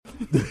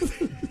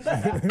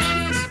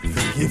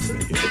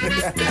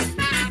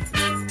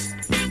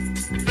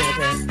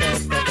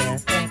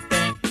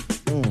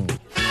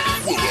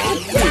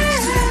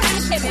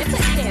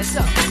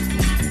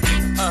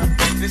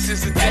This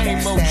is a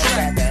demo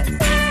track.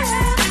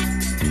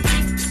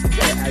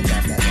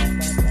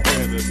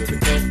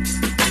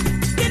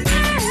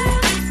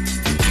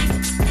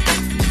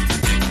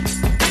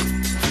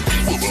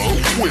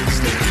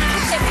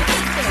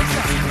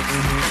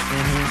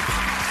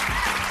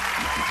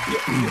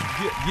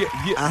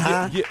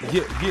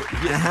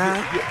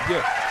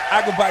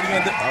 I go body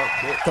under.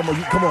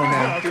 Come on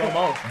now.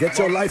 Get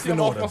your life in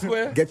order.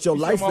 Get your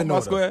life in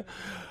order.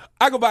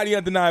 I go by the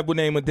undeniable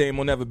name of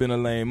Damo, never been a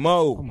lame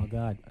Mo. Oh my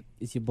God.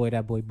 It's your boy,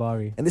 that boy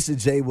Bari. And this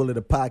is Jay Willer,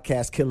 the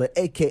podcast killer,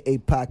 a.k.a.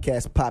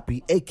 Podcast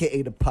Poppy,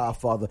 a.k.a. the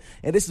Podfather.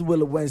 And this is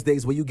Willer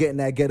Wednesdays, where you getting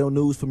that ghetto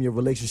news from your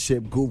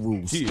relationship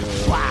gurus. Yeah.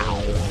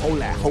 Wow. Hold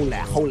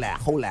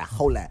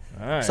that.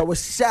 Right. So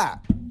it's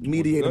shot.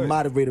 Mediator,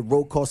 moderator,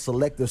 roll call,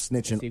 selective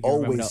snitching,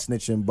 always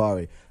snitching,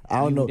 Bari. I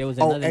don't know. There was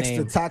extra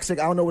name. Toxic.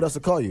 I don't know what else to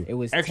call you. It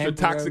was extra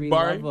toxic,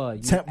 Bari.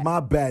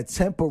 My bad.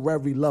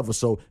 Temporary lover.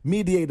 So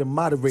mediator,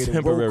 moderator,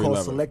 temporary roll call,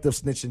 lover. selective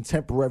snitching,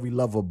 temporary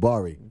lover,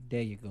 Bari.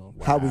 There you go.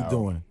 Wow. How we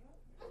doing?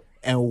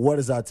 And what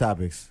is our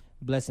topics?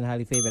 Blessed and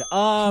highly favored.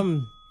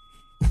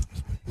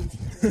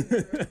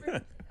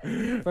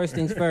 First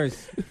things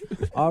first.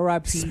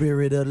 R.I.P.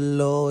 Spirit of the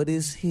Lord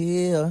is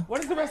here.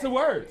 What is the rest of the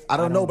words? I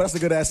don't know, but that's a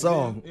good ass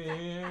song.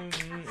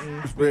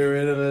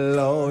 Spirit of the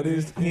Lord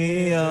is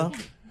here.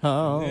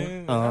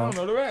 I don't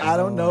know the rest. I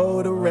don't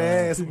know the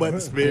rest, but the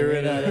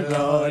Spirit of the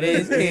Lord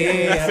is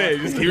here. That's it.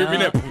 Just keep repeating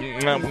that.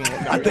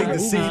 I think the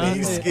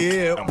CD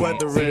skipped, but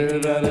the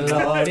Spirit of the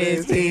Lord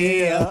is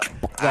here.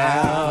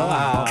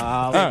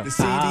 Wow. I think the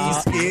CD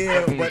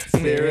skipped, but the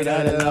Spirit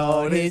of the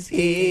Lord is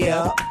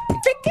here.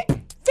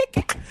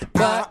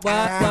 What?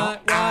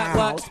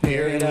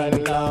 Spirit of the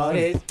Lord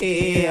is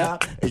here.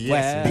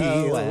 Yes, it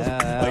is.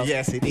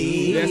 Yes, it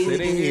is. Yes,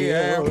 it is.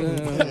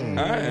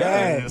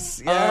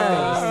 Yes.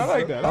 I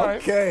like that. All right.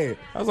 Okay.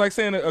 I was like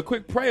saying a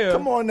quick prayer.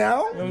 Come on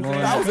now.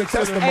 That was a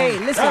testimony. Hey,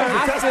 listen. That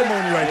was a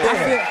testimony right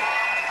there.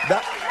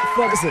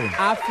 Listen.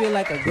 I feel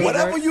like a good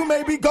whatever you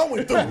may be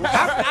going through.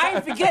 I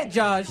ain't forget,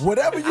 Josh.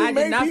 Whatever you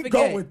may be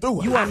going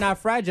through. You are not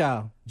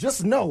fragile.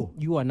 Just know.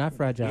 You are not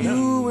fragile.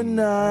 You are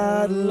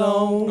not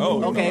alone.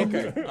 Oh,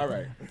 okay. All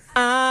right.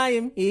 I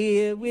am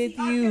here with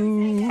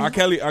you. R.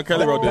 Kelly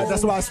wrote this.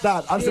 That's why I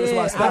stopped. I'm sure that's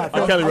why I stopped.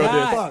 R. Kelly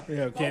wrote this.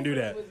 Yeah, can't do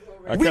that.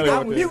 We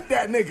got mute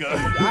that nigga.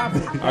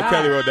 R.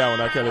 Kelly wrote that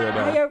one.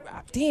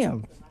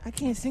 Damn. I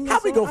can't sing that How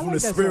we song. go from the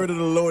Spirit of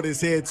the Lord is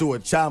here to a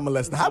child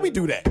molester? How we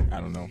do that? I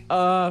don't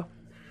know.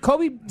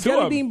 Kobe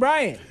Jelly Bean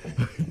Bryant.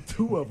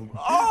 Two of them.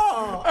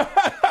 Oh!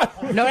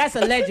 No, that's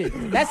a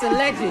legend. That's a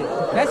legend.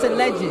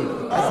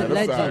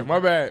 Sorry. My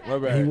bad.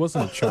 He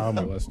wasn't a child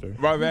molester.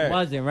 My bad.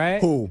 Wasn't,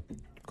 right? Who?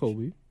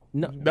 Kobe.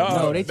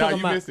 No, they talking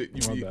you about. missed it.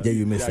 You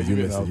missed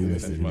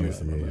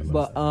it.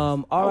 But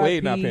R.I.P.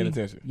 Wade not paying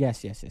attention.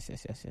 Yes.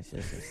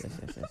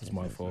 It's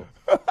my fault.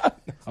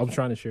 I'm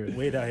trying to share it.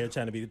 Wade out here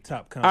trying to be the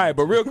top. All right,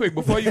 but real quick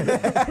before you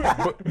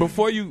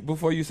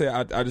say,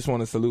 I just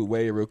want to salute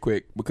Wade real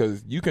quick,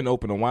 because you can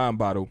open a wine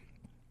bottle.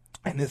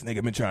 And this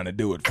nigga been trying to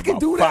do it for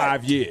about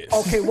 5 years.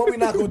 Okay, what we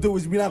not gonna do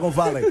is we not gonna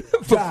violate.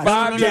 For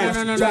 5 years.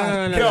 No.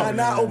 Can I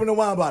not open a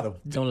wine bottle?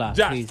 Don't lie,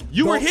 Josh, please.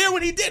 you were here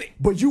when he did it.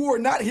 But you were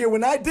not here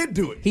when I did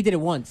do it. He did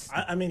it once.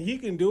 I mean, he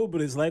can do it, but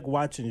it's like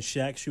watching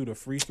Shaq shoot a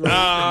free throw. I'm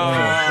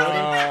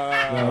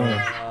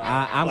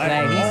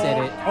glad he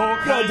said it. All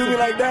kinds do me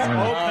like that?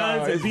 All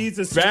kinds of beats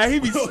of Man, he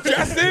be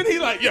stressing. He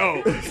like,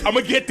 yo, I'm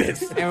gonna get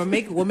this. And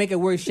we'll make it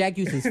worse. Shaq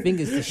used his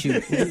fingers to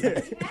shoot.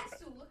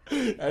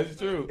 That's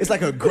true. It's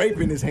like a grape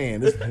in his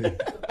hand.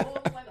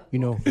 You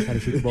know how to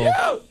shoot the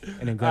ball.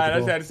 And then grab I the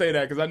just ball. had to say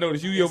that because I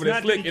noticed you over there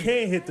not that he slicking.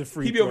 can't hit the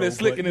free He be over there throw,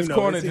 slicking but, his you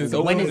know, corners. it's-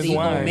 And When opening is his he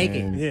gonna wine. make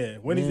it? Yeah,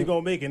 when is he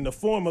gonna make it? And the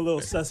form a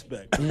little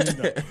suspect. You know.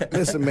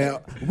 Listen, man.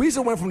 We just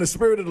went from the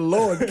Spirit of the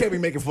Lord. You can't be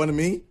making fun of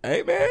me.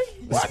 Hey, man.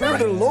 The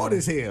Spirit of the Lord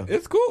is here.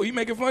 It's cool. He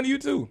making fun of you,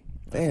 too.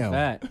 Damn.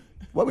 That.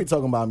 What we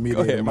talking about?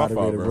 Mediator, ahead, my fault,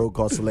 moderator, bro. roll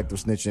call, selective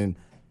snitching,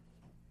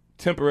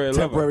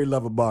 Temporary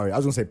lover Bari. I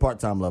was gonna say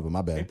part-time lover.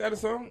 My bad. Ain't that a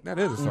song? That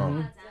is a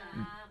song.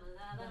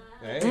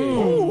 Hey.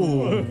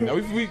 Ooh. Now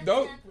we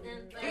don't.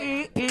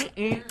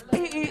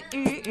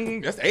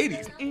 That's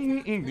 80s.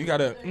 You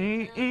gotta.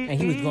 And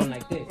he was going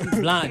like this. He was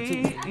blind,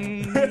 too.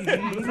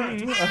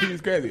 He's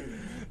crazy.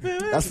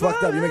 That's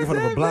fucked up. You're making fun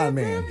of a blind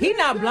man. He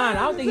not blind.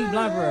 I don't think he's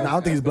blind for No, I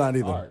don't think he's blind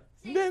either.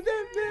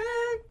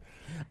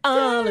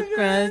 all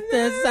across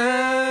the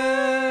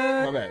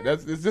sun. My bad.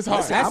 It's just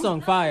hard. That song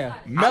fire.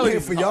 I'm here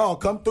for y'all.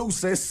 Come through,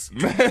 sis.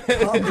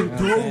 Come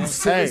through,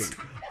 sis.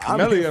 I'm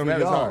Melody here on for that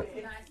is y'all. hard.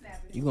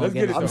 You gonna Let's get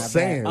get it? it, I'm though.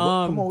 saying. Come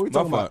on, what we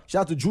talking My about? fault.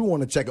 Shout out to Drew on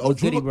the check. Oh,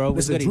 Drew, goody, bro?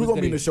 What's listen, goody? Drew What's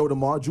gonna be in goody? the show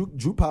tomorrow.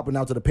 Drew popping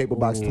out to the paper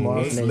box tomorrow.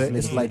 It's lit.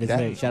 It's like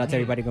that. Shout out to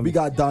everybody. We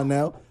got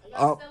Donnell.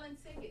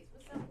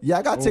 Yeah,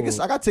 I got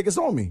tickets. I got tickets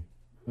on me.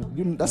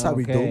 That's how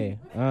we do. Okay.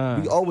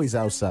 We always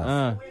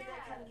outside.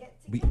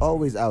 We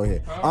always out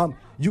here.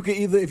 You can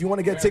either, if you want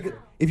to get tickets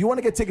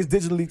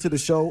digitally to the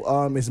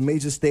show, it's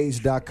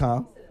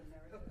majorstage.com.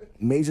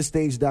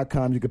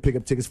 Majorstage.com. You can pick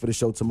up tickets for the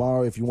show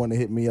tomorrow. If you want to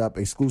hit me up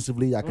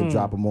exclusively, I can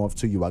drop them off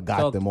to you. I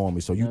got them on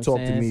me. So you talk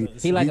to me.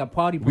 He like a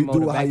party promoter.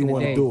 We do it how you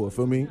want to do it.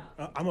 Feel me?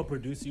 I'm gonna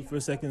produce you for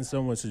a second.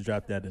 Someone should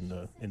drop that in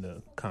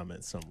the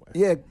comments somewhere.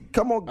 Yeah,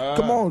 come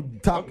on,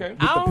 top okay.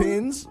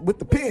 with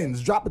the pins.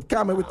 Drop a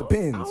comment with the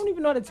pins. I don't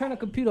even know how to turn a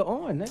computer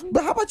on. Nigga.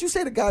 But how about you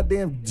say the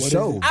goddamn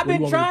show? I've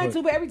been trying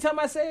to, but every time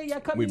I say it,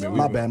 y'all cut me off.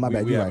 My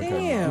bad. You right.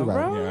 Damn, You right.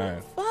 bro. Yeah,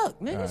 Fuck,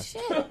 nigga,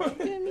 shit. You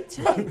getting me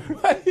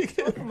tight.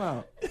 Talking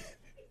about.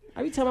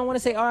 Every time I want to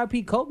say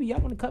R.I.P. Kobe, y'all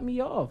want to cut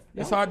me off.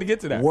 It's hard to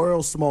get to that.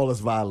 World's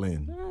smallest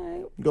violin. All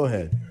right. Go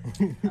ahead.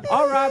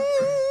 All right.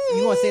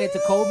 You want to say that to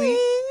Kobe?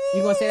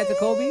 You going to say that to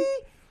Kobe?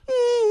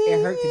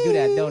 It hurt to do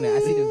that, don't it? I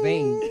see the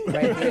vein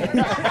right there.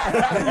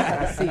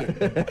 I see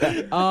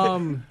it.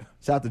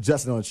 Shout out to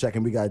Justin on the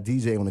check-in. We got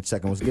DJ on the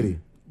check-in. What's goody?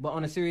 But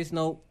on a serious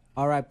note,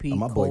 R.I.P.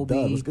 My boy Kobe.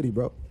 Doug. What's goody,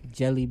 bro?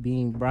 Jelly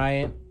Bean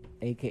Bryant,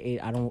 a.k.a.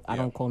 I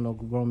don't call no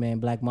grown man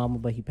Black Mama,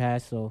 but he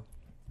passed, so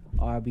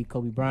R.I.P.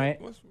 Kobe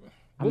Bryant.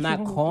 I'm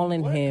not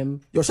calling him.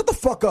 Yo, shut the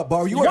fuck up,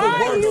 Bar. You are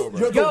the worst.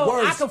 You're the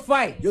worst. I can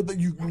fight.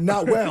 You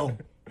not well.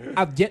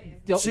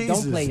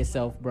 Don't play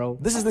yourself, bro.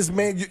 This is this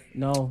man.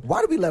 No.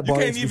 Why do we let You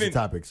Bar can't introduce even the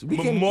topics?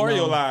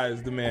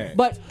 memorialize the man.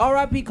 But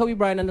R.I.P. Kobe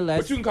Bryant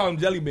nonetheless. But you can call him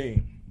Jelly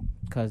Bean.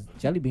 Because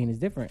Jelly Bean is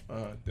different.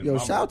 Yo,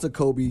 shout out to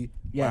Kobe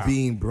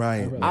Bean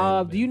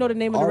Bryant. Do you know the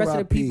name of the rest of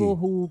the people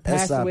who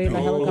passed away in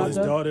the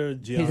helicopter?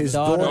 His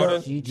daughter,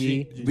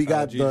 Gigi. We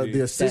got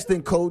the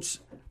assistant coach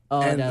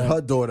and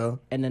her daughter.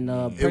 And then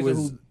the person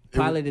who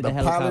piloted the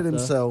helicopter. pilot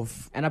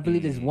himself. And I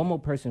believe there's one more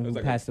person who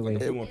passed away.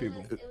 Two more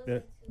people.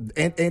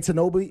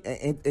 Antinobili.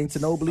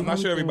 I'm not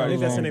sure I everybody.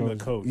 think that's the name of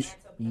the coach.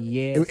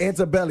 Yeah.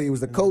 Antabelli. It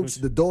was the coach,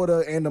 the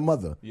daughter, and the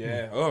mother.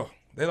 Yeah. Oh.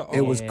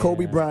 It was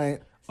Kobe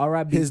Bryant,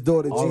 R.I.P. his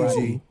daughter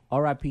Gigi.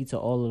 R.I.P. to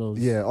all of those.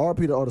 Yeah,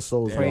 R.I.P. to all the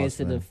souls. Prayers lost,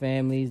 to man. the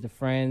families, the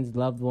friends,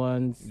 loved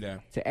ones,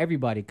 to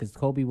everybody, because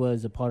Kobe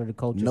was a part of the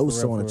culture. No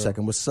so on the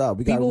check-in. What's up?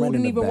 We got people who Ren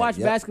in didn't the even back. watch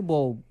Yep.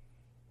 basketball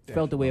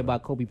felt the way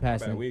about Kobe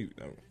passing.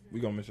 We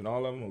gonna mention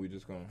all of them, or we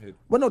just gonna hit?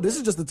 Well, no, this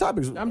is just the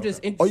topics. I'm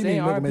just Oh, you saying mean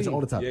you R.I.P. mention all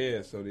the topics?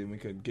 Yeah, so then we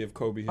could give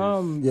Kobe his.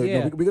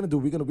 Yeah. No,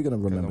 we're gonna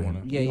remember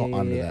him. Yeah.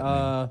 That,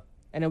 man.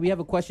 And then we have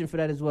a question for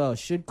that as well.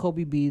 Should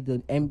Kobe be the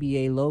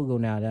NBA logo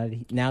now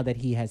that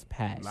he has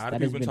passed? A lot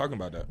of people been talking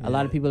about that. A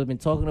lot of people have been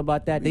talking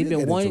about that. They've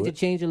been wanting to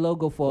change the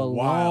logo for a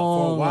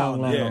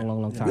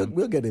long time.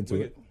 We'll get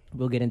into it.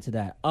 We'll get into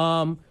that.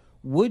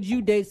 Would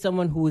you date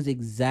someone who is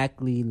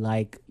exactly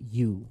like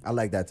you? I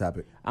like that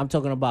topic. I'm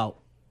talking about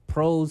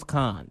pros,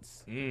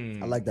 cons.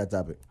 I like that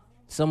topic.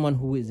 Someone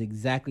who is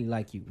exactly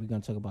like you. We're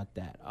gonna talk about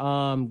that.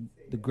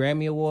 The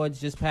Grammy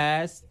Awards just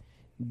passed.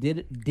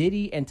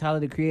 Diddy and Tyler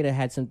the Creator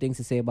had some things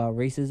to say about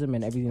racism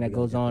and everything that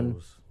goes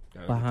on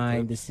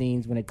behind the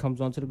scenes when it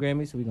comes onto the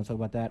Grammys. So we're gonna talk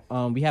about that.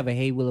 We have a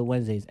Hey Willow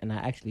Wednesdays, and I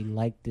actually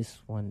like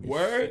this one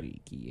this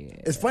week. Yeah,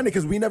 it's funny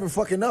because we never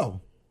fucking know.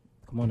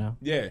 Come on now.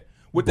 Yeah.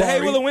 With the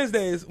Hey Willow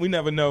Wednesdays, we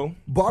never know.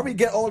 Barbie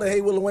get all the Hey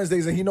Willow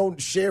Wednesdays and he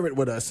don't share it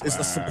with us. It's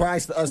a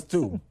surprise to us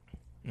too.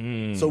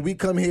 So we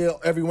come here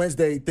every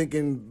Wednesday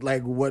thinking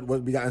like what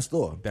we got in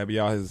store. That be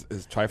all his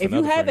trifling. If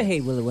you have a Hey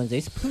Willow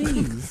Wednesdays,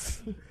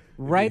 please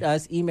write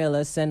us, email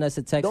us, send us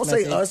a text Don't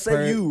message. say us,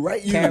 say you,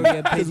 right? You,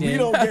 carrier because we pigeon.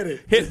 don't get it.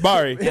 Hit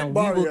Barry. And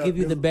we will give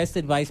you the best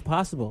advice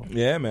possible.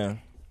 Yeah, man.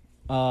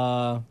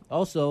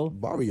 Also,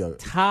 Barry,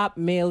 top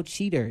male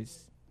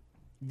cheaters.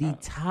 The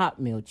top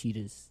male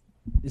cheaters.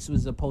 This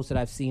was a post that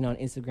I've seen on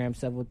Instagram and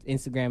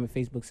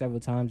Facebook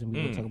several times, and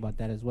we will talk about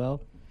that as well.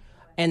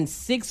 And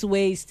 6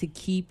 ways to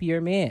keep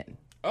your man.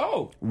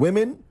 Oh,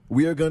 women,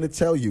 we are going to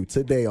tell you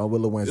today on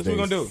Willow Wednesdays. This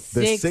what we're gonna do.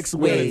 The 6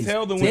 ways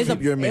tell the to women.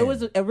 keep your man. It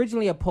was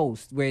originally a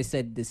post where it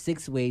said the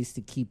 6 ways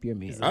to keep your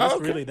man. That's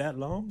really that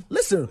long?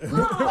 Listen. We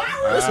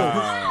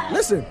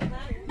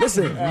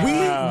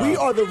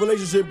are the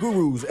relationship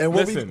gurus, and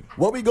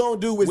what we gonna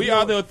do is we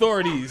are the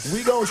authorities.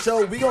 We gonna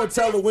tell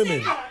the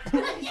women.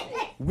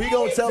 We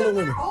gonna tell the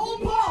women.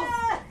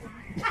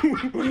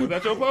 Was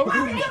that your post?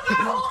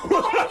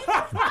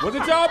 Was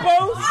it y'all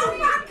post?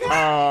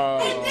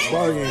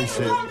 Barry ain't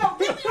shit.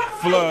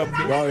 Flub.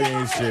 Barry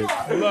ain't shit.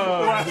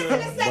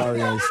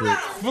 Barry ain't shit.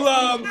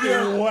 Flub.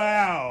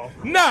 Wow.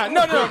 Nah,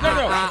 no.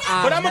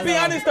 But I'm gonna be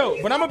honest though.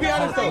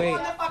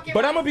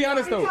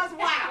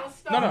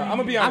 No, I'm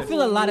gonna be honest. I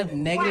feel a lot of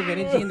negative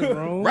energy in the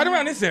room. Right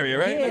around this area,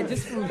 right? Yeah,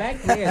 just from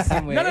back there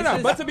somewhere. No.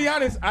 But to be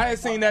honest, I had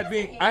seen that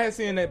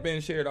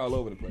being shared all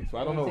over the place. So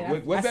I don't know.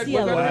 I see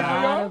a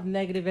lot of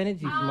negative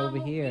energy from over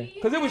here.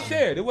 Because it was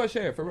shared. It was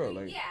shared for real.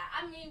 Like. Yeah,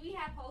 I mean, we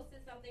have posted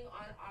something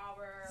on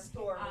our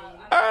story. All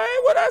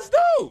right, well that's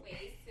dope.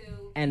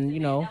 And you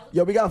know,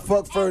 yo, we got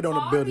fuck Ferd on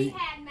the building.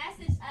 Had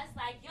messaged us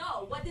like,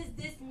 "Yo, what does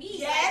this mean?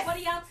 Yes. Like, what are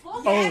y'all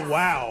talking about?" Oh,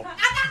 wow. I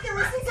got the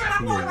receipts on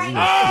my phone right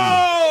now.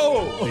 Oh!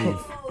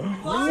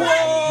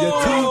 Your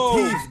two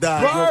teeth,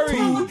 dog.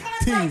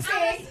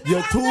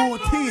 Your two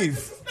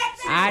teeth.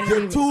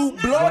 Your two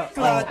blood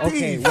clot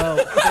teeth. well,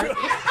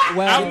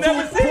 I've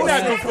never seen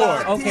that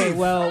before. Okay,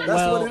 well,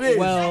 That's what it is.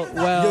 well.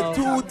 You're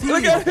too teeth.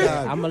 Look at it.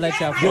 I'm gonna let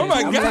y'all finish. Oh my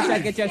I'm gonna let God. y'all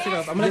get your shit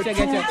off. I'm gonna let y'all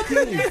get your.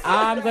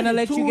 I'm gonna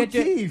let you get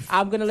your.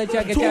 I'm gonna let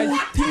y'all get your.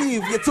 Two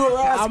teeth. You're two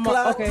rascal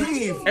okay.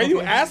 teeth. And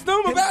you asked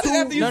them about it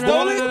after you No.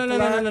 stole it?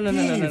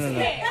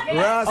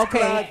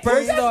 Okay,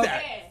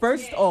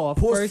 first off,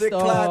 Pussy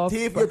clad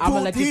teeth. You're I'm gonna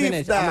two let you teeth,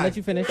 finish. I'm gonna let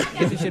you finish.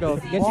 Get your shit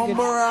off. Get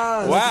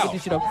Wow. your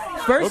shit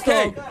off. First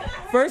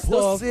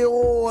off, Pussy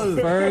hole.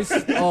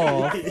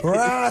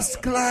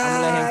 Rascal.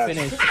 I'm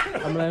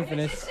gonna let him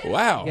finish.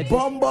 Wow. Get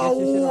Bumba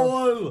your shit off.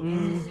 hole.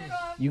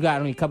 You got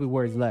only a couple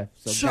words left.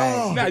 So Sure.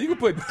 guys, Now, you can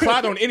put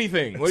clot on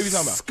anything. What are you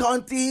talking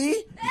about? Scunty.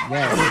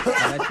 yes,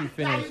 I'll let you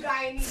finish.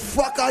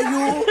 Fuck are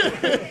you?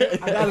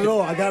 I got it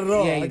all.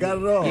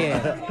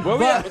 Yeah, what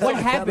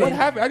happened? What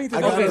happened? I need to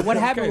know. Okay, what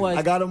happened was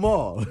I got them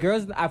all.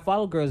 girls. I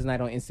follow Girls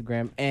Night on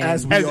Instagram, and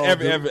As we As all do.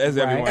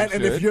 everyone And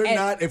should. if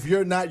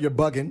you're not, you're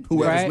bugging.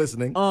 Whoever's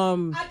listening.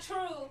 True.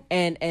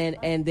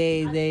 and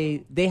they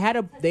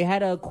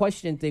had a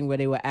question thing where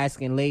they were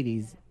asking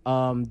ladies,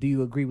 do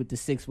you agree with the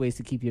 6 ways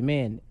to keep your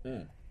man?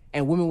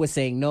 And women were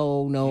saying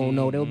no.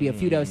 There would be a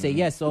few that would say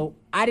yes. So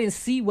I didn't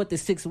see what the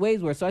 6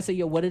 ways were. So I said,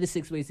 yo, what are the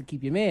 6 ways to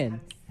keep your man?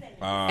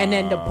 And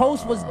then the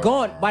post was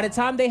gone. By the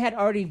time they had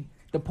already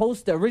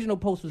the original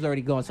post was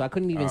already gone. So I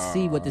couldn't even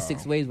see what the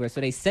 6 ways were.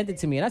 So they sent it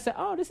to me, and I said,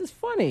 oh, this is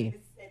funny.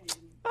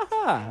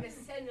 Aha.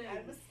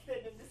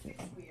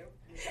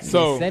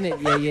 So Send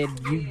it, yeah, you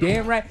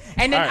damn right.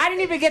 And then All right. I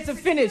didn't even get to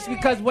finish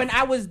because when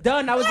I was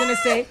done, I was gonna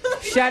say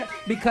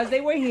because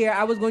they were here.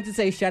 I was going to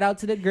say shout out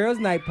to the Girls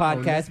Night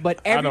podcast, but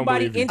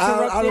everybody believe you.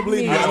 interrupted I don't believe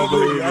me. you. I don't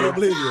believe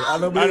you. I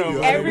don't believe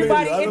you.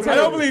 Everybody I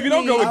don't believe you.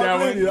 Don't go with I that don't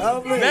believe you. I don't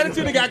one. believe Now you. that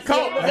you done got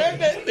caught.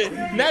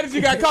 Now that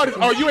you got caught, it's,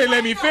 oh, you ain't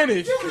let me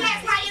finish.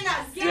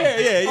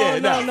 Yeah.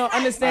 No,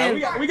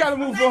 understand. We got to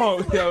move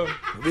on. Yo.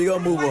 We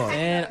gonna move on.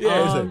 And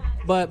Yeah.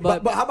 but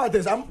But how about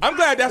this? I'm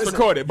glad that's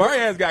recorded. Barry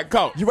ass got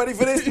caught. You ready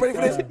for this?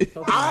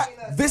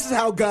 This is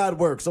how God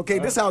works, okay?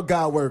 This is how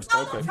God works.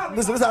 Okay. Listen,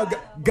 this is how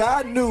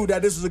God knew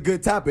that this was a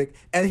good topic,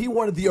 and He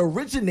wanted the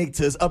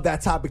originators of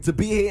that topic to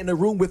be here in the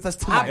room with us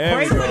tonight. I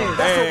pray for There we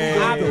this.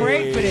 go. I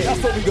pray for this.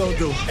 That's what we gonna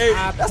do.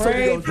 I That's what we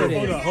pray gonna for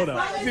do. this. Hold on.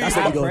 That's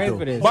what I we gonna pray do.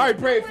 for this. Barry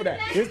prayed for that.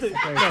 Here's the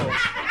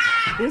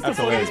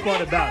funniest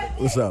part about it.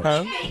 What's up?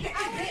 Huh?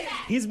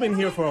 He's been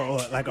here for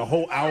like a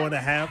whole hour and a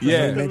half. or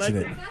Yeah. something Mention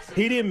like it. that.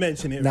 He didn't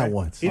mention it. Not right?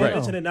 once. He didn't Right.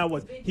 mention it not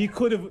once. He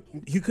could have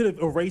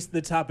erased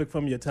the topic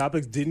from your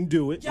topics. Didn't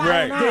do it.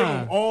 Right. Gave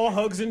them all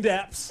hugs and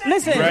daps.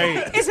 Listen,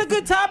 Right. it's a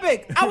good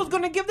topic. I was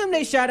gonna give them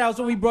their shout outs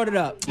when we brought it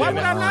up. Why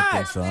would I I don't not?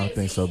 think so. I don't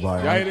think so,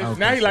 Barry. Y'all hear this?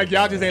 Now he like,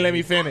 y'all just ain't let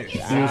me finish. He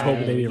was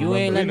hoping they didn't You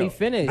ain't let know. me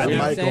finish. I You know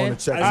what I'm might go on saying? and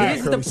check. See, Alright. this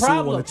is the Curry Sue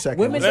problem. wanna check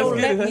Women it. don't Let's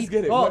let get it, me let's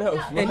get it. up, What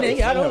else? and then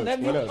y'all don't let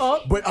me What else?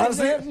 up. But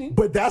honestly,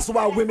 but that's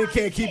why women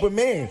can't keep a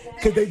man,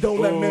 because they don't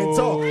let men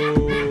talk.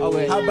 Oh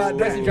wait, How about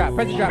press that? the drop.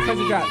 Press the drop. Press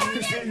the drop.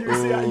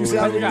 You see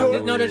how we do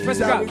it? No, just press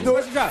You the see how drop. we do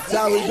Press it? the drop. See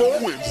how we do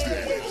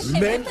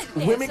it?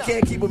 Women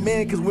can't keep a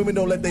man because women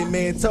don't let their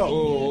man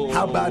talk.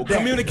 How about that?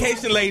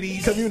 Communication,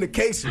 ladies.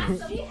 Communication.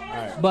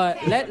 But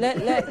let us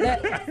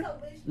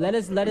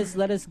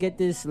get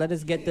this. Let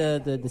us get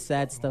the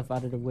sad stuff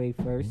out of the way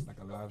first. Like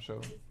a live show.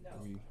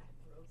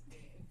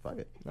 Fuck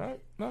it. All right.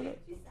 No.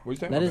 What you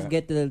saying? Let My us bad.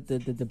 get the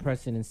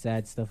depressing and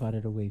sad stuff out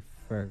of the way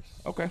first.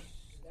 Okay.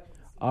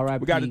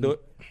 R.I.P. We got to do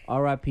it.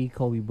 R.I.P.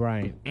 Kobe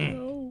Bryant.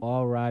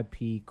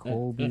 R.I.P.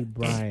 Kobe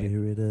Bryant.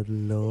 Spirit of the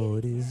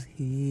Lord is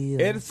here.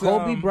 It's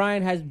Kobe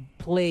Bryant has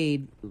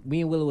played.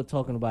 Me and Willow were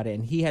talking about it,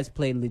 and he has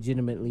played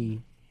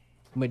legitimately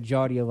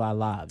majority of our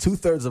lives.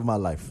 2/3 of my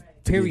life,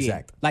 to be Period.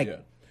 exact. Like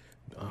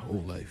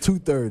whole life.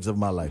 2/3 of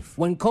my life.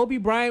 when Kobe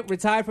Bryant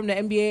retired from the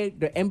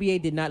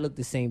NBA did not look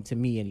the same to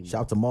me anymore.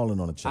 Shout out to Marlon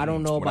on the channel. I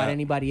don't know about I-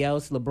 anybody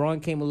else.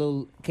 LeBron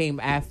came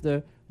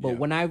after, but Yeah.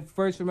 when I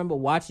first remember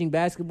watching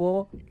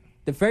basketball,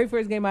 the very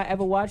first game I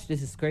ever watched,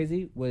 this is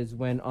crazy, was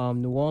when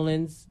New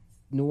Orleans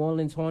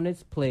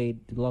Hornets played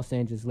the Los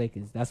Angeles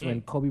Lakers. That's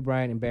when Kobe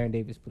Bryant and Baron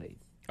Davis played.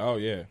 Oh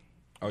yeah.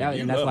 Oh,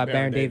 And that's love why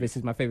Baron Davis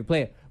is my favorite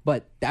player.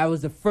 But that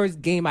was the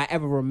first game I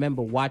ever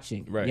remember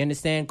watching. Right. You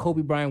understand?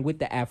 Kobe Bryant with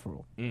the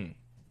afro. I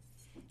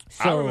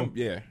So remember,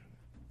 yeah.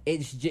 it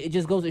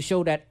just goes to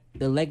show that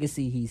the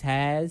legacy he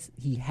had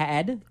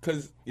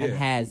Cause and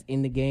has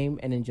in the game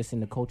and then just in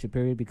the culture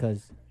period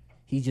because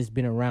he's just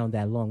been around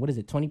that long. What is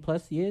it, 20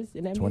 plus years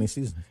in that 20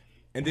 seasons.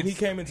 And then he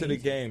came into the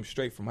game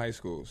straight from high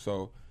school.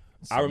 So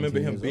I remember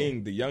him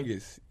being the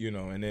youngest,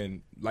 and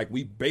then like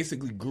we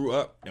basically grew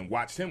up and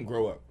watched him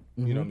grow up.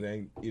 You know what I'm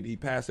saying? He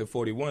passed at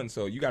 41.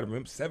 So you got to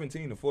remember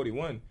 17 to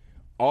 41,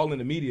 all in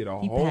the media the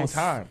whole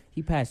time.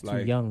 He passed too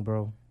Like, young,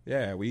 bro.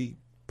 Yeah, we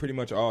pretty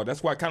much all.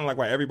 That's why kind of like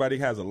why everybody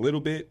has a little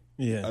bit.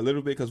 Yeah. A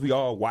little bit because we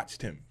all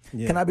watched him.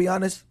 Yeah. Can I be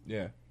honest?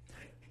 Yeah.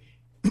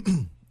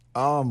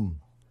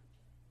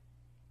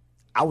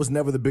 I was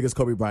never the biggest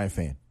Kobe Bryant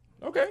fan.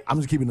 Okay. I'm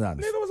just keeping it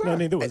honest. Neither was I. No,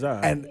 neither was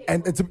I. And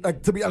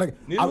to be honest,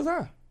 Neither was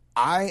I.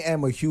 I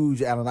am a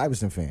huge Allen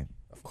Iverson fan.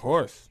 Of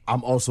course.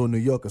 I'm also a New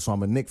Yorker, so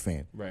I'm a Knicks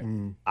fan. Right.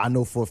 I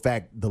know for a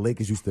fact the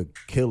Lakers used to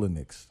kill the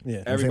Knicks. Yeah. You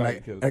know what I'm saying?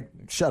 Everybody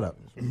kills Shut up.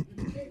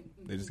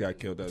 They just got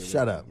killed.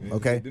 Shut up,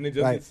 okay? Didn't they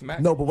just get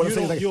smacked? No, but what I'm You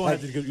saying, don't like,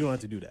 have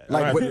to do that.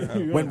 like Right. when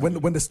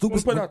the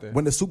put it out there.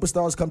 when the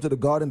superstars come to the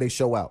Garden, they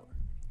show out.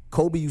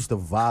 Kobe used to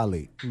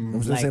violate. You know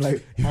what I'm saying?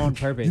 Like, on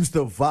purpose. Used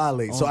to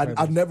violate. So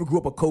I never grew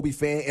up a Kobe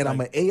fan, and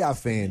I'm an AI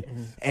fan,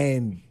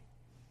 and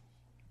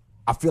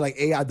I feel like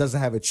AI doesn't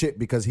have a chip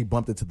because he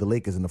bumped into the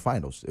Lakers in the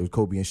finals. It was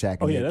Kobe and Shaq.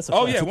 Oh, and yeah, they- that's a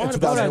Oh, fact. yeah, in 100%.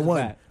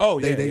 2001. Oh,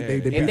 yeah, they yeah,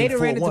 beat yeah. If they'd them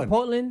have ran into 4-1.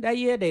 Portland that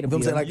year, they'd have You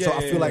know beat what I'm saying? them.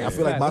 Like, so I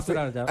feel like my Facts,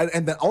 without a doubt.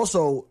 and then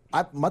also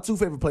my two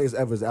favorite players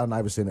ever is Allen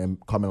Iverson and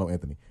Carmelo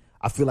Anthony.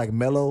 I feel like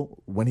Melo,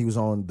 when he was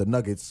on the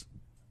Nuggets,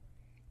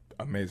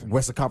 Amazing.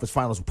 Western Conference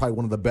Finals was probably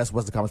one of the best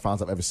Western Conference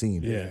Finals I've ever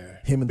seen. Yeah.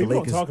 Him and the People don't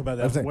Lakers. talk about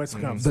that I'm saying,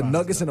 Western Conference The Finals,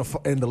 Nuggets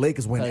and the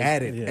Lakers went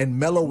at it, and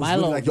Melo was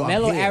really like, yo,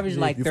 Melo I'm here. averaged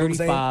like You feel what I'm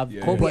saying? 35.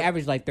 Yeah. Kobe But-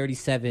 averaged like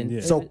 37.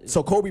 Yeah.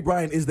 So Kobe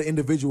Bryant is the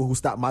individual who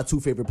stopped my two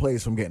favorite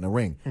players from getting a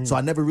ring. So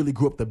I never really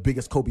grew up the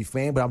biggest Kobe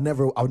fan, but I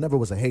never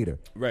was a hater.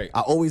 Right.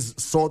 I always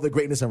saw the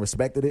greatness and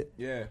respected it.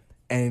 Yeah.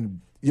 And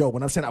yo,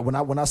 when I'm saying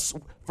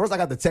first I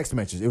got the text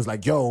message. It was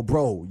like, yo,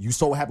 bro, you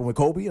saw what happened with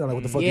Kobe? And I'm like,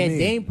 what the fuck Yeah, you mean?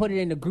 Dame put it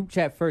in the group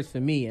chat first for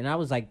me, and I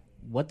was like,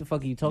 "What the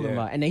fuck are you talking Yeah.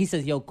 about?" And then he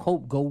says, "Yo,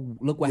 Kobe, go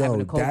look what happened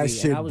Yo, to Kobe." that And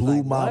shit I was blew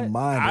like, my what?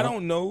 mind. I bro.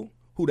 don't know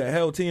who the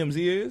hell TMZ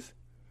is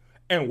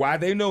and why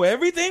they know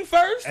everything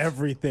first.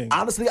 Everything.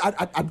 Honestly, I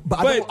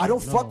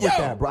don't fuck with Yo,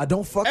 that, bro. I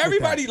don't fuck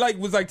Everybody with that.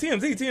 was like TMZ,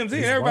 and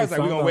His everybody's wife like, we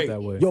found gonna out wait.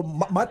 that way. Yo,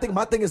 my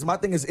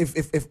thing is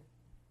if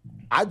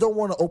I don't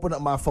want to open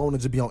up my phone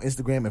and just be on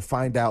Instagram and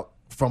find out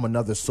from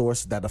another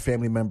source that a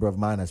family member of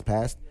mine has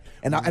passed.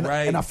 And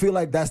I feel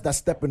like that's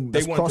stepping,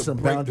 that's want to crossing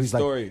break the boundaries.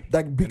 story,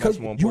 Like and because that's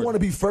more you important. want to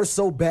be first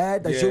so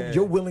bad that Yeah.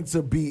 you're willing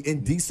to be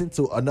indecent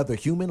to another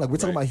human. Like we're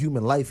talking Right. about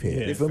human life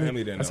here. Yeah. You feel Family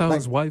me? didn't That's know. how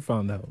his wife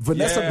found out.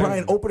 Vanessa Yeah.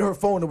 Bryant opened her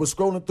phone and was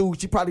scrolling through.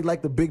 She probably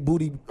liked a big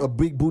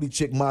booty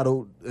chick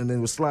model, and then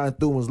was sliding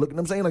through and was looking.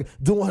 I'm saying like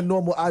doing her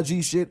normal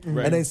IG shit,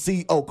 Right. and then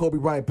see Kobe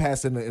Bryant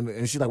passing,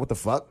 and she's like, what the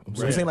fuck?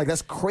 So I'm saying like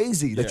that's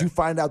crazy that Yeah. you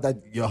find out that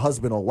your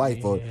husband or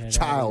wife or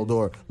child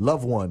or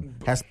loved one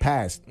has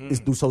passed is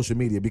through social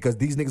media because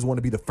these niggas want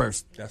to be the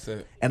first. That's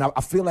it. And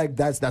I feel like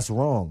that's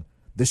wrong.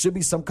 There should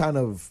be some kind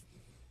of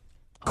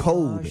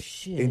code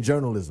shit. in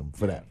journalism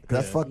for that. 'Cause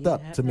that's fucked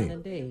up to me.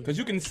 Because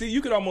you can see,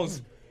 you could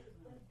almost,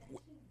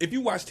 if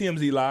you watch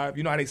TMZ live,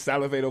 you know how they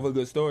salivate over a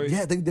good story?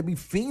 Yeah, they be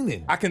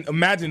fiending. I can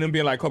imagine them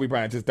being like, Kobe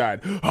Bryant just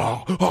died.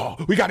 Oh,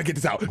 we got to get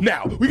this out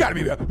now. We got to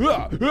be there. You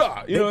know,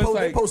 it's They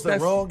like, post the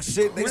that's wrong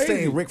shit. They crazy.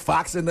 saying Rick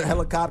Fox in the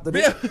helicopter.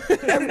 Yeah.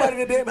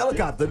 Everybody in the damn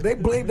helicopter. They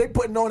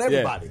putting on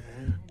everybody.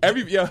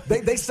 Yeah.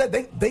 They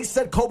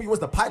said Kobe was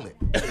the pilot.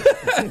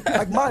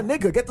 Like my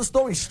nigga, get the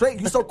story straight.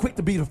 You so quick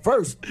to be the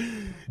first.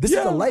 This is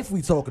Yeah. the life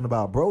we talking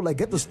about, bro. Like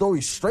get the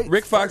story straight.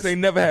 Rick Fox first. ain't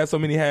never had so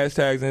many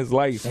hashtags in his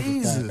life.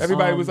 Jesus.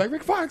 Everybody was like,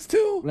 Rick Fox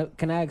too.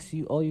 Can I ask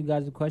all you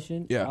guys a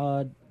question?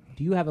 Yeah.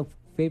 Do you have a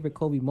favorite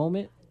Kobe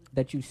moment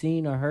that you've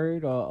seen or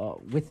heard or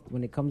with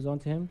when it comes on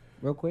to him?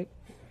 Real quick,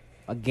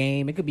 a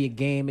game. It could be a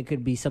game. It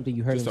could be something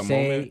you heard Just him a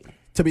say. moment.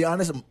 To be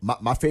honest,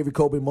 my favorite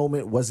Kobe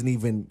moment wasn't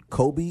even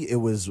Kobe. It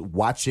was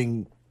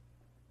watching.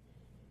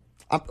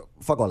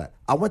 Fuck all that.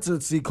 I went to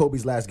see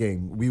Kobe's last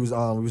game. We was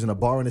in a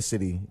bar in the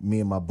city. Me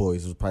and my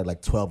boys. It was probably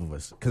like 12 of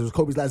us because it was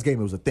Kobe's last game.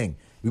 It was a thing.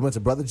 We went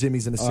to Brother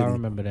Jimmy's in the city. I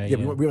remember that, Yeah,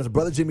 yeah. we went to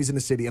Brother Jimmy's in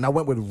the city, and I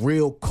went with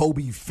real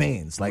Kobe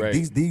fans. Like Right.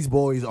 these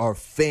boys are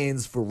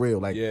fans for real.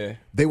 Like Yeah.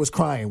 they was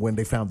crying when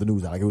they found the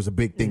news out. Like it was a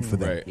big thing for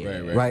them.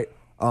 Right.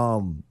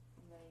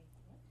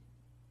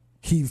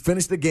 He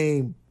finished the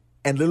game,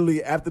 and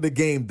literally after the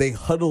game, they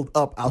huddled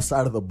up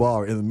outside of the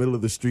bar in the middle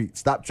of the street,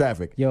 stopped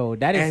traffic. Yo,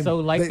 that is And so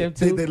like them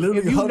too. They literally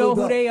If you know huddled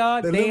who up. they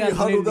are, they they literally are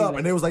huddled literally up, like-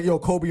 and they was like, "Yo,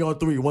 Kobe on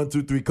 3, 1,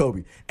 2, 3,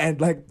 Kobe." And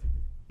like,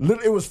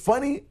 it was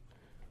funny,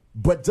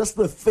 but just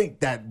to think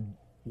that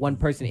One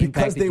person because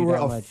impacted they you were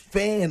that a much.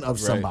 fan of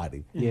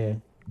somebody, Yeah.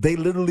 they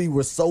literally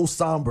were so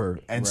somber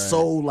and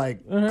so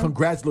like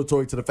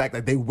congratulatory to the fact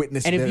that they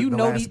witnessed And if you the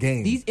know last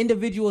game. these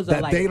individuals are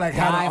that like they like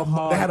had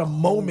diehard they had a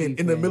moment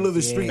Kobe in the middle of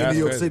the fans. street Yeah. in That's New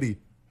York crazy. City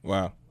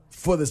Wow.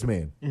 for this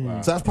man.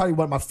 So that's probably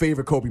one of my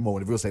favorite Kobe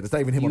moments. If you'll say it's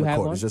not even him You on the have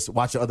court. one? It's just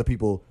watching other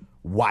people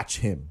watch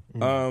him.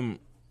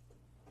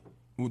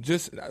 Well,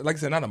 just like I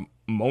said, not a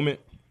moment,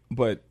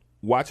 but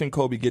watching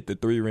Kobe get the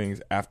 3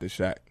 rings after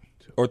Shaq.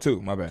 Or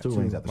 2, my bad. 2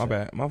 rings after My Shaq.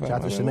 bad. My bad. Shout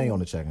out my to bad. Shanae on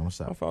the check. What's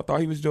My up? fault. I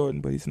thought he was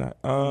Jordan, but he's not.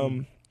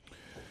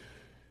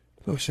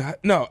 Little shot.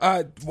 No,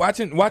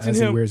 watching As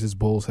he him. wears his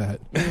Bulls hat.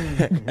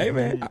 Hey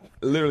man,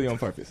 literally on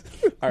purpose.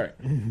 All right.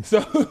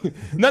 So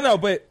no,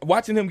 but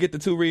watching him get the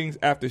 2 rings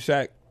after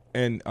Shaq,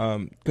 and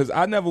because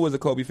I never was a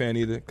Kobe fan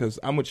either. Because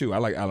I'm with you, I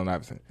like Allen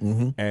Iverson,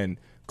 and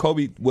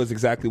Kobe was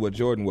exactly what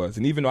Jordan was.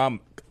 And even though I'm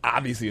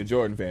obviously a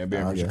Jordan fan,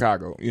 being from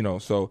Chicago, you know,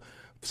 so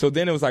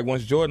then it was like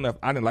once Jordan left,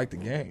 I didn't like the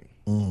game,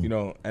 you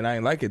know, and I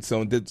didn't like it.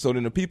 So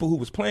then the people who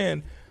was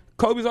playing,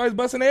 Kobe's always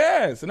busting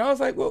their ass, and I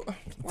was like, well,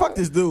 Fuck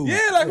this dude.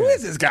 yeah, like who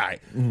is this guy?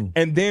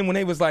 And then when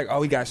they was like,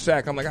 oh, he got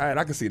Shaq, I'm like, all right,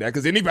 I can see that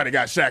because anybody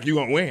got Shaq, you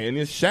gonna win. And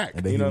it's Shaq.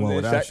 And then you he know won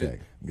what I'm saying?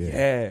 without Shaq.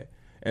 Yeah.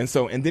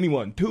 And then he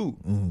won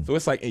 2. So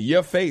it's like in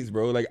your face,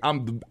 bro. Like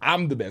I'm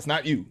the best,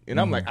 not you. And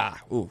I'm like,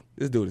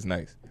 this dude is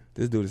nice.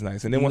 This dude is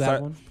nice. And then You once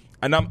have one?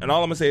 and all I'm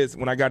gonna say is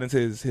when I got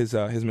into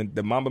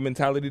the Mamba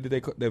mentality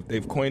that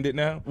they've coined it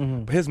now,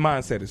 his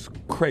mindset is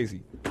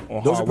crazy.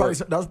 On Those hard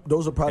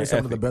are probably and some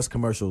of the ethic. best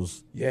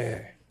commercials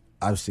Yeah,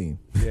 I've seen.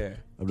 yeah.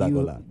 I'm not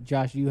gonna lie.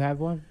 Josh, do you have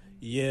one?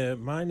 Yeah,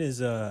 mine's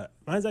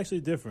actually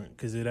different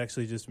because it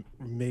actually just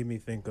made me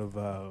think of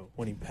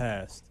when he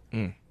passed.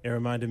 It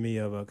reminded me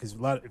of because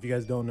if you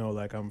guys don't know,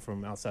 like I'm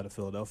from outside of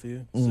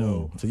Philadelphia,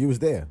 So you was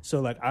there.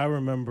 so like I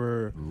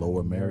remember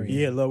Lower Marion.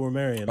 Yeah, Lower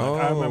Marion. Like,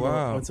 I Oh, remember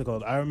wow. what's it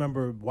called? I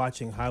remember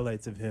watching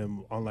highlights of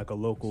him on like a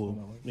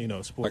local,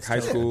 sports Like high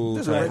school.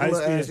 Just a type.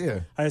 regular ass, yeah.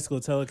 high school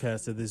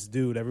telecast of this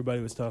dude.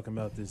 Everybody was talking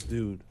about this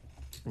dude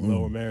from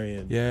Lower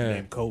Marion Yeah.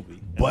 named Kobe.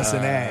 Busting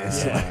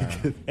ass.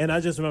 And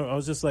I just remember, I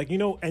was just like,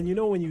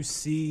 when you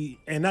see,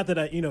 and not that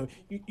I,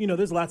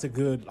 there's lots of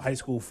good high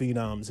school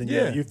phenoms, and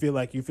Yeah. you feel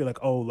like,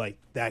 oh, like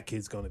that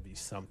kid's gonna be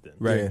something,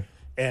 Right. Yeah.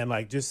 And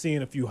like just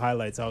seeing a few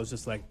highlights, I was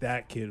just like,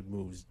 that kid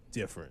moves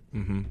different,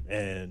 Mm-hmm.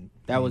 and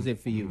That was it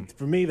for you.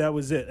 for me, that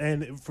was it.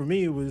 And for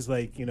me, it was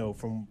like,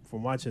 from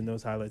watching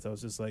those highlights, I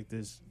was just like,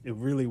 it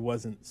really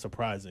wasn't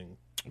surprising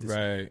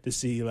Right. to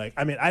see. Like,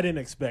 I mean, I didn't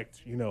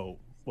expect,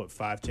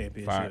 5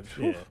 championships,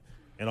 Five.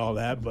 and all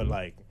that, but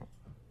like,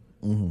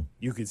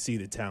 you could see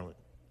the talent.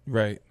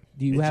 Right.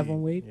 Do you have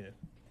one, Wade? Yeah.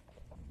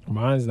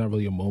 Mine's not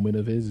really a moment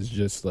of his. It's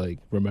just like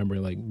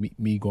remembering like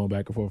me going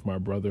back and forth with my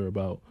brother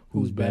about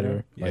who's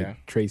better, Yeah.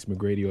 like Trace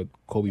McGrady or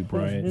Kobe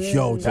Bryant.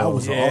 Yo, that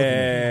was an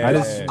argument. I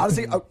just-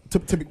 Honestly,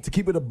 to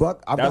keep it a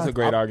buck, That's a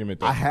great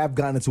argument, though. I have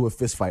gotten into a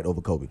fist fight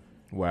over Kobe.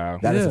 Wow.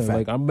 That is a fact.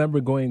 Like I remember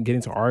getting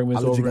into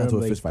arguments I legit over got into him,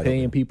 a like fist fight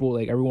paying over him. people,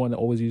 like everyone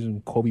always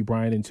using Kobe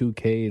Bryant in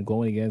 2K and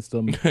going against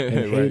him and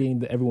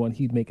hating everyone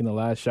he's making the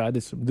last shot.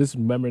 Just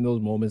remembering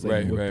those moments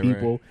like, with right,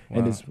 people right. and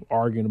Wow. just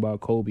arguing about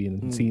Kobe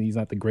and seeing he's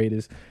not the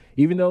greatest.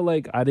 Even though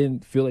like I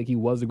didn't feel like he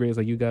was the greatest,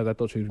 like you guys, I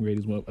thought Trace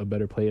McGrady was a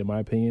better player in my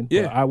opinion.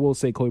 Yeah. But I will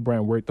say Kobe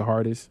Bryant worked the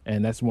hardest,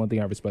 and that's one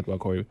thing I respect about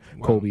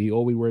Kobe. He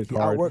always worked He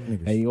hard, outworked niggas.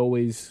 and he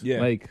always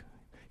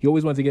he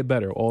always wanted to get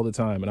better all the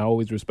time, and I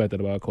always respect that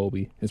about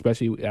Kobe,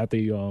 especially after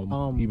he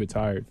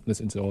retired.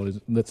 Listen to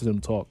him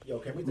talk. Yo,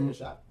 can we take a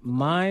shot?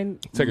 Mine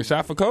Take a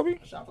shot for Kobe.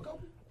 Shot for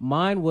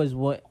Kobe? was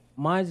what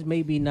mine's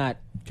maybe not.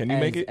 Can you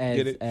as- make it? as-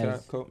 Get it? as-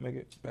 Shot, Kobe, make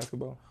it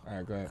basketball. All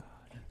right, go ahead.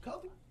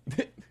 Kobe?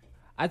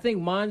 I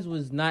think mine's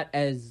was not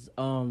as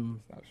Not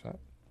a shot.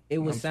 it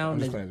will I'm sound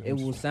just as, playing. it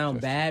will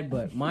sound bad,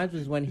 but mine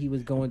was when he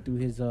was going through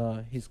his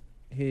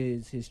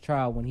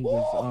trial when he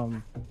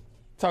was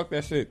Talk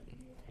that shit.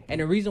 and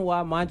the reason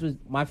why mine was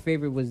my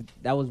favorite was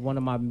that was one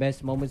of my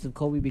best moments of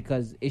Kobe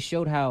because it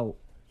showed how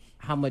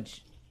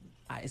much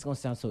it's gonna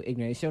sound so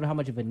ignorant. It showed how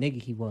much of a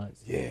nigga he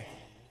was.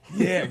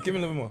 Yeah, give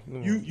me a little more.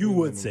 You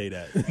would say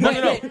that.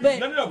 No.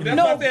 But That's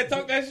why I said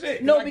talk that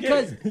shit. No, I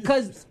get it.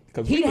 because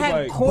 'Cause he we was had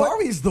like- court.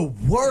 Barry's the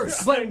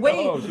worst. But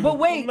wait,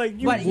 I'm like,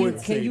 you but would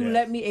say can you that.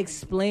 let me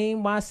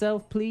explain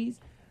myself, please?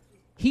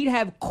 He'd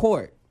have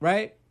court,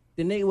 right?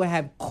 The nigga would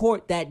have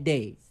court that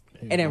day,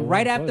 and then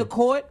right after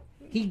court,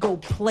 he'd go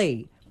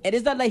play. And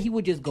it's not like he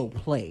would just go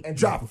play. And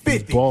drop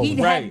 50. Ball. He'd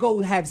Right. have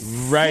go have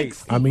Right.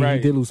 60. I mean, Right.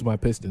 he did lose to my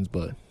Pistons,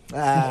 but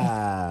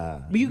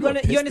Ah. But you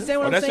understand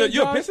what I'm That's saying?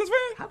 you a Josh? Pistons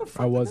fan?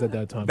 I was at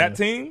that time. That yeah.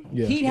 team?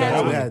 Yeah. He Yeah, had-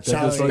 that was- Yeah, that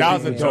Charlie. was That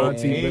was a the dope John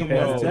team. Ben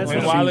That's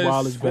Ben Wallace.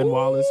 Wallace. Ben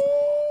Wallace.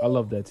 I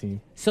love that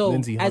team. So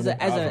Lindsey as Hunter. a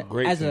That was a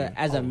great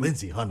team.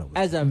 Lindsey Hunter.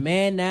 as a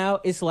man now,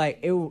 it's like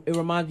it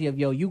reminds me of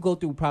you go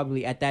through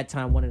probably at that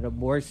time one of the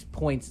worst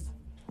points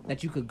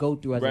that you could go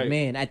through as a Right.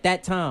 man. At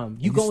that time,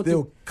 you You go still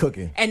through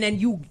cooking. and then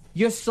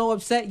you're so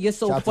upset, you're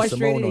so Shout out to frustrated,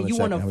 Simone on and the you check.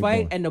 want to How we fight,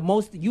 doing? and the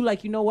most you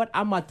like, you know what?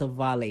 I'm about to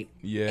violate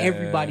Yeah.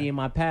 everybody in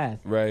my path,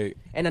 Right.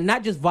 and I'm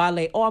not just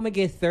violate. Oh, I'm gonna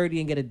get 30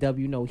 and get a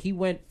W. No, he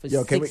went for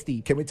Yo,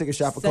 60. can we take a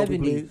shot for Kobe,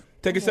 70. please?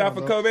 Take a shot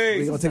for Kobe.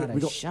 We gonna It's take not it. a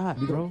We gonna, shot,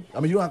 we gonna, bro. I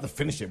mean, you don't have to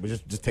finish it, but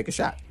just take a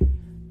shot.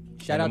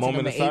 Shout And out a to moment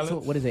number of 8.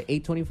 silence? What is it?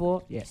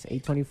 824. Yes,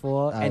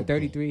 824 and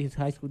 33. His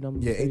high school number.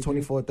 Yeah, 33.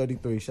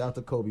 824-33. Shout out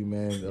to Kobe,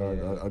 man.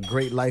 A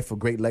great life, a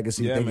great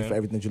legacy. Yeah, Thank you man. for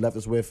everything that you left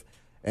us with.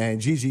 And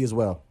Gigi as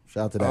well.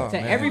 Shout out to that. Oh, To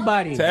man.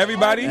 everybody. To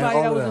everybody? And that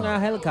all was of in them. our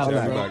helicopter.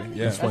 All of bro. Everybody.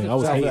 Yeah. That's funny. I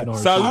was Shout hating out. on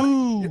him.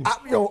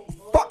 Salute. Yo,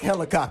 fuck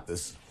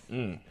helicopters.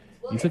 You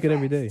took it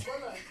every day.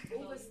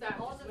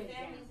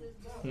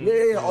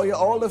 Yeah,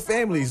 all the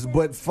families,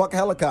 but fuck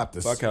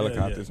helicopters. Fuck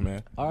helicopters,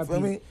 man. RP. Feel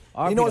me?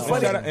 RP You know what's though.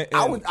 funny? Shout out-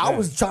 and- I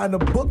was trying to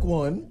book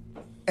one,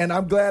 and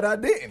I'm glad I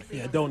didn't.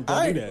 Yeah, don't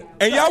I do ain't- that.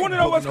 And y'all want to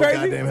know what's No crazy?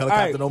 goddamn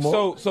helicopter Alright, no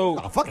more. So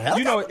Nah, fuck a you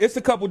know, helicopter. it's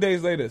a couple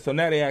days later, so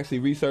now they actually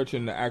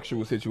researching the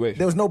actual situation.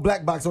 There was no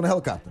black box on the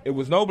helicopter. It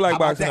was no black How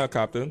about box in that?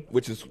 helicopter,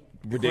 which is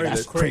ridiculous.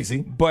 That's crazy.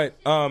 But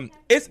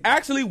it's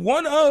actually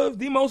one of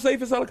the most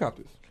safest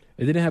helicopters.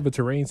 It didn't have a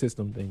terrain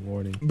system thing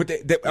warning. But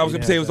I was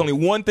going to say it was only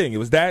one thing. It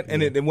was that,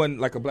 and it wasn't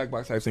like a black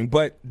box type thing.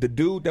 But the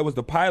dude that was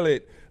the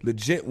pilot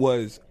legit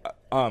was,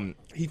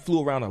 he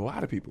flew around a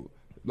lot of people.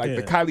 Like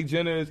the Yeah. Kylie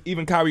Jenners,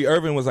 even Kyrie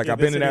Irving was like, Yeah, I've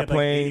they been in said he that had,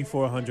 plane.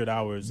 8,400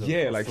 hours. Of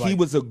Yeah, like he flight.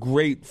 was a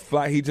great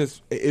flight. It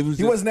was He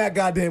just, wasn't that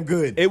goddamn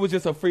good. it was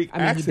just a freak I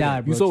mean, he accident.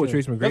 died, bro. You saw what too.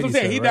 Trace McGrady That's what I'm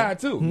saying. said, He right? died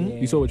too.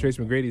 You saw what Trace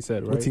McGrady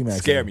said, right? What team actually?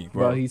 Scare me,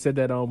 bro. Well, he said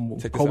that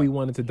Check this Kobe out.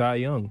 wanted to die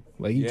young.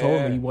 Like he told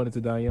Yeah. him he wanted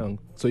to die young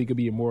so he could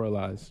be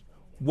immortalized.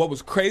 what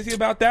was crazy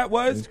about that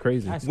was It's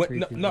crazy. That's What-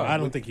 creepy. no, I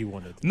don't think he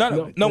wanted to.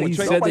 no. When he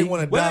Trey, said Nobody they-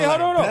 want to wait, die hold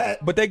like on.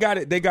 that. But they got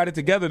it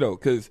together though,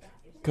 because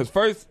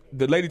first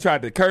the lady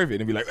tried to curve it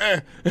and be like,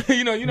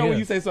 you know when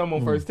you say something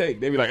on first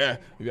take, they be like,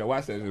 you gotta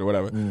watch that shit or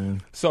whatever.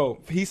 So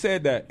he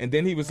said that, and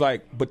then he was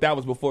like, but that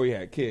was before he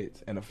had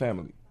kids and a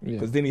family,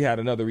 because then he had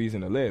another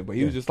reason to live. But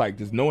he was just like,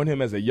 just knowing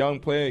him as a young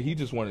player, he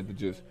just wanted to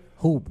just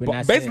Hoop. And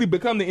that's basically it.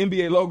 become the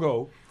NBA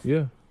logo.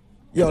 Yeah.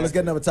 Yo, let's get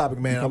another topic,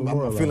 man.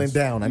 I'm feeling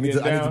down. I need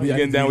to be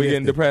We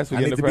getting depressed. We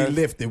I need getting to be depressed.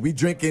 lifted. We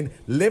drinking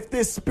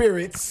lifted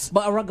spirits.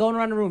 But going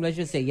around the room, let's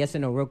just say yes or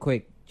no, real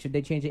quick. Should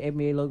they change the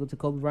NBA logo to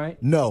Kobe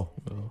Bryant? No.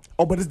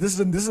 Oh, but this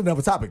is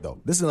another topic though.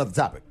 This is another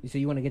topic. So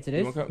you want to get to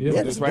this? Yeah,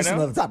 this this right is now.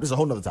 another topic. This is a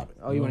whole nother topic.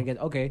 Oh, you want to get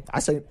okay?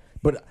 I say,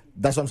 but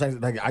that's what I'm saying.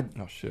 Like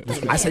Oh shit!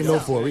 I say no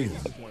for a reason.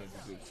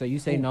 So you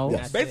say no?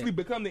 Yes. Basically,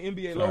 become the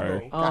NBA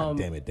logo. God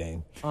damn it,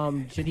 Dame.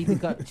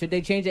 Should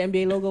they change the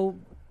NBA logo,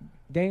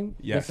 Dame?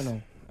 Yes. or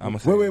no? I'm gonna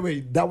say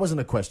Wait. That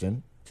wasn't a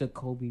question. To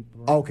Kobe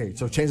Bryant. Okay,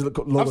 so change the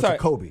logo sorry.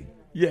 to Kobe.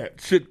 Yeah.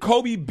 Should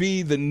Kobe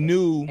be the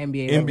new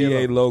NBA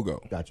NBA logo?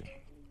 Gotcha.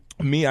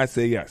 Me, I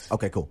say yes.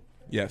 Okay, cool.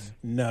 Yes.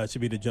 No, it should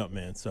be the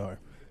Jumpman. Sorry.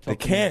 They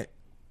can't.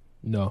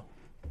 No.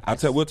 I'll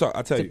tell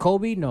To you.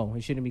 Kobe? No,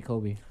 it shouldn't be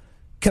Kobe.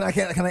 Can I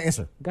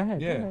answer? Go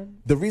ahead. Yeah. Go ahead.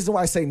 The reason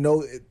why I say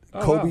no,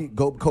 wow.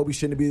 Kobe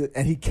shouldn't be,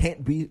 and he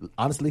can't be.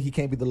 Honestly, he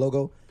can't be the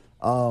logo.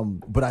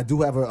 But I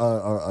do have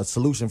a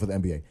solution for the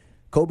NBA.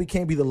 Kobe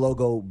can't be the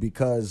logo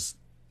because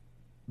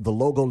the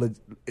logo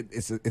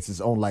it's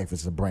its own life.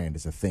 It's a brand.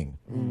 It's a thing.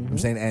 You know what I'm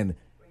saying, and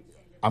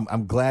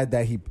I'm glad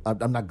that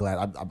I'm not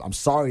glad. I'm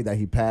sorry that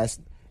he passed.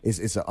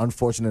 It's an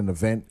unfortunate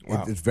event.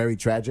 Wow. It's very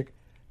tragic,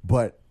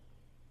 but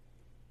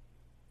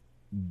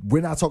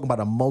we're not talking about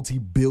a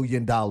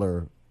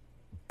multi-billion-dollar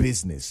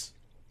business.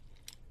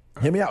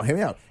 Hear me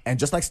out. And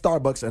just like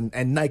Starbucks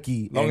and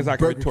Nike Long and as I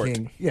can Burger retort.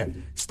 King, yeah,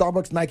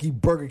 Starbucks, Nike,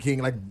 Burger King,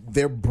 like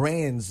their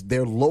brands,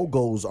 their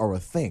logos are a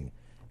thing.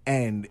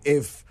 And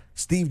if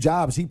Steve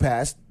Jobs, he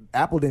passed,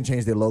 Apple didn't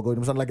change their logo.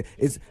 Something like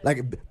it's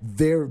like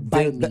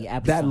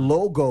that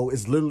logo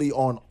is literally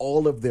on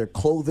all of their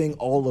clothing,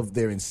 all of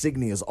their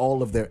insignias,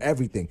 all of their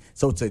everything.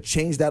 So to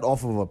change that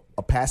off of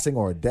a passing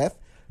or a death,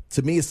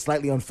 to me, is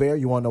slightly unfair.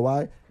 You want to know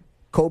why?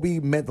 Kobe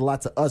meant a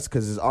lot to us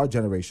because it's our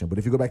generation. But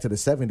if you go back to the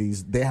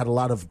 70s, they had a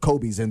lot of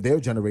Kobes in their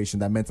generation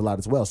that meant a lot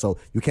as well. So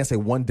you can't say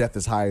one death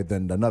is higher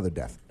than another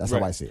death. That's how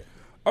Right. I see it.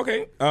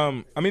 Okay.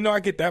 I mean, no, I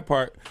get that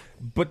part.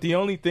 But the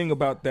only thing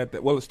about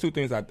that well, it's two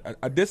things.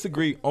 I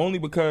disagree only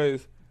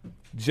because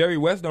Jerry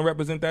West don't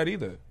represent that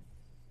either.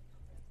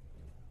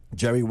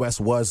 Jerry West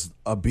was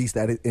a beast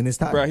in his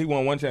time. Right, he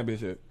won one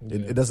championship.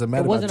 It doesn't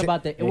matter. It wasn't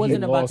about about the. It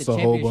wasn't about the lost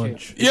a whole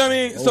championship. bunch. You know what I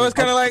mean? So it's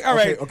kind of like, all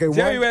right, Okay,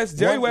 Jerry West,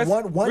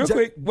 real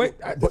quick, wait,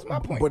 But, that's my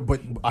point.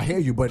 But I hear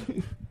you, but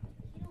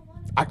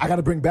I got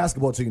to bring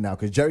basketball to you now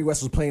because Jerry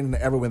West was playing in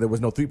the era when there was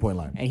no 3-point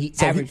line, And he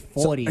averaged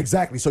 40.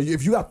 exactly. So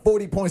if you got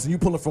 40 points and you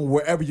pull it from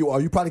wherever you are,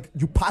 you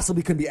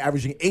possibly can be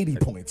averaging 80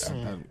 points.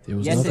 There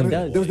was Yes, nothing,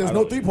 it does. There's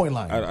no 3-point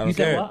line. I don't You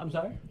said care. what? I'm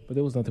sorry. but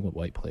there was nothing with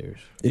white players.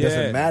 It Yeah.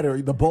 doesn't matter.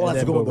 The ball And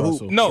has to then go in the Bill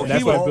hoop. Russell. No, That's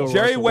he why was Bill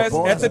Jerry Russell- West the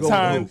ball at has the to go in the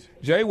time. hoop.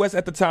 Jerry West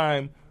at the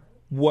time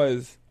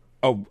was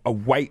a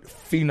white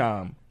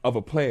phenom of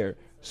a player,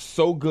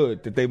 so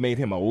good that they made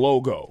him a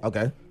logo.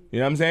 Okay. You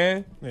know what I'm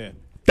saying? Yeah.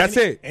 That's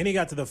and it. And he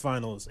got to the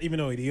finals, even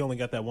though he only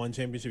got that one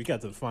championship. He got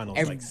to the finals,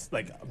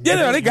 like Yeah,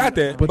 no, they got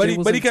there, But but there he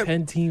wasn't kept.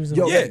 10 teams in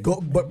Yo, the Yeah.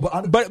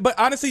 but But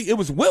honestly, it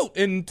was Wilt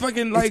and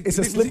fucking like it's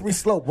a slippery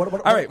slope. What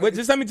All right, wait,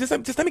 just let me get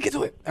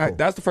to it. All right,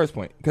 that's the first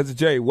point because it's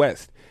Jerry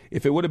West.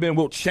 If it would have been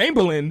Wilt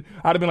Chamberlain,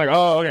 I'd have been like,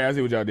 oh, okay, I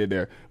see what y'all did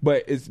there.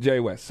 But it's Jerry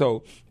West,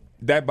 so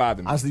that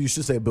bothered me. Honestly, you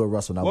should say Bill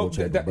Russell, not Well, Will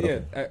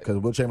Chamberlain. yeah, Because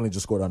Will Chamberlain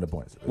just scored 100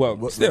 points. Well,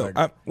 What- still,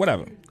 like,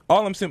 whatever.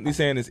 All I'm simply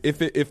saying is, if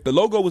the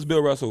logo was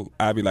Bill Russell,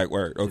 I'd be like,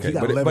 word, okay. he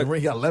got 11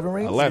 rings. He got 11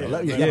 rings. 11.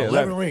 Yeah, he got Yeah,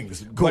 11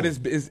 rings. Cool. But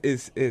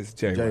it's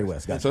Jerry, Jerry West.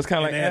 West, gotcha. So it's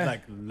kind of and like, they had eh.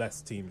 like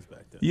less teams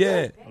back then.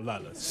 Yeah. A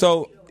lot less.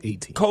 So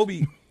 18.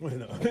 Kobe,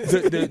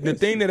 the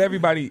thing that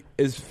everybody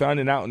is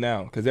finding out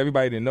now, because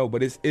everybody didn't know,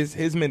 but it's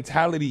his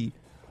mentality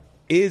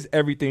is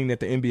everything that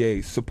the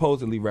NBA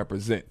supposedly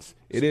represents.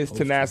 It is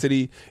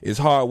tenacity, it's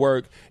hard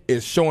work,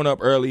 it's showing up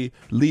early,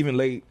 leaving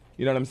late.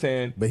 You know what I'm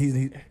saying? But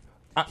he's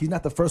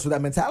not the first with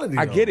that mentality.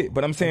 I though. get it,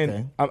 but I'm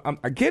saying Okay.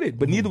 I get it,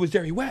 but neither was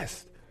Jerry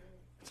West.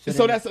 So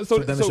So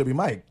then it should be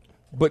Mike.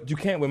 But you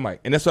can't with Mike,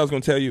 and that's what I was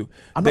going to tell you.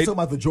 I'm not talking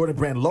about the Jordan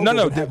brand logo.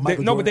 No, but have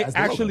Michael but Jordan they as the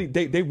logo. actually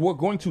they were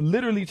going to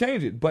literally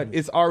change it, but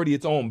it's already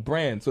its own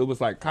brand, so it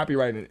was like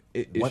copyright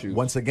issues.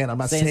 Once again, I'm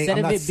not So saying instead I'm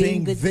of not it being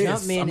saying the this.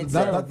 Jumpman I'm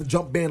itself. not the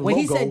Jumpman logo. When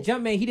he said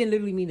Jumpman, he didn't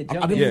literally mean the I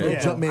Jumpman. didn't Yeah. mean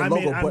the Jumpman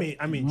logo,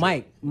 I mean,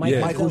 Mike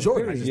Yeah. Michael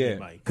Jordan. Yeah.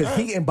 because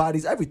he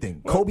embodies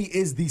everything. Kobe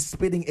is the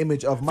spitting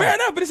image of Mike. Fair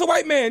enough, but it's a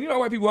white man. You know how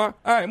white people are.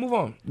 All right, move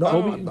on. No,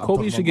 Kobe, I'm Kobe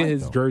talking should about get Mike,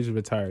 his though. jersey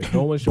retired.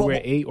 No one should But-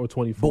 wear 8 or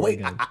 24 But wait,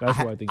 again. I That's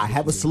what I think. I he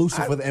have a should do.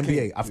 solution for the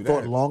NBA. can't I've do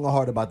thought that. long and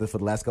hard about this for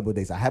the last couple of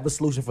days. I have a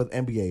solution for the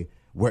NBA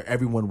where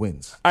everyone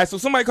wins. All right, so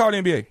somebody call the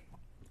NBA.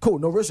 Cool,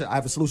 no real shit. I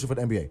have a solution for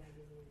the NBA.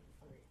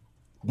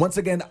 Once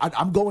again,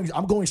 I'm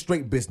going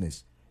straight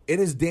business. it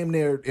is damn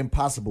near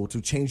impossible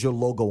to change your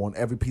logo on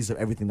every piece of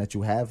everything that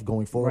you have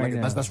going forward. Right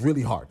now. That's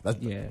really hard.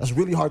 That's a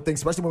really hard thing,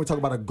 especially when we talk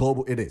about a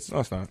global. It is. No,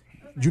 it's not.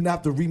 You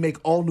have to remake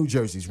all new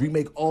jerseys,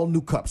 remake all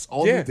new cups,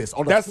 all new this.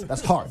 All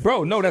that's hard.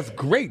 Bro, no, that's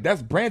great.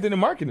 That's branding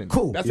and marketing.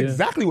 Cool. That's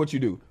exactly what you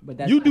do. But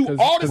that's You do because-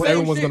 all the same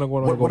everyone's shit gonna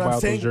want to go What buy I'm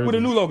those saying- jerseys. with a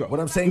new logo. What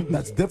I'm saying,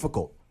 that's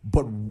difficult.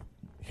 But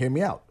hear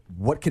me out.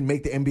 What can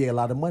make the NBA a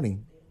lot of money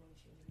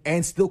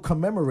and still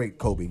commemorate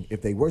Kobe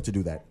if they were to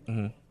do that?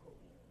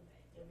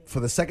 For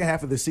the second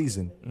half of the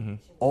season,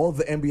 all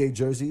the NBA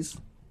jerseys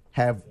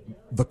have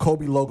the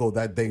Kobe logo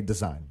that they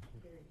designed.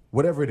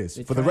 Whatever it is.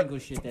 The For triangle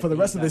shit that for the they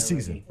rest of the got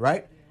season, already.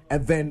 right?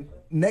 And then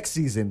next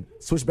season,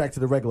 switch back to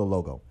the regular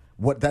logo.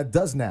 What that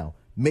does now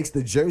makes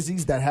the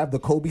jerseys that have the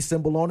Kobe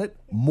symbol on it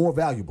more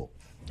valuable.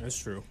 That's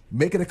true.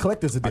 Make it a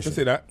collector's I edition. can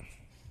say that.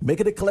 Make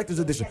it a collector's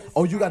edition.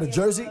 Oh, you got a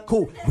jersey?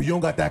 Cool. But you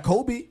don't got that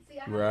Kobe.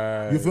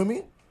 Right. You feel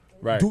me?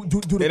 Right. Do the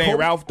it ain't Kobe-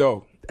 Ralph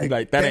though. He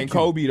like that Thank ain't you.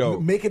 Kobe though.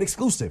 Make it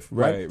exclusive,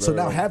 right? Right, So right,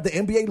 now right. have the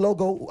NBA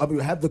logo. I mean,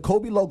 have the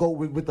Kobe logo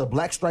with the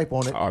black stripe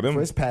on it Oh, for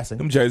his passing.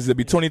 Them jerseys would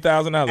be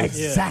 $20,000.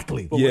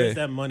 Exactly. But Yeah. where's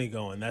that money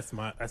going? That's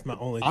my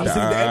only. Honestly,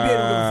 the NBA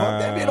don't give a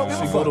fuck. The NBA don't give a It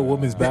should fuck. go to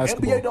women's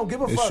basketball. The NBA don't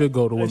give a It fuck. should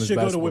go to It women's should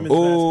go to basketball. women's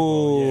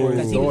basketball. Oh. Yeah.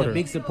 Because he was a daughter.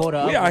 big supporter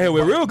of We out it. here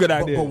with real good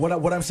But, ideas.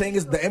 what I'm saying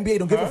is the NBA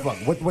don't give a fuck.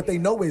 What they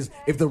know is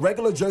if the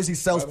regular jersey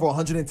sells for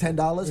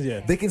 $110,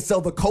 Yeah. they can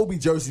sell the Kobe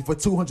jersey for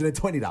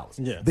 $220.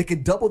 Yeah. They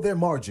can double their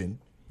margin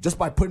just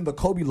by putting the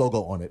Kobe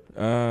logo on it.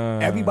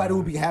 Everybody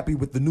will be happy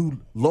with the new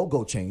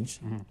logo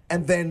change.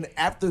 And then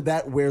after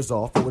that wears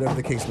off, or whatever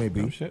the case may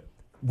be, shit.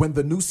 when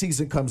the new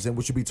season comes in,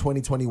 which would be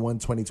 2021,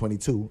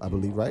 2022, I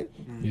believe, right?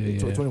 Yeah.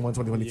 2021,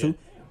 2022. Yeah.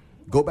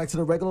 Go back to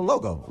the regular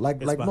logo, like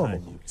behind normal.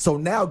 you. So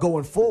now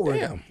going forward,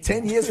 Damn.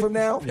 10 years from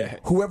now, Yeah.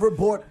 whoever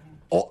bought,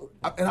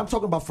 and I'm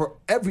talking about for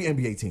every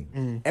NBA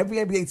team. Every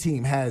NBA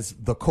team has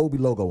the Kobe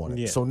logo on it.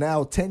 Yeah. So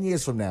now, 10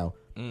 years from now,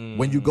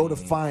 when you go to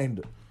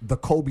find the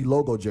Kobe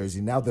logo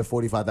jersey, now they're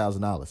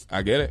 $45,000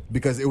 I get it.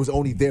 because it was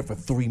only there for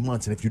 3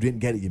 months, and if you didn't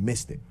get it, you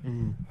missed it.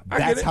 I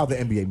get That's it. how the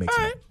NBA makes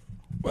All money. right.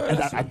 Well, And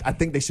that's- I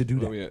think they should do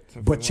that. Oh, yeah.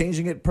 But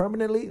changing it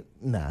permanently,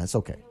 nah, it's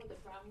okay.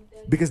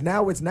 Because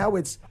now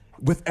it's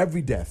with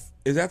every death.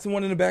 is that the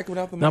one in the back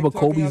without the Nah, mic but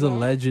talking Kobe's a out loud?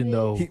 legend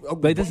though. He-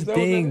 Like that's the but-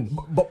 thing.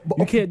 but-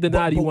 You can't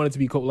deny that you but- want it to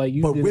be Kobe. Like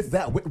you. But did- with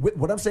that,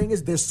 what I'm saying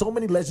is, there's so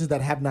many legends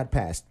that have not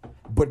passed.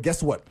 But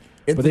guess what?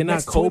 In But the they're not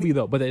next Kobe 20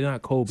 though. But they're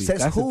not Kobe. Says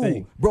That's who, the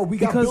thing, bro? We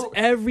got because Bill,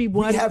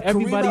 everybody, we have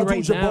everybody Kareem right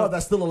Abdul-Jabbar now.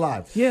 that's still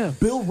alive. Yeah.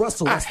 Bill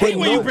Russell. I That's still hate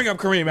when you alive. bring up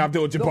Kareem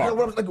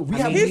Abdul-Jabbar. We I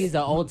have mean, he's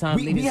an all-time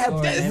we leading have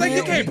scorer. It's in like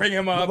you NBA. can't bring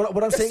him up.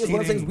 What I'm saying is,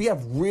 cheating. we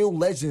have real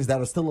legends that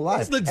are still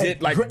alive. That's legit,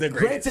 And like the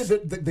greatest.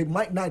 Granted, that they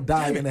might not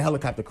die in a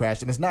helicopter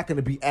crash, and it's not going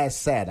to be as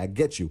sad. I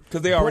get you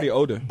 'Cause they're already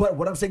older. But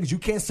what I'm saying is, you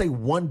can't say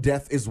one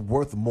death is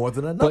worth more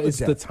than another. But it's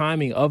death. the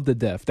timing of the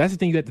death. That's the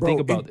thing you have to think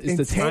about. In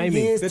It's the 10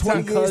 timing. years, The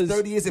 20 time- years, because-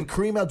 30 years, if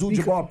Kareem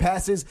Abdul-Jabbar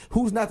passes,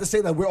 who's not to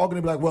say that we're all going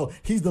to be like, well,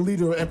 he's the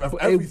leader of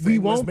everything. We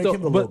Let's won't, make though,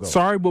 him the but logo.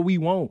 sorry, but we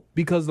won't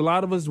because a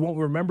lot of us won't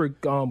remember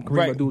Kareem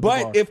Right. Abdul-Jabbar.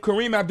 But if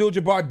Kareem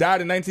Abdul-Jabbar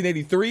died in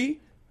 1983,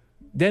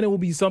 then it will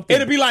be something.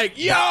 it'd be like,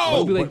 yo,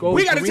 It'll be like, oh,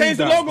 we got to Kareem change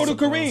the died. logo to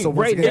Kareem. So once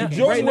right again, now, if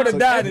Jordan right would have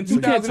now, died in you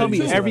can't tell me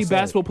 2002. every That's what I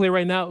said. basketball player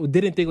right now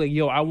didn't think like,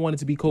 yo, I wanted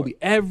to be Kobe.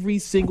 Every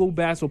single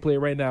basketball player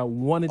right now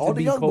wanted All to the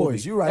be young Kobe.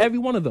 boys, you're right. Every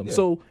one of them.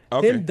 So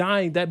Okay. him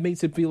dying, that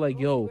makes it feel like,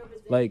 yo,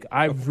 like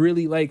I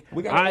really like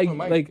We gotta open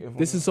the mic if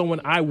this is someone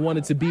I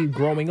wanted to be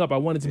growing up. I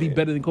wanted to be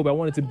better than Kobe. I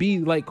wanted to be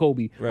like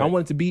Kobe. Right. I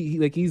wanted to be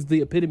like he's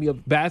the epitome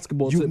of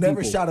basketball. You to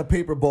never people. shot a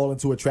paper ball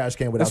into a trash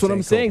can without That's what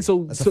I'm saying. Kobe.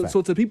 So, That's a so, fact.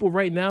 so to people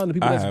right now and the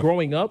people I that's have.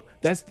 growing up,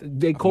 that's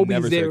Kobe's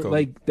never said their Kobe.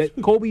 like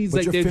that. Kobe's But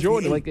like you're their 58.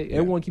 Jordan. Like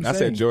everyone keeps I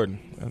saying. said Jordan.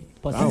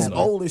 Plus, He's he-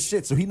 old as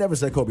shit, so he never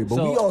said Kobe. But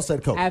so we all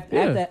said Kobe.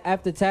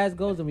 After Taz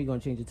goes, then we're going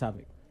to change the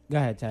topic. Go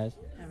ahead, Taz.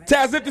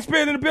 Taz, zip the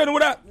spin in the building.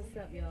 What up? What's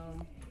up, y'all?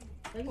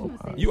 So you gonna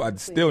say You are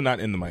this still quick. not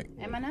in the mic.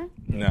 Am I not?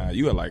 Nah,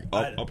 you are like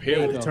up They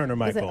here. have to turn her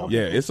mic Is it on. okay?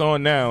 Yeah, it's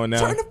on now and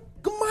now. Turn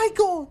the mic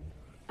on.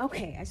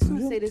 Okay, I just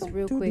want to say this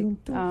real quick,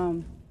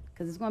 because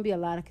there's going to be a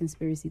lot of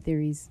conspiracy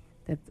theories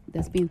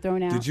that's being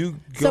thrown out. Did you?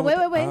 So go wait,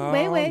 with- wait, Oh,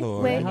 wait, wait,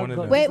 Lord, wait, one of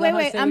them. Let her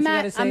wait. say I'm what she not.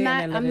 gotta say I'm and not.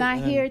 then I'm let not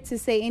it- here to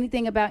say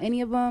anything about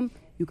any of them.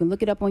 You can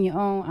look it up on your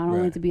own. I don't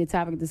want Right. it to be a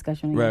topic of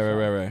discussion. on Right, your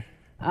right, show.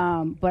 right,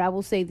 right. But I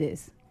will say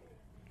this: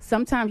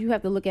 sometimes you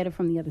have to look at it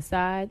from the other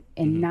side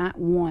and not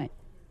want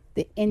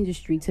the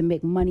industry to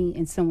make money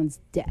in someone's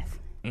death,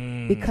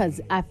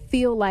 because I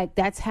feel like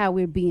that's how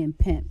we're being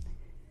pimped.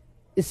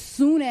 As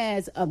soon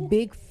as a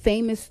big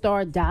famous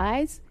star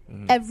dies,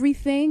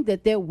 everything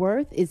that they're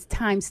worth is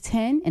times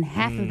 10, and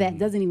half of that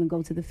doesn't even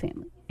go to the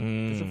family.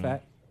 That's a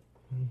fact.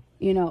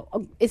 You know,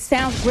 it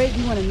sounds great.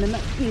 You want to,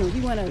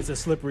 we want It's to. a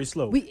slippery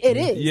slope. It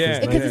is, Yeah,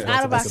 because yeah. it's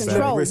out of our That's a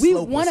control. slippery We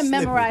slope want to with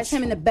memorize slippage.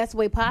 him in the best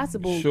way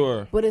possible.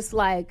 Sure. But it's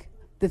like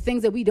the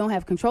things that we don't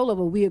have control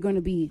over. We are going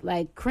to be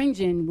like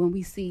cringing when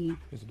we see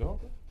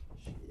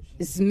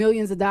it's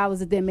millions of dollars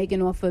that they're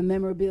making off of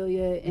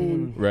memorabilia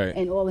and Right.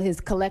 and all of his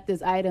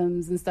collector's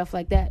items and stuff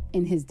like that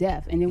in his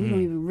death, and then we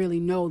don't even really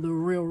know the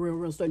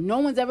real story. No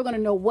one's ever going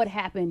to know what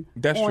happened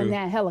That's on true.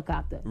 that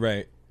helicopter.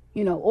 Right.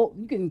 You know, or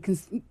you can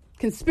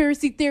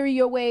conspiracy theory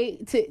your way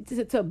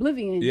to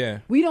oblivion. Yeah.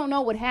 We don't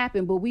know what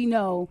happened, but we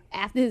know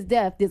after his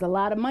death, there's a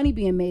lot of money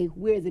being made.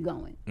 Where is it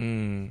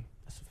going?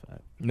 That's a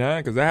fact. Nah,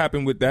 because that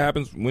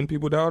happens when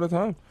people die all the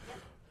time.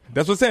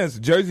 That's what I'm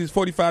saying. Jersey's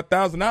 $45,000.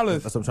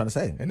 That's what I'm trying to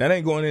say. And that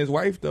ain't going to his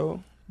wife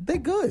though. They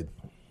good.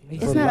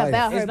 It's not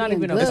about her It's not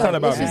being even good. It's not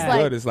about just being like,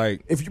 good. It's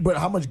like But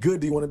how much good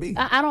do you want to be?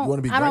 I You want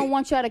to be don't. I don't great?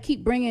 want y'all to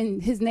keep bringing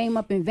his name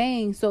up in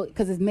vain. So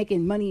because it's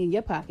making money in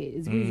your pocket,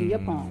 it's greasing your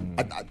palm.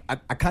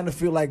 I kind of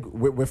feel like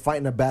we're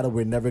fighting a battle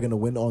we're never gonna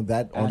win on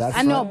that.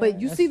 I know, front. but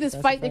you see this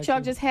fight that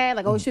y'all just had,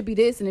 like, oh, it should be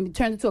this, and then it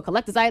turns into a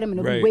collector's item, and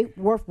it'll be Right.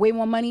 worth way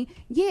more money.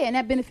 Yeah, and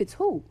that benefits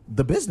who?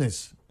 The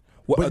business.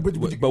 but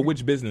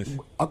which business?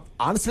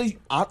 Honestly,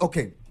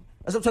 okay.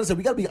 That's what I'm trying to say.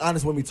 We got to be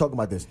honest when we talk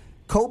about this.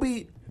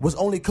 Kobe was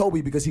only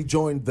Kobe because he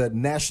joined the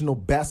National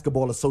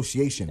Basketball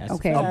Association,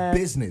 Okay. a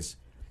business.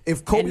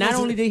 If Kobe And not was-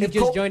 only did he if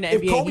just Kobe- join the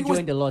if NBA, Kobe he was-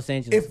 joined the Los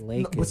Angeles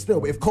Lakers. But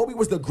still, if Kobe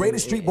was the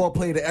greatest street ball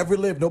player to ever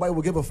live, nobody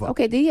would give a fuck.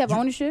 Okay, did he have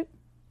ownership?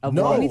 Of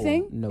No. what?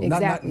 Anything? No.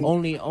 Exactly.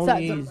 Only.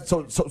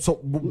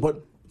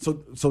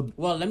 So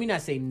Well, let me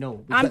not say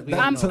no. I'm- because we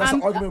don't know. so that's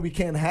an argument we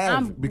can't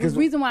have because the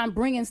reason why I'm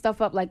bringing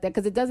stuff up like that,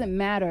 because it doesn't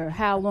matter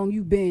how long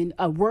you've been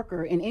a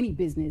worker in any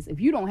business. If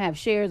you don't have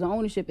shares or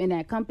ownership in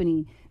that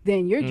company,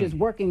 then you're just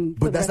working. For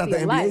But that's the not rest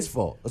the of your NBA's life.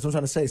 fault. That's what I'm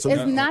trying to say. So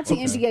It's not the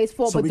NBA's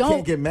fault, So but we don't.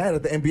 can't get mad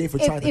at the NBA for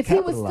trying to If he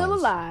capitalize. was still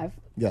alive,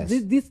 Yes.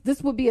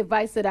 this would be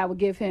advice that I would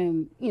give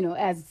him,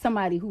 as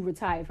somebody who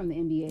retired from the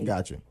NBA.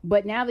 Gotcha.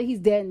 But now that he's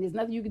dead and there's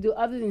nothing you can do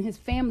other than his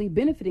family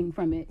benefiting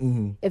from it,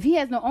 if he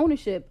has no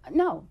ownership,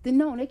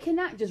 they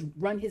cannot just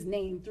run his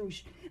name through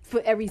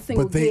for every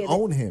single But they year.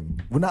 own him.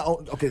 We're not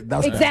okay.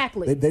 That's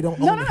Exactly. They don't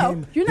No, own no.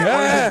 him. You're not They own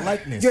lying. his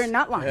likeness. You're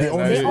not lying. They own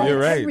Nah, his own you're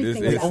right.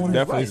 everything It's about him. his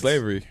definitely rights.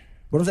 slavery.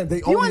 But I'm saying they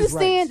You own his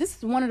understand? rights. This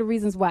is one of the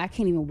reasons why I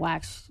can't even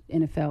watch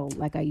NFL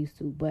like I used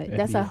to. But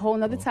that's a whole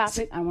nother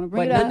topic. I want to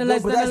bring But it up.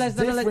 nonetheless- But that's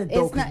different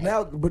though, It's not- because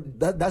now,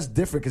 but that's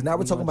different because now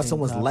we're talking about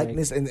someone's topic.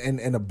 likeness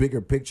and a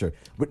bigger picture.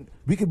 But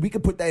we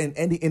could put that in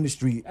any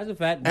industry. That's a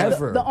fact.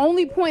 Ever. The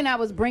only point I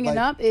was bringing Like-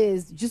 up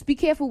is just be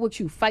careful what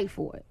you fight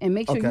for and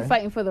make sure Okay. you're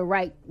fighting for the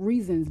right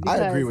reasons. I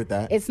Because agree with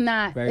that. It's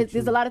not. Very There's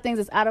true. a lot of things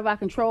that's out of our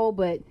control,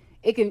 but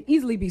it can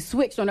easily be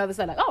switched on the other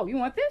side. Like, oh, you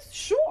want this?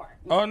 Sure.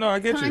 Oh no, I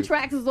get you.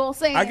 Contracts is all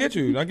saying. I get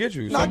you. No, I get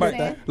Somebody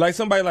that.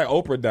 somebody like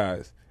Oprah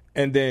dies,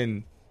 and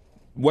then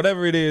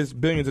whatever it is,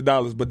 billions of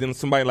dollars. But then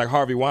somebody like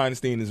Harvey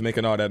Weinstein is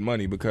making all that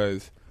money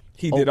because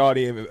he did all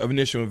the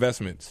initial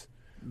investments.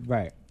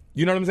 Right.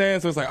 You know what I'm saying?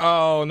 So it's like,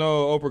 oh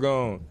no, Oprah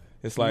gone.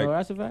 It's like No,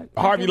 that's a fact.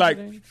 Harvey, like,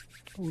 It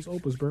was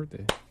Oprah's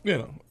birthday.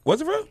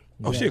 was it real?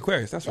 Oh, she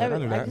Aquarius. That's right. I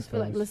knew I that. just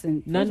feel like,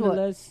 listen, first of all,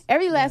 Nonetheless,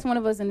 every last one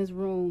of us in this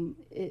room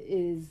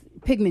is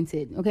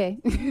pigmented. Okay,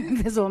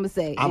 that's all I'm gonna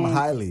say. I'm And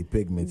highly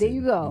pigmented. There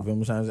you go. You feel what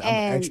I'm trying to say? I'm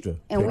And, extra.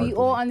 and we pigmented.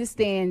 all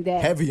understand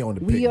that Heavy on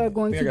the we are pigment.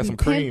 going I to got be some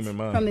cream pimped in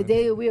mine. from the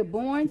day that we are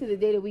born to the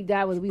day that we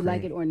die, whether we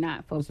like it or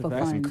not, for fact.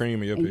 fun. Some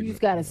cream in your and you pigment.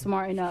 just gotta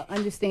smarten up,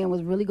 understand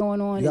what's really going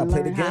on, You and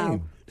gotta learn play the how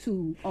game.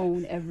 to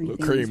own everything.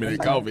 Cream in the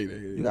coffee.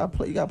 You gotta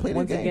play. You gotta play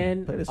once the game.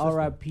 again, Play the system.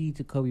 R.I.P.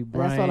 to Kobe That's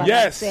all I Bryant. gotta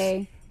Yes.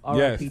 say.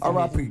 R.I.P. to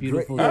R.I.P. his Great,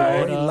 beautiful great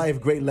daughter. life,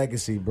 great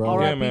legacy, bro.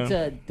 R.I.P. man.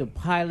 to the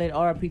pilot.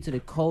 R.I.P. to the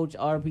coach.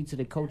 R.I.P. to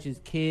the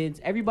coach's kids.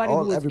 Everybody who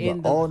was Everybody,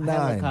 in the all nine,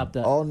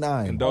 helicopter. all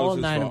nine. And all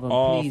Condolences 9 for of them.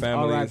 all Please,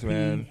 families, R.I.P.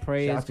 man.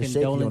 Prayers, Shout out to Shaky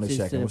on the condolences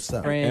check. to What's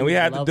up? friends, And we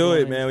had to loved do it,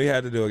 ones, man. We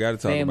had to do it. Got to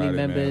talk family about it,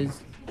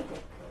 members. man.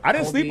 I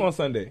didn't sleep Kobe- on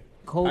Sunday.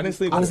 Kobe- I didn't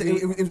sleep on Honestly,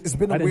 Sunday. it's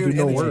been a I didn't weird do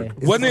no energy. work.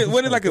 It's-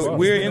 Wasn't it like a it's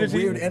weird been energy?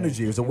 weird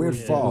energy. It was a weird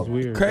fog. It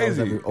was weird.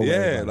 Crazy. over Yeah,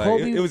 everybody. like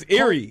Kobe- it was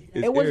eerie.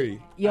 It's it was,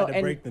 eerie. Yo, I had to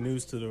and break the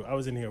news to the. I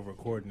was in here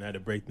recording. I had to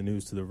break the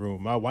news to the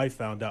room. My wife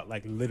found out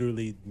like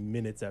literally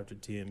minutes after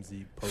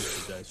TMZ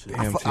posted that shit.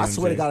 Damn. I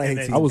swear to God, I hate And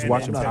TMZ. then- I was and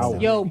watching then- Power.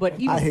 yo, but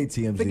even, I hate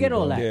TMZ. Forget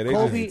all bro. that. Yeah, they- I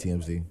Kobe, hate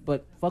TMZ.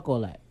 but fuck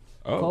all that.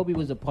 Oh. Kobe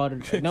was a part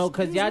of no,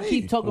 because y'all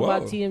keep talking Whoa.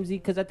 about TMZ.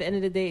 Because at the end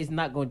of the day, it's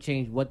not going to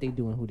change what they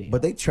do and who they.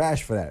 But they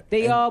trash for that.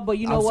 They And are, but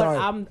you know I'm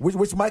what? sorry.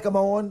 Which mic am I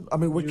on? I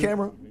mean, which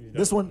camera?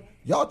 This one.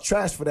 Y'all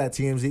trash for that,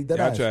 TMZ. That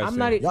Y'all ass. trash. I'm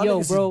not. Y'all Yo,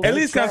 niggas bro. is At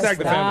least trash contact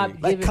for the that. family.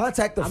 Like giving-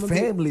 contact the I'ma be-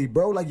 family,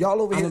 bro. Like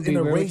y'all over I'm here gonna be in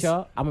the real with race.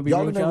 y'all. I'm gonna be y'all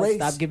real in with the y'all. race.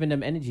 Stop giving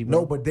them energy, bro.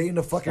 No, but they in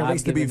the fucking Stop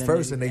race to be giving them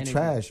first, niggas and they energy.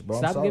 trash, bro.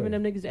 I'm Stop sorry. giving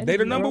them niggas energy. They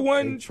the number bro.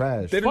 one. They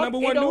trash. They the Fuck, number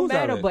it one don't news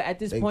matter, outlet. but at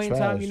this They point in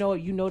time,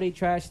 trash. you know they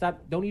trash.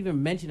 Stop. Don't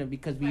even mention them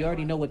because we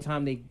already know what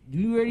time they.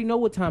 You already know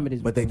what time it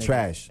is. But they with them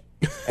trash.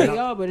 They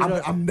are, but it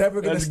don't- I'm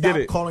never gonna Let's stop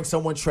get it. calling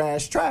someone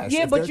trash.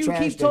 Yeah, If but they're you trash,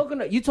 keep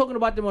talking. You talking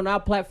about them on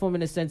our platform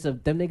in the sense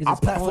of them niggas. Our is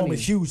platform corny.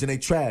 is huge and they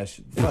trash.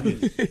 Fuck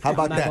it. How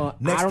about not that? gonna-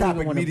 Next I don't even topic: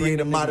 wanna bring mediator,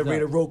 them niggas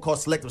moderator, up. roll call,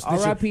 selective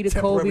R.I.P. snitching, to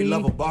temporary Kobe.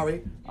 level,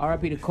 Barry.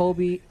 R.I.P. to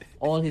Kobe,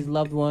 all his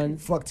loved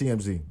ones. Fuck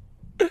TMZ.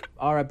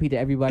 R.I.P. to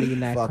everybody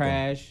in that Fuck 'em.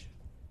 crash.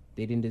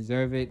 They didn't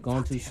deserve it.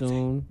 Gone too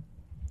soon.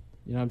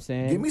 You know what I'm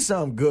saying? Give me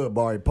something good,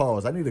 Barry.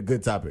 Pause. I need a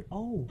good topic.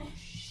 Oh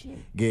shit.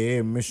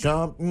 Give me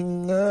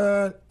something.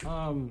 Go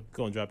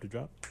and drop the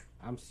drop.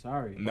 I'm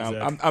sorry. Now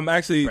that? I'm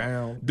actually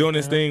doing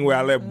this thing where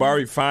I let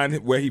Barry find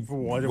it where he.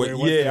 where where- it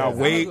was. yeah, I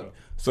wait.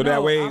 So that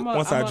No, way, I'm a-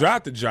 once I'm I a-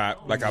 drop the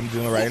drop, like I'm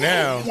doing right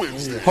now,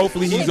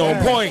 hopefully he's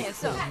on point.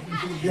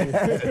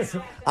 Yes.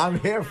 I'm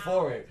here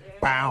for it.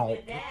 Bow.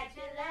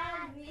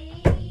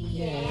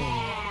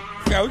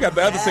 We got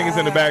the other singers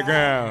in the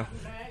background.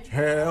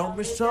 Tell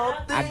me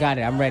something. I got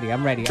it. I'm ready.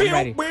 I'm ready. I'm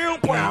ready.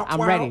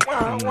 I'm ready.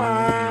 Tell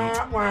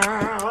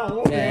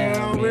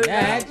me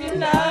that you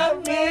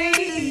love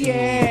me.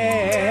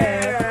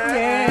 Yeah.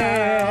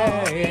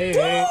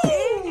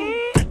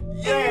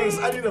 Yes,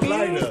 I need a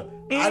lighter.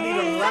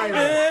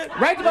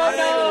 Right about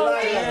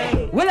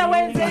now. Willow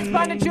Wednesday's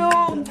on the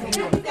June.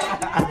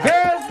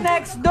 Girls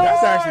next door.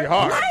 That's actually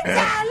hard.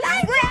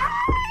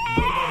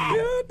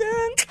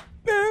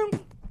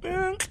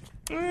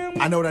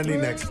 I know what I need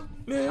next.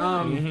 You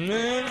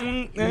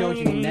know what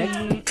you need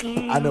next?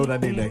 I know what I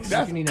need next.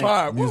 That's you need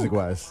hard. Music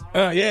wise.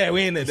 Yeah,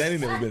 we ain't that. That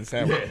ain't never been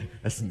sampled.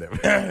 That's never.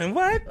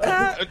 What? Shut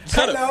up.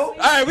 Hello? All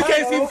right, we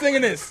can't Hello? keep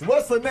singing this.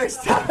 What's the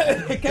next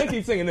time? We can't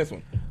keep singing this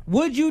one.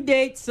 Would you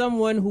date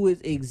someone who is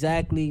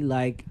exactly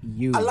like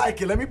you? I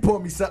like it. Let me pour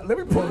me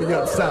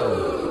up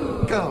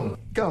something. Come.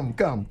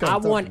 I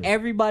want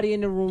everybody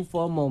in the room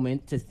for a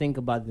moment to think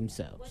about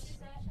themselves.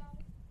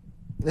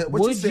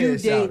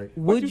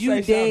 Would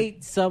you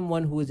date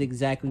someone who is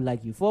exactly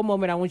like you? For a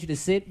moment, I want you to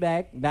sit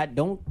back.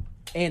 Don't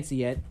answer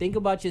yet. Think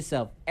about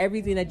yourself.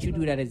 Everything that you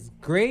do that is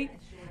great,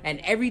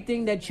 and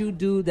everything that you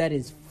do that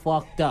is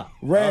fucked up.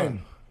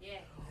 Ren.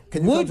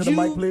 Can you come to the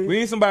mic, please? We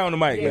need somebody on the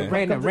mic, man.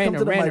 Random, real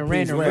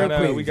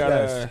quick. We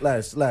got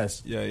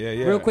Les. Yeah.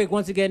 Real quick,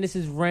 once again, this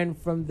is Ren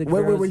from the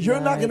Wait. You're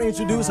not going to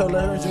introduce her.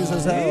 Let her introduce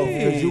herself.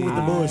 Because you with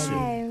the bullshit.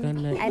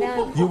 I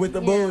don't. You with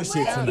the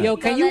bullshit tonight. Yo,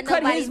 can you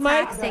cut his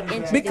mic?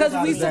 Because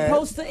we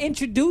supposed to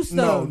introduce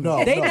them.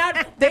 No.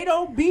 They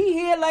don't be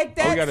here like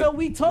that, so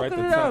we talking to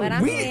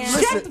them.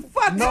 Shut the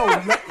fuck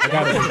up. I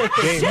got it.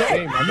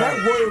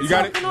 Let royalty. You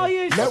got it? All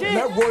your shit.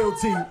 Let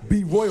royalty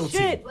be royalty.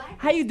 Shit.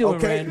 How you doing,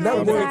 Okay, Ren?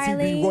 let royalty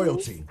be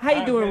royalty. How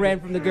you doing, Ren,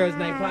 from the Girls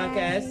Night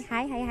Podcast?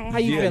 Hi. How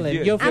you feeling?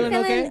 yeah. You're I'm feeling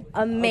feeling okay?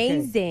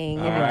 amazing.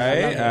 All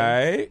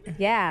right.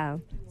 Yeah.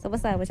 So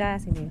what's up? What y'all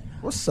asking me?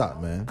 What's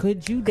up, man?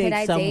 Could you Could date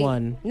I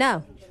someone date?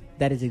 No.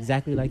 that is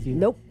exactly like you?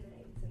 Nope.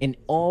 In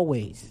all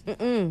ways?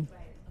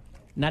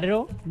 Not at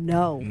all?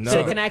 No.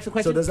 So can I ask a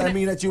question? So does that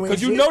mean that you ain't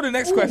Because you shit? know the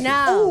next question.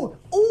 No.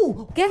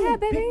 Ooh. Go ahead,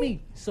 Pick baby.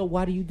 me. So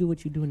why do you do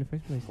what you do in the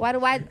first place? Why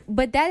do I?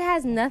 But that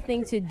has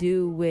nothing to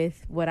do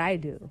with what I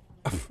do.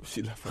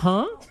 She left.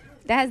 Huh?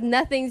 That has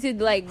nothing to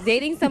like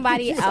dating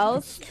somebody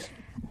else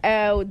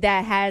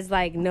that has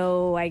like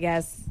no, I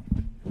guess,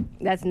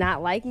 that's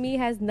not like me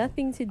has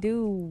nothing to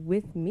do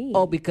with me.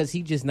 Oh, because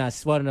he just not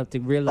smart enough to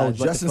Oh, realize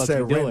what Justin the fuck said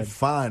you're Ren doing.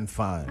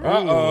 fine.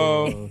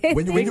 Uh-oh.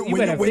 When you better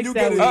get fix a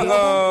that double,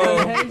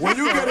 Uh-oh. when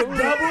you get a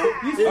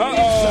double,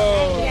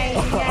 Uh-oh. Yay.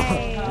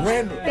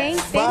 Ren Thank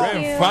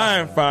fine. you.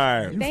 Fine.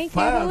 Thank you.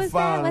 fine, Who was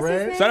fine, that? What's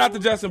Ren. his Shout name? out to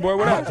Justin, boy.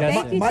 What up?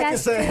 Thank you, Micah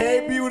said, Justin.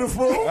 "Hey,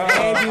 beautiful."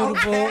 Hey,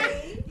 beautiful.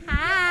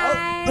 Hi.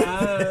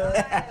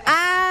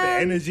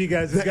 Energy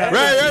guys has got.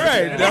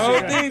 Right. The whole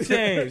thing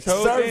changed.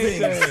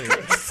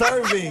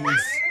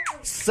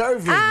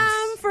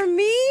 Servings. For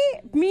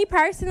me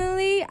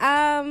personally,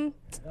 all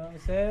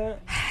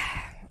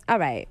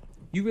right.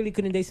 You really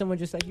couldn't date someone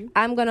just like you?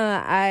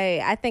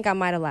 I think I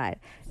might have lied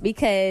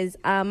because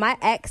my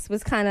ex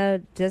was kind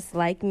of just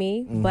like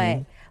me,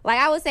 but like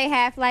I would say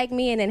half like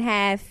me and then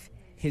half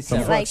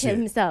Himself. like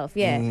himself.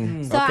 Yeah.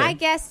 So Okay. I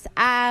guess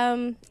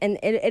and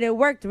it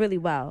worked really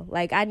well.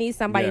 Like I need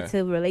somebody Yeah.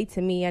 to relate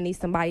to me. I need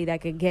somebody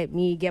that could get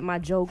my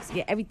jokes,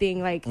 get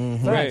everything like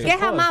Right. get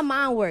how my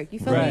mind work. You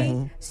feel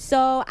me?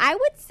 So I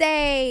would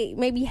say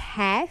maybe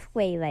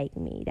halfway like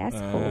me. That's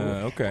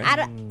cool. Okay.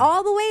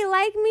 All the way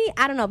like me,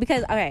 I don't know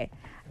because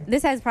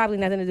this has probably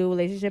nothing to do with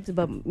relationships,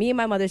 but me and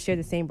my mother share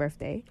the same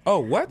birthday. Oh,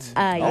 what?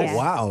 Yeah.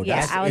 wow, Yeah,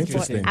 that's I was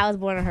interesting. I was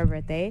born on her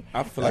birthday.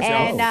 I feel like y'all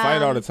And,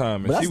 fight all the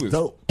time. But And she that's was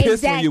dope. pissed when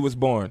Exact- you was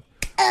born.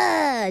 She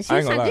I was,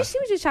 ain't gonna lie. she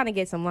was just trying to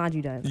get some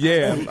laundry done.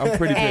 Yeah, I'm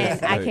pretty And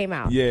pissed. I Like, came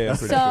out. Yeah, I'm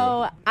pretty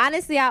So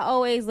honestly, I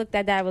always looked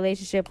at that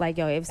relationship like,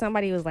 yo, if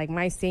somebody was like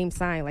my same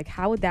sign, like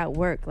how would that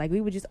work? Like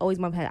we would just always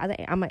bump heads.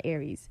 I'm an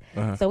Aries,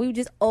 so we would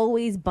just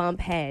always bump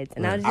heads.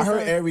 And I was I just heard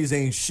like, Aries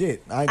ain't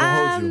shit. I ain't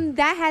gonna hold you.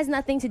 that has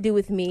nothing to do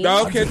with me.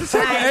 No, okay, just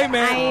check it. Hey,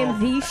 man. I am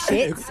the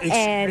shit,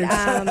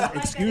 and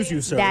Excuse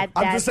you, sir.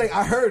 I'm just saying.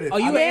 I heard it. Are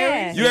you I- an yeah.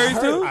 Aries? You Aries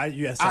too?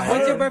 Yes, I I heard-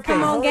 When's your birthday?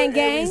 Come on, I heard gang,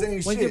 gang. Aries ain't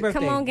When's shit. your birthday?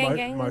 Come on, gang,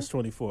 gang. March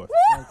 24th.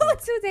 Woo!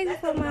 2 days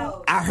before my.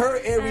 I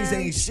heard Aries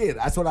ain't shit.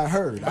 That's what I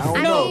heard. I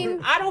don't know.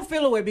 mean, I don't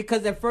feel away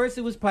because at first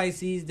it was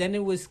Pisces, then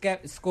it was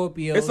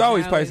Scorpio. It's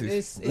always now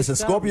Pisces. Listen,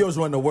 Scorpios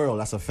run the world.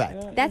 That's a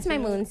fact. that's my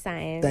moon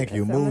sign. Thank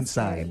you. So Moon much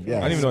sign. for- Yeah.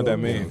 I don't even know what that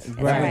means. That's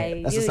Right.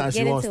 right. That's the You sign she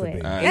get wants into to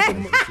it. be. All right.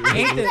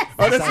 Ain't the,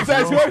 Oh, that's the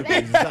sign you want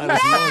to be. That's the sign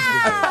she wants to be.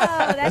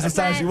 Oh, That's the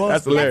sign she wants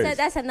That's to be. hilarious.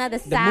 That's another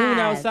the side. moon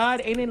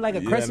outside? Ain't it like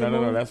a Yeah, crescent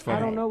no, moon? that's funny. I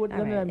don't know what All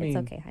none of right, that it's means.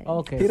 okay, honey.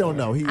 Okay. He don't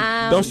know. He.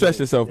 Don't stress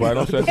yourself, bro.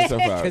 Don't stress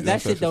yourself out. Because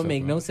that shit don't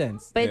make no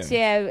sense. sense. But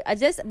yeah,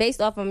 just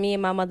based off of me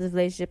and my mother's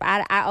relationship,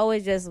 I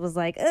always just was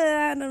like,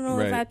 I don't know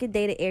if Right. I could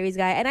date an Aries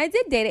guy. And I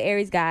did date an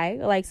Aries guy,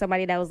 like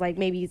somebody that was like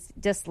maybe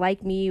just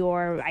like me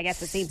or I guess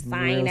the same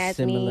sign Real as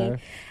similar.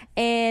 me.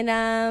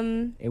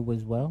 And It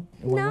was well?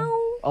 It went no. well?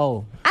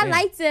 Oh. I damn.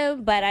 liked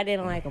him, but I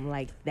didn't like him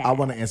like that. I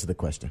want to answer the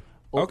question.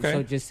 Okay.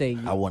 So just say.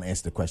 I want to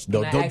answer the question.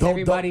 Can I ask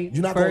everybody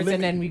You're not gonna first, limit.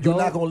 and then we You're go?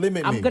 not gonna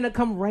limit me. I'm gonna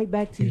come right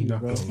back to you, You're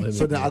not bro. gonna limit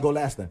So then me. I'll go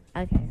last then.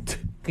 Okay.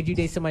 Could you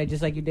date somebody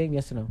just like you date?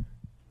 Yes or no?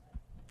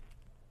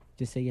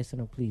 Just say yes or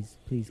no, please,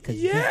 because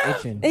he's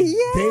itching.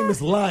 Dame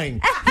is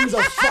lying. He's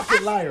a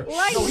fucking liar.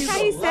 Like, No, he's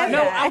how a you said liar.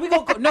 that? We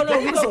go. No,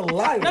 Dame we is a go.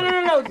 liar.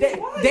 No.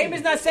 Dame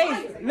is not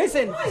safe.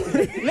 Listen.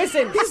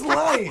 He's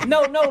lying.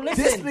 No, This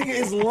listen. nigga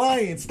is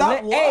lying.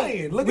 Stop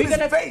lying. Look at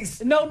his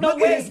face. No, Look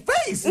wait. at his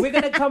face. We're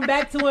gonna come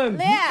back to him.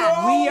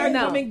 Yeah. We are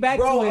No. coming back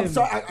Bro, to him. I'm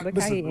sorry. Look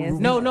how he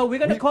answered. No, we're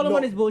gonna call him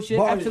on his bullshit.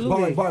 Barry,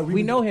 Absolutely. Barry,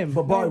 We know him.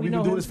 But Barry, We we've know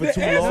been doing him. this for too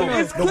The long.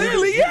 answer is No,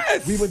 clearly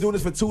yes. We've been doing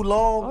this for too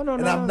long, Oh, no,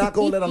 and no. I'm not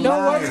gonna let him Don't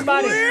lie. worry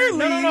about it.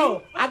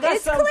 No. I got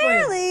It's something for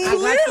him. clearly. I got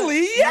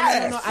Clearly, some-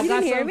 yes. No. I You got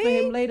didn't hear something for me?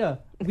 him later.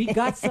 We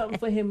got something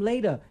for him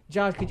later.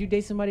 Josh, could you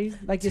date somebody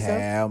like yourself?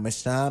 Tell me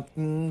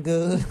something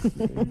good.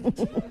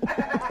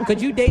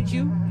 Could you date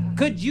you?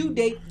 Could you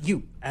date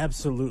you?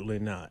 Absolutely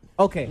not.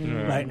 Okay.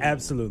 Like,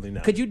 absolutely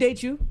not. Could you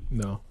date you?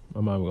 No,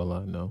 I'm not gonna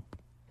lie. No.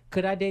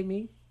 Could I date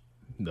me?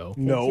 No.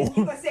 No.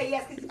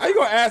 How you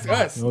gonna ask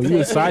us? No, you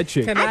a side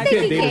chick. Can You I can't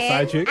date- date a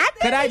side chick.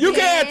 Could I? You date-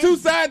 can't have two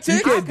side chicks.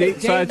 You can't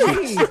date side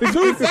chicks.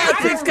 Two side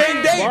chicks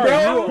can't date, Barry,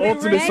 bro. you an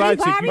ultimate side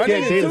chick. You Barbie,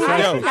 can't date a Yo.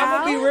 side I'm chick.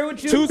 gonna be real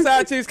with you. Two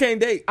side chicks can't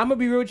date. I'm gonna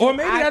be real with you. Or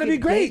maybe I that'd be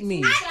could great. date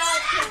me.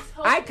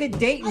 I could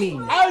date me.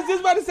 I was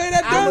just about to say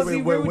that. I Does would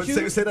be real with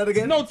you. Say that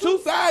again. no two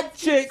side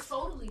chicks?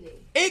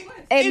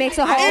 It makes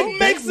a whole. It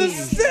makes a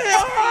sin.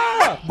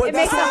 But It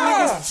that's makes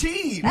how a- niggas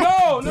cheat.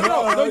 No, you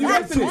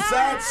got missing two it.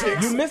 side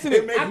chicks. You missing It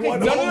it. make I one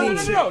could whole date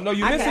chick. me. No,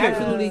 you I missing could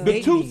absolutely it. The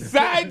date two me.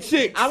 side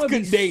chicks I would be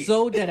could date.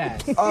 so dead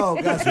ass. Oh,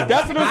 gotcha.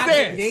 That's what I I'm could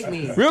saying. date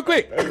me. Real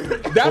quick. That's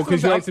Well, what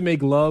because you I'm like to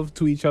make love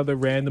to each other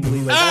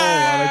randomly. Like,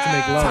 I like to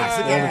make love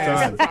Toxic all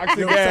ass. the time.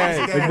 Toxic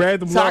ass. Like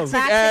random love.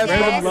 Toxic ass.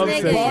 Random love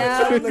nigga,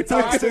 sex. yo.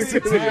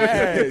 Toxic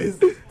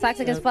ass.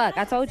 Toxic as fuck.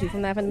 I told you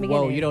from the beginning.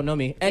 Whoa, you don't know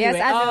me. Anyway,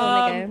 Yes,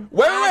 I do, nigga.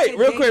 Wait,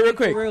 real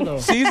quick. For real, though.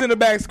 She's in the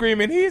back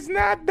screaming, "He's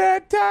not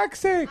that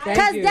toxic." Thank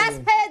Because you. that's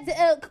her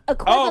Oh,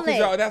 equivalent. 'cause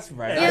y'all, that's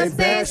right. You know what I'm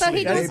saying? So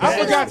he They just. I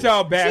forgot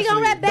y'all She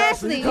gonna rap Bashley.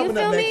 Bashley. You coming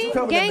up feel next. You me?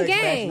 coming up Gang, next,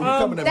 gang. Bashley. You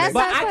coming up That's next. But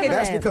not I could,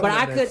 Bashley coming but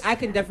up next. I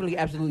can definitely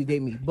absolutely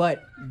date me.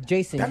 But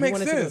Jason, That you makes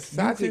wanted sense. To,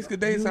 Side chicks could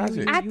date side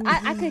chicks.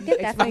 I could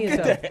get that from explain you.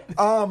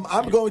 yourself.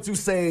 I'm going to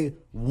say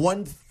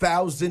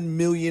 1,000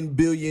 million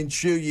billion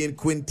trillion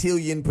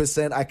quintillion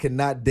 % I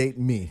cannot date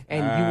me.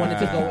 And you wanted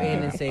to go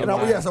in and say, No,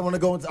 why. yes, I want to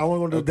go. I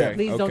want to do that.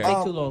 Please don't Okay.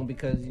 take too long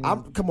because you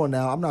know, Come on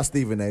now. I'm not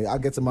Stephen A. I'll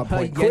get to my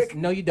point yes, quick.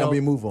 no, you don't. And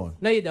we move on.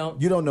 no, you don't.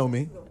 You don't know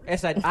me.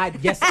 Yes, I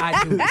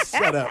do.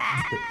 Shut up.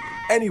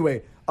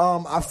 Anyway,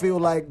 I feel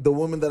like the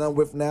woman that I'm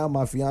with now,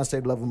 my fiance,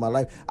 the love of my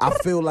life, I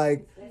feel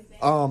like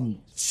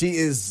she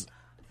is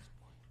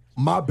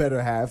my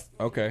better half.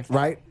 Okay.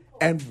 Right?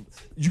 And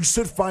you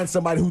should find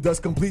somebody who does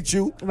complete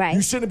you. Right.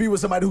 You shouldn't be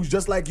with somebody who's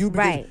just like you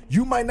because Right.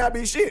 you might not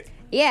be shit.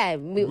 Yeah,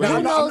 I'm who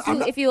not- knows I'm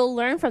not- if you'll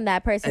learn from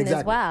that person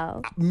as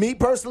well. Me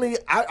personally,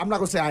 I'm not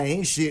gonna say I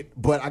ain't shit,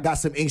 but I got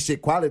some ain't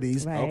shit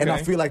qualities, Right. and I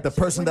Okay. feel like the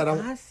person that I'm.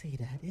 I say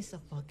that it's a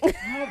fucking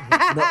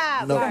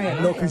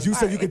problem. No, because you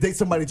said you could date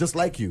somebody just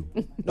like you.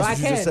 No, That's I what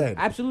you can. just said.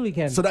 Absolutely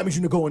can. So that means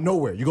you're going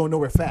nowhere. You're going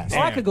nowhere fast. or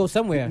I could go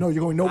somewhere. No,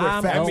 you're going nowhere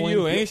I'm fast. That for going-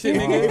 you, ain't shit,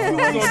 If nigga. you- You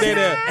gonna date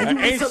an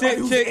you ain't somebody shit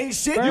who's chick. ain't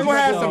shit, You you gonna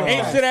have go some nowhere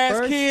ain't fast. shit ass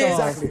First kids.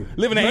 off, Exactly.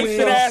 Live in an You ain't ain't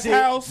shit ass shit.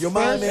 house. Your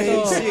mind First ain't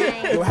off.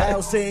 shit. Your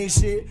house ain't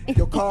shit.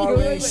 Your car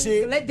Wait, ain't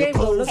shit. let Your Dave go.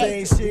 clothes Look,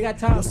 ain't we shit. got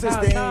time, Your sister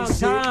time, ain't time, shit.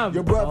 time.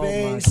 Your brother Oh, my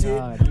ain't shit.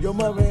 God. Your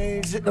mother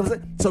ain't shit. You know what I'm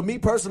saying? So me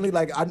personally,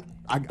 like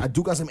I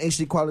do got some ain't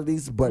shit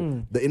qualities, but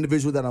the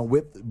individual that I'm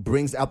with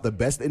brings out the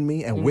best in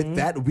me, and with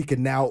that, we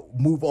can now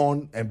move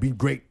on and be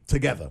great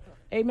together.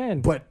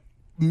 Amen. But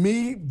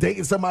me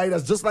dating somebody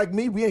that's just like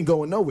me, we ain't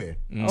going nowhere.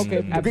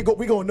 okay.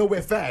 We going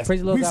nowhere fast.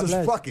 Praise the Lord, we God just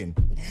bless. fucking.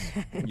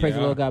 Praise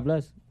the Lord. God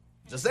bless.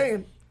 Just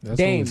saying. That's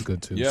Dame. always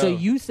good too. Yeah. So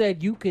you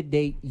said you could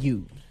date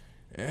you.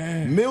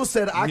 Mill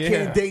said, I Yeah.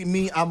 can't date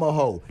me, I'm a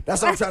hoe.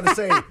 That's what I'm trying to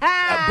say.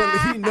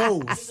 But he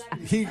knows.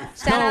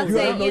 Shout out to,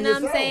 gotta know you know what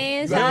I'm yourself.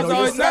 saying? You Shout gotta out know to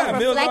always yourself. not.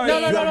 Mill's always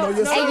reflecting. You gotta know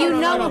yourself. And you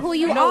know no. who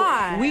you No,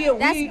 are.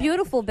 That's we-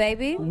 beautiful,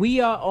 baby. We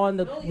are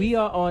on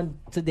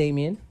to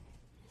Damien.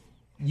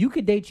 You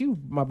could date you,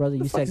 my brother. You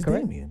Who the fuck said is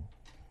correct. Damien?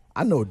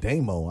 I know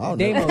Damo. I don't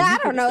Damo, know. I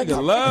don't know.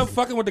 Nigga love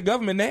fucking with the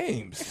government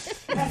names.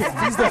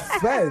 He's the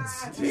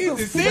feds.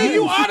 Jesus, see,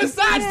 you are the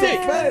side chick.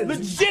 Feds.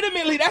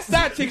 Legitimately, that's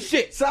side chick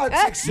shit. Side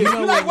chick shit.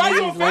 You like, why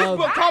you on niggas love-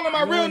 Facebook calling my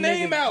you know real what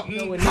name niggas- out? you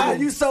know what How niggas-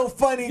 you so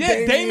funny, Yeah,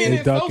 Damien? Damien He's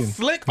is so ducking.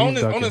 slick He's on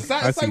the ducking.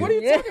 side. I It's like, see what are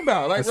you it. talking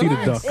about? Like, I see the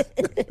relax. duck.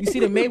 You see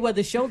the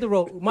Mayweather shoulder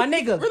roll. My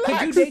nigga, could you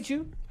Relax. date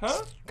you?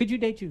 Huh? Could you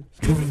date you?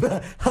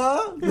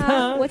 Huh?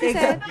 What you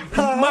said?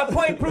 My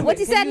point proven. What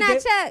you Can said, not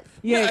date- Chuck?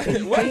 Yeah, can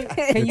you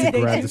Get date to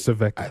grab you? the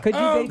Cervecca. Could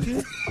you date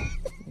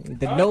you?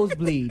 The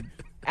nosebleed.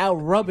 Out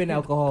rubbing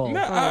alcohol.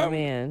 Nah, Oh,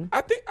 man.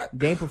 I think,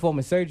 They ain't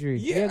performing surgery.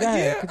 yeah, go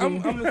ahead.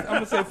 I'm Continue.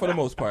 gonna say for the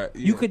most part.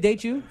 You yeah. could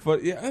date you? For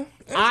yeah,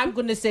 I'm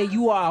gonna say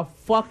you are a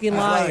fucking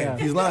liar.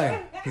 He's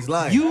lying. He's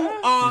lying. You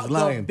are He's the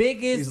lying.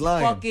 biggest He's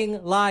lying.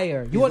 fucking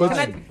liar. You He's want?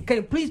 lying. Can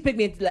you please pick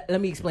me? Let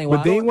me explain why.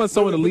 But they want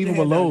someone to leave him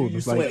alone. You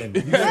It's like, sweating.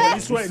 You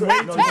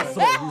sweating. No,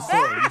 you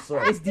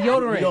sweating. It's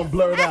deodorant. We gonna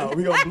blur it out.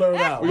 We gonna blur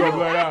it out. We gonna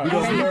blur it out.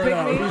 Can you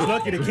pick me? He's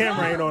lucky the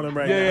camera ain't on him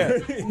right Yeah,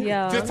 now.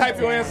 yeah. Yo. Just type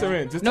your answer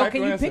in. Just No, type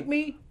can your you answer. pick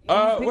me?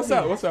 What's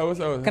up? What's up? What's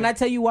up? Can I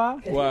tell you why?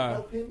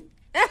 Why?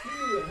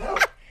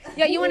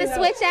 Yo, you want to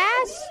switch,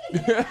 Ash?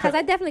 Because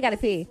I definitely got to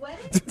pee.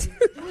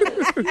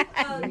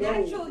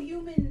 Natural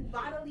human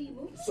bodily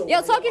movement.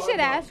 Yo, talk your shit,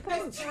 Ash.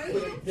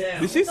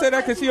 Did she say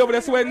that because she over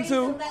there sweating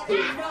too?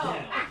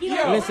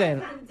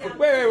 Listen.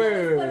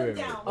 Wait.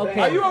 Okay.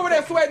 Are you over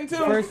there sweating too?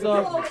 First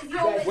off,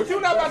 What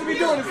you not about to be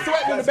doing is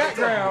sweating in the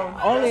background.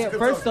 only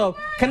first off,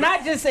 can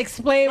I just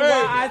explain Hey,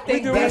 why I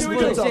think we do- this we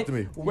do. bullshit? Talk to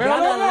me. Well,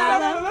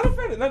 no, let him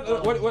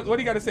finish. What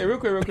do you got to say? Real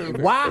quick.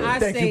 Why I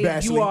Thank you, say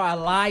Bashley. you are a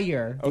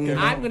liar? Okay.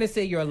 I'm gonna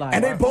say you're a liar.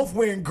 And they both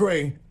wearing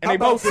gray. And they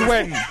both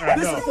sweating.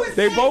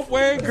 They both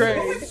wearing gray.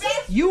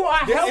 You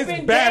are This helping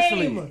is Bashley.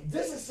 Dame.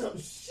 This is some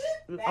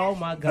shit. Oh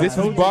my god. This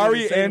is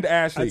Bari and I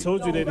Ashley.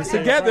 told you they're the same.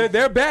 Together,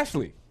 they're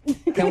Bashley.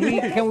 Can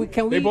we?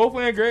 They both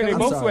wearing gray. They I'm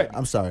both sorry. sweat.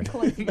 I'm sorry.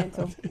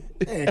 Coincidental.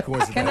 Ain't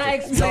coincidental. Can I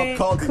explain? Y'all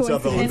called each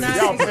other on Can this. I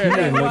Y'all explain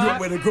fair. why?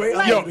 With a gray.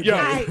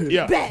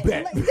 Yo. Bet.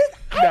 Bet. I don't even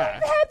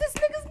have this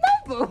nigga's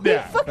number. What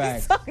Yeah. the fuck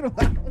Facts. you talking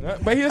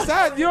about? But he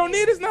aside, you don't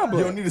need his number.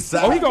 You don't need a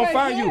side. Oh, he gonna Right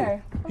find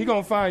here. you. He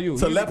gonna find you.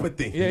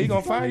 Telepathy. Yeah, he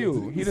gonna find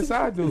you. He the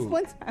side dude.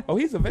 One time. Oh,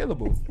 he's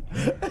available.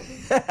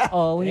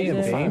 Oh, he's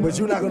But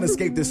you're not gonna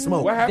escape this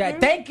smoke. What Yeah,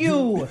 happened? thank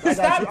you. I got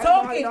Stop you. I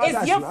talking. got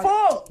It's you. your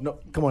fault. No,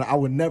 come on. I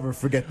would never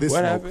forget this What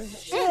smoke. happened?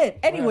 Shit.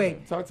 Anyway,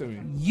 Talk to me.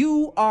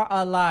 you are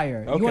a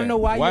liar. Okay. You wanna know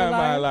why you're a am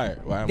liar? I a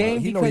liar? Why am I? Dame,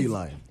 He know because you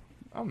lying.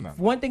 I'm not.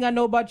 one thing I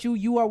know about you,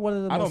 you are one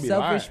of the I don't most be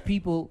selfish lying.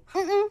 people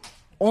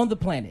on the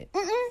planet.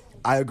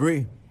 I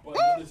agree. What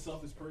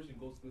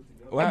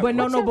But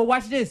no, happened? but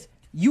watch this.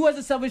 You as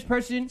a selfish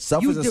person,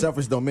 Selfish you, and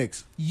selfish don't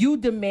mix. you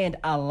demand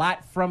a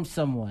lot from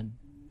someone,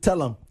 Tell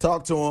him.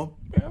 Talk to him.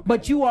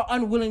 but you are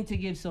unwilling to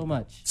give so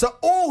much. So,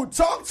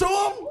 talk to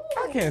him.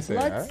 I can't say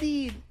Let's that.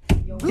 see.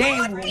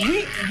 Damn,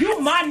 you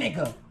my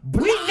nigga.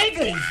 We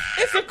niggas.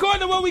 It's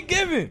according to what we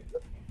giving.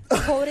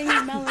 Quoting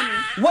Melanie.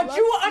 What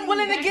you are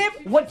unwilling to give?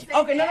 What?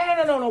 Okay,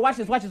 no. Watch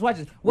this. What Wait,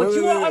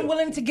 you wait, are wait.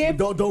 unwilling to give?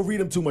 Don't read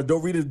him too much.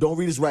 Don't read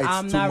his rights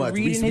I'm too not much.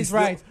 reading his still-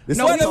 rights. this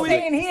No, is we public.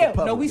 staying It's here. the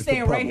public. No, we It's the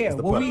staying right public. here. It's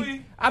the Well,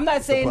 public. I'm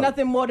not saying public.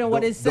 nothing more than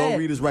what it said. Don't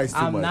read his rights too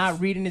I'm much.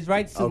 not reading his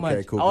rights too Okay,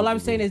 much. cool, All cool, I'm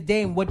cool, saying cool. is,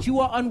 Dame, what you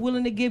are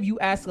unwilling to give, you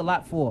ask a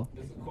lot for.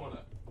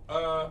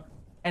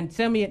 And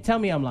tell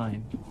me I'm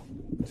lying.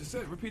 Just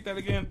repeat that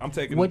again. I'm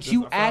taking What this-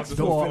 you I found asked this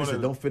for- on Don't finish the-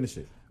 it. Don't finish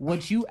it.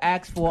 What you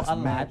ask for a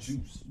mad lot.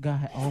 juice.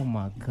 God, oh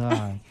my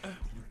God.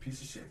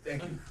 Piece of shit.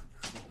 Thank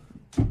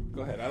you.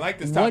 Go ahead. I like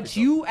this topic. What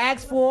you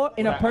ask for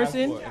in What a I ask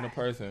person for in a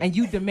person, and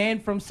you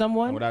demand from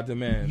someone, what I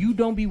demand. you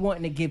don't be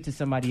wanting to give to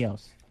somebody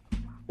else.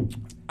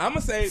 I'm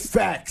gonna say.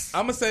 Facts.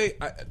 I'm gonna say.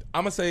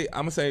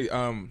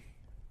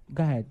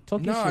 Go ahead.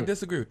 Talk your No, I shit.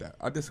 disagree with that.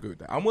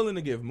 I'm willing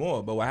to give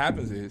more, but what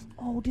happens is.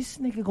 Oh, this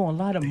nigga gonna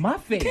lie to my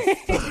face.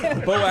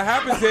 But what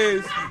happens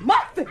is. My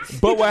face.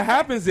 But what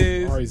happens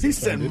is. He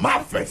said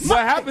my face. What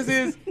happens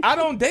is I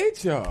don't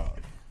date y'all.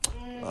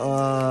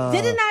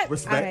 Didn't I?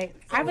 Respect. All right.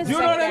 I respect You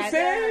know what I'm that.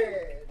 saying?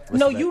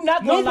 No, you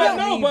not gonna No, lie but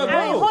to no, me, but bro.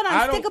 All right, bro. hold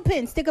I on.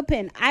 don't- Stick a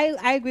pin.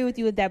 I agree with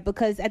you with that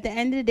because at the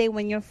end of the day,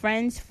 when you're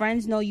friends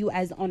know you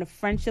as on a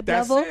friendship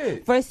That's level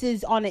it.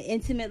 versus on an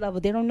intimate level.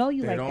 They don't know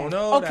you They like don't that.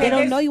 know Okay, that. They don't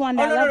there's- know you on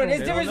that no, level. There's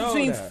They difference don't know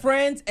between that.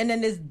 friends and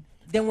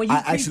then when you. I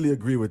actually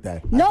agree with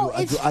that. No,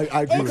 I it's- agree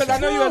with Because I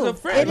that. know you as a True.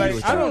 friend. It Like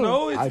is I don't true.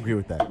 know. I agree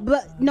with that.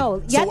 But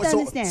no, you have to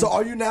understand. So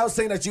are you now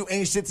saying that you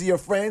ain't shit to your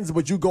friends,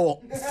 but you go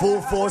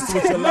full force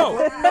with your No,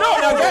 lover? no,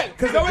 that.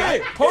 No,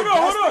 wait. Hold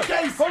on. that's the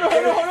case. Hold on.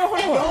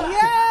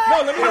 No,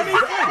 let me explain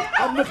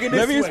it. I'm looking this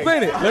Let me way.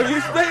 explain it.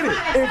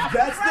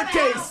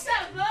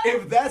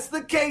 If that's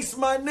the case,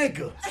 my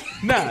nigga,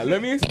 Nah,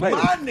 let me explain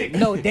my it. nigga.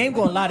 No, Dame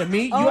gonna lie to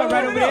me. You Oh, all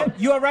right no, over no. there?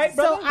 You all right,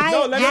 So brother? I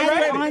No, let me add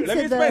explain on it. Let to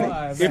me explain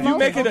the it. If you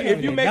make it, Okay,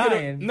 if you make it,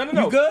 dying. no.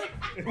 You good?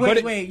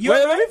 But Wait. You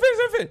let all me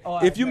right? finish. Oh,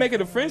 If you make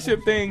it a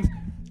friendship thing,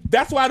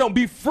 that's why I don't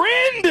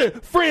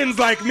befriend friends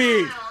like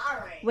me.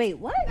 wait.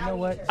 What? You know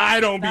what? I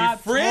don't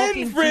Stop talking befriend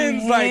to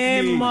friends like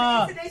him.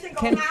 me.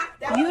 Can,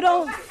 You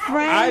don't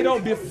friend. I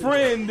don't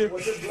befriend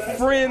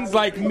friends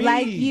like me.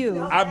 Like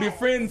you. I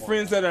befriend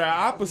friends that are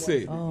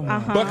opposite.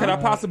 Uh-huh. But could I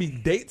possibly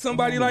date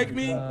somebody like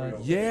me?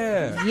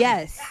 Yeah.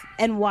 Yes.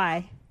 And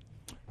why?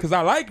 Because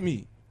I like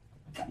me.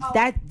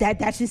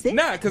 That's just it.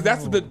 Nah, because that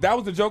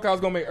was the joke I was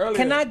going to make earlier.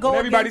 Can I go And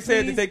everybody again,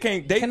 said please? that they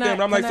can't date Can them. I-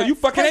 And I'm like, can so I- you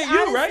fucking ain't you,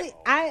 Honestly,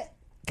 right?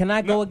 Can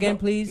I go again,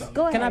 please?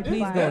 Go ahead, Can I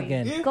please go Byron.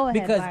 again? Go ahead,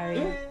 Because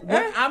Byron.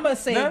 what I'm gonna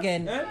say Nah.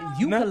 again, Nah.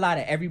 you Nah. can lie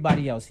to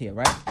everybody else here,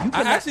 right? You I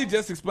can actually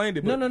just explained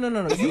it. no. but You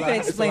it's a can lot-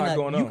 it's a explain lot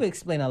going you on. can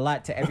explain a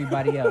lot to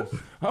everybody else,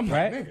 I'm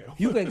like, right?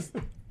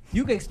 nigga.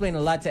 You can explain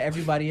a lot to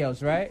everybody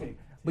else, right?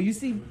 But you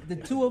see, the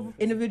two of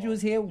individuals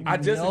here, I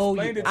just know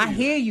explained you. it to I you.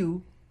 hear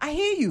you. I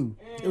hear you.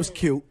 It was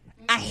cute.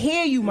 I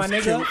hear you, my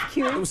nigga.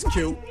 It was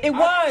cute. It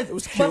was. It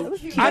was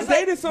cute. But, I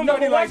dated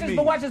somebody but watch like this, me.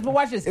 But watch this. But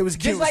watch this. It was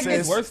cute, Just like sis.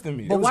 this. Worse than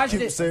me. But It was watch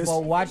cute, this. sis.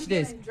 But watch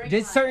this.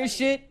 There's certain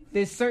shit.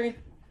 There's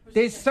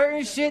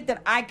certain shit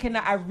that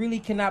I really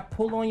cannot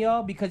pull on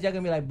y'all because y'all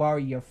gonna be like,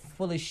 Barry, you're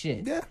full of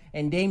shit. Yeah.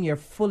 And Dame, you're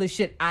full of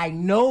shit. I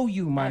know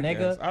you, my I nigga.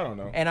 guess. I don't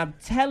know. And I'm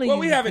telling you. Well,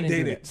 we haven't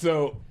dated,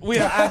 so we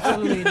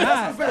Absolutely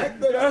not.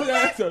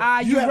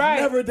 You have right.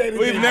 never dated.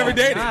 We've me. never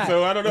dated, Not.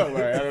 so I don't know.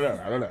 Like,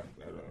 I don't know.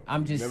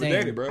 I'm just Never saying.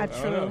 dated, bro. I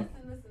don't True. know.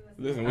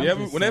 Listen, I'm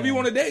just whenever you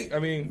saying. want to date, I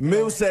mean,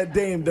 Mill said,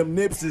 "Damn, them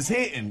nips is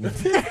hitting."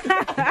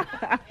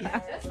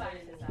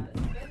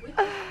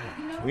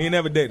 we ain't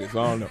never dated, so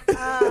I don't know.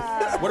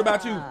 What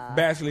about you,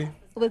 Bashley?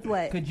 With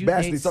what? Could you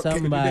Bashley, date so can you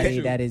somebody date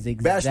you? that is Bashley,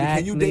 exactly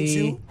can you date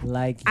you?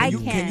 like I you?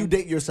 can. Can you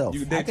date yourself?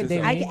 You I date could date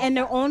yourself. me. And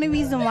the only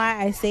reason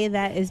why I say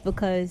that is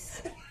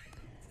because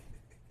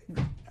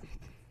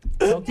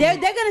they're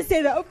gonna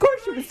say that. Of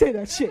course, you would say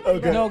that shit.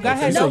 No, go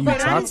ahead. She No, said you but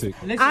toxic.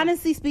 listen,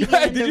 Honestly speaking,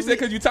 Did the you say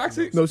because you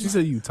toxic? No, she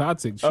said you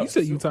toxic. She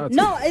said you toxic.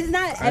 No, it's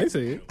not. I didn't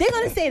say it. They're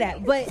gonna say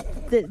that,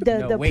 but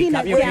the wait, peanut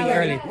copy your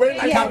gallery. pee early.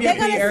 Yeah, Copy your they're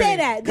gonna pee early. say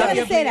that. They're Copy gonna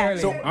your say pee that. early.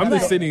 So I'm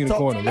just sitting in the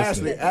corner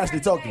listening. Ashley,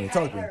 talk to me.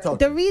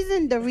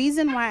 The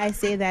reason why I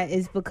say that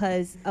is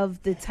because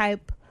of the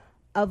type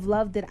of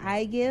love that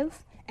I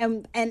give.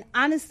 And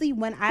honestly,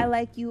 when I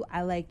like you,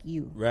 I like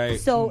you. Right.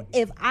 So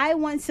if I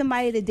want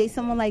somebody to date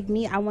someone like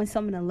me, I want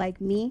someone to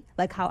like me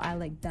like how I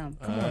like them.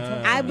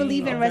 I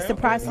believe in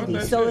reciprocity.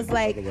 okay, So shit. it's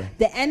like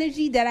the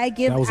energy that I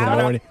give That was a out.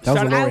 Lauren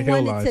I Hill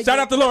wanted line. to Shout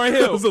out to Lauren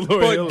Hill was a Lauryn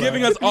for Hill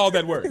giving line. us all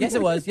that work. Yes,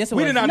 it was. Yes, it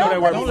We was. did not know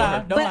that word Don't before. lie.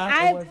 Don't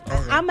But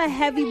lie. I'm a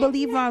heavy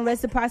believer on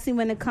reciprocity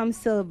when it comes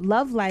to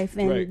love life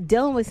and Right.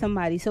 dealing with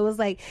somebody. So it's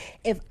like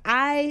if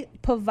I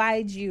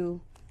provide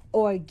you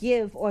or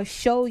give or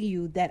show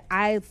you that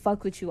I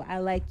fuck with you, I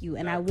like you,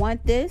 and I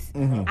want this,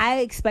 I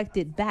expect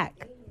it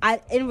back.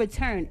 In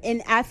return,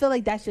 and I feel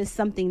like that's just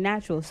something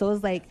natural. So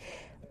it's like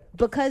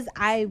because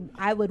I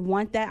would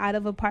want that out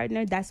of a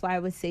partner. That's why I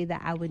would say that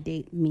I would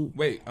date me.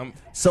 Wait,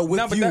 So with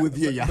No, but you, that- with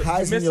your but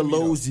highs you're and your missing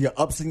me, lows, your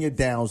ups and your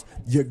downs,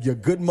 your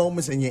good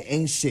moments and your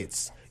ain't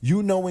shits.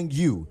 You knowing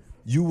you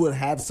would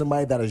have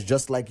somebody that is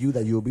just like you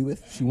that you will be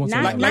with. She wants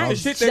Not- somebody like not the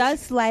else. shit that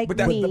just like but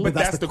that, me. But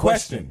that's the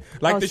question.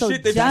 Like Oh, the so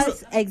shit that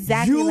just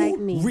exactly you like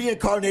me.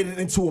 reincarnated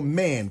into a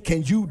man.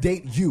 Can you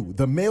date you?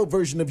 The male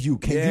version of you.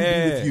 Can you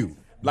be with you?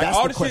 Like That's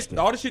all the the question. shit,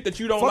 all the shit that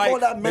you don't Fuck like all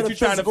that that you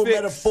trying to metaphysical, fix.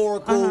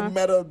 metaphorical,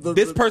 Uh-huh.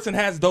 This person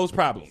has those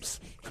problems.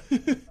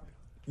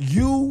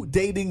 You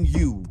dating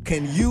you.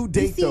 Can you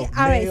date see, the all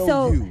right, male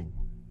so- you?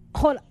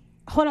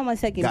 Hold on one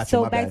second. Gotcha,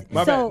 So my back, bad.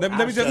 My so bad.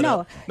 Let me just-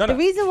 no. No. The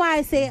reason why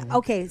I say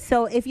okay,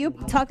 so if you're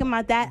talking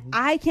about that,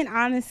 I can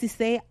honestly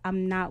say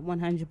I'm not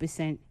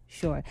 100%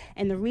 sure,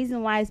 and the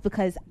reason why is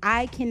because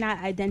I cannot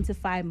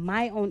identify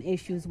my own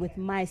issues with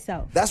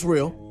myself. That's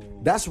real.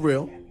 That's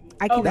real.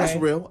 I cannot. That's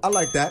real. I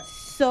like that.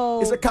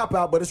 So It's a cop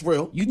out, but it's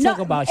real. You talk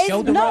about it's-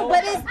 shoulder no, roll?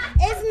 but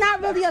it's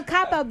not really a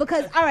cop out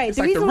because all right,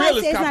 the like the reason why I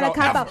realest say it's not a cop-out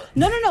cop out.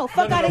 ever. No,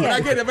 fuck No, out of but here. I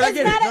get it, but I It's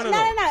get it. not No,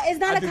 a- it's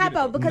not I a do cop get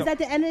it. out because No. at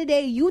the end of the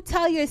day, you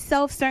tell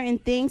yourself certain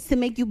things to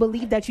make you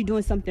believe that you're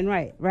doing something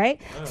right?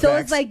 So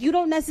Facts. it's like you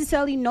don't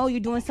necessarily know you're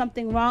doing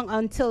something wrong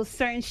until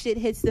certain shit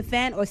hits the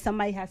fan or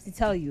somebody has to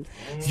tell you.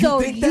 So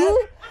think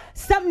that?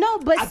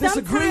 I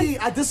disagree.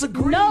 I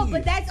disagree. No,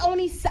 but that's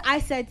only I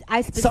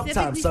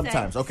specifically Sometimes.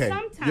 said Okay.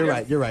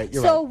 sometimes. You're right.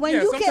 So when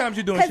Yeah, you sometimes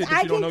you're doing because shit that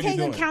I you don't can know you're take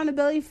doing.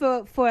 accountability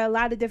for a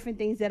lot of different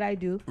things that I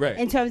do. Right.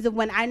 In terms of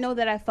when I know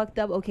that I fucked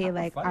up, okay,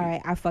 like all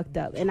right, I fucked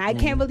up, and I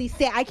can't really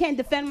say I can't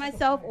defend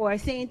myself or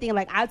say anything.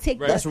 Like I'll take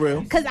Right. That's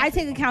real. because I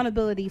take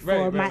accountability for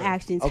Right, my right.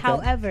 actions. Okay.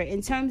 However,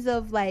 in terms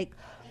of like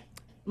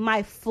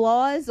my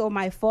flaws or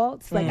my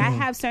faults, like I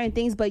have certain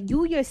things, but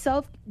you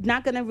yourself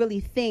not gonna really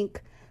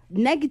think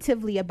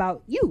negatively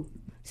about you.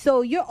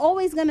 So you're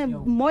always gonna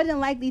more than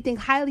likely think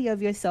highly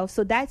of yourself.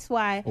 So that's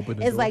why Open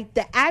the it's door. like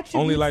the Only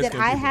attributes that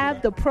light-skinned I people do have,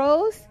 that. the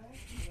pros,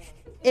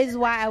 is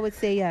why I would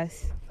say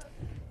yes.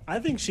 I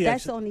think she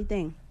That's the actually. only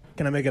thing.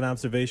 Can I make an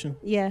observation?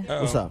 Yeah.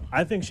 What's up?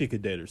 I think she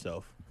could date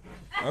herself.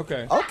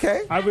 Okay.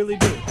 Okay. I really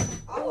do.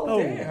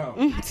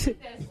 Damn.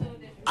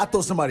 I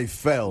thought somebody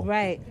fell.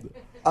 Right.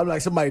 I'm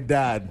like somebody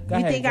died. Go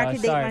You ahead, think I Josh.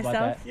 could date Sorry about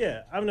myself? that.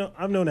 Yeah,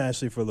 I've known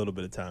Ashley for a little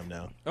bit of time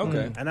now.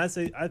 Okay. And I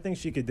think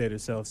she could date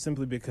herself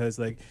simply because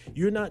like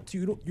you're not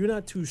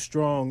too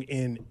strong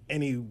in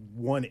any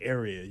one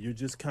area. You're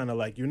just kind of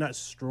like you're not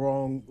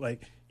strong,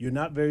 like you're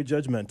not very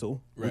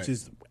judgmental, Right. which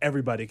is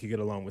everybody could get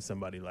along with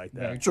somebody like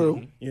that.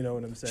 True. You know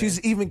what I'm saying? She's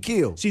even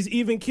keeled. She's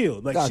even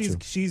keeled. Like Gotcha.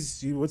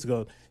 she's what's it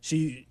called?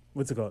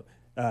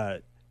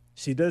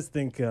 She does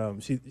think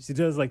she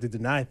does like to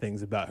deny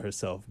things about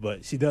herself,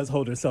 but she does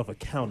hold herself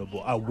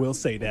accountable. I will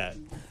say that.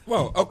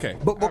 Well, okay.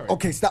 But All right.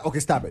 okay, stop. Okay,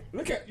 stop it.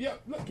 Look at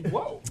look.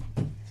 Whoa.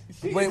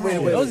 Wait.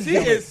 Those She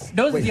is.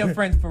 are your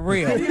friends for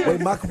real.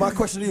 Wait, my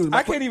question to you.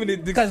 I can't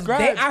even Because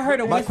describe. I heard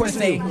a My whisper question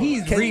say is,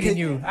 he's can- reading can-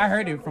 you. I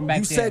heard it from back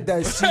You then. said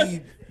that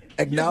she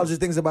acknowledges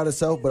things about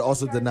herself, but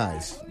also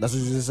denies. That's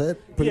what you just said,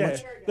 pretty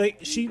much. Like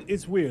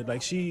it's weird.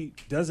 Like she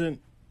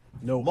doesn't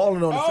know. Marlon on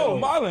the Oh,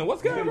 Marlon,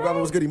 what's good, Hey, bro? Robert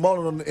was good. He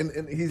Marlon on,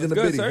 and he's in the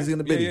Good, biddy. sir. He's in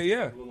the biddy.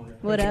 Yeah.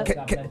 What up?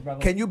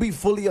 Can you be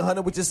fully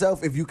 100 with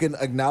yourself if you can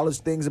acknowledge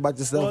things about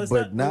yourself,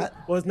 but not?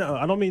 Well, it's not.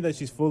 I don't mean that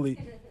she's fully.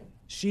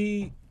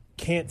 She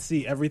can't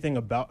see everything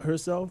about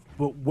herself,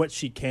 but what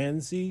she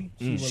can see,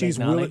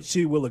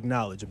 she will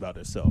acknowledge about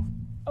herself.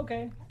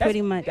 Okay,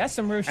 pretty much. That's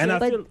some real shit. And I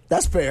feel,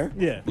 that's fair.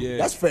 Yeah,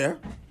 that's fair.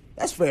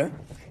 That's fair.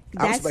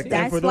 That's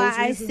why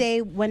I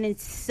say when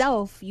it's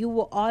self, you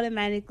will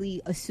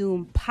automatically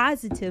assume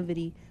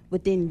positivity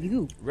within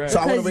you. Right.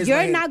 Because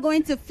you're not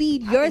going to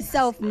feed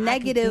yourself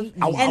negative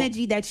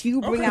energy that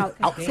you bring out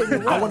to the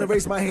world. I want to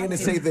raise my hand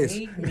and say this.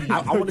 I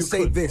want to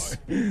say this.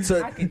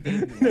 So,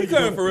 he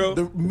coming for real.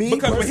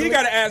 Because when he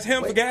got to ask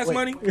him for gas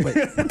money,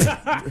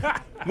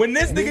 when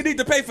this nigga need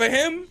to pay for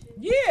him,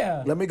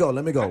 yeah. Let me go.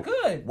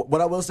 Good.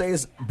 What I will say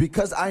is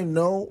because I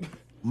know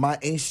my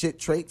ain't shit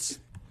traits.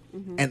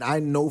 Mm-hmm. And I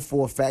know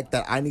for a fact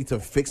that I need to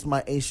fix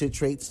my ain't shit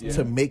traits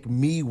to make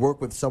me work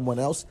with someone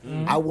else.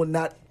 Mm-hmm. I will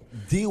not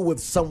deal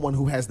with someone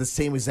who has the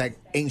same exact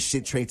ain't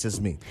shit traits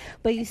as me.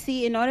 But you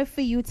see, in order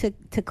for you to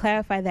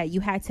clarify that,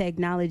 you had to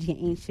acknowledge your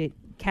ain't shit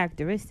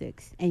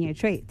characteristics and your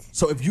traits.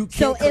 So if you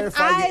can't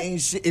clarify your ain't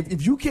shit,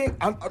 if you can't,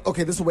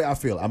 okay, this is the way I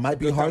feel. I might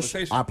be harsh.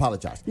 I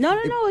apologize. No,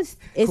 it's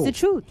cool. The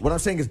truth. What I'm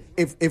saying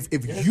is,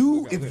 if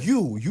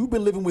you've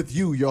been living with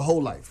you your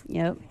whole life,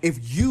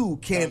 if you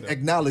can't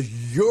acknowledge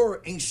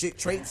your ain't shit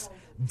traits,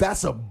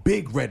 that's a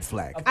big red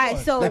flag. All right,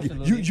 so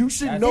you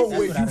should know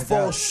where you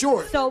fall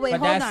short. So wait,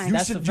 hold on.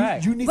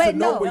 You need to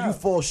know where you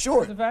fall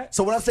short.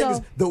 So what I'm saying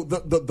is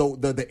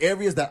the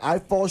areas that I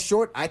fall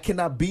short, I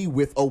cannot be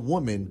with a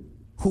woman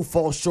who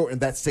falls short in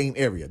that same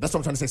area. That's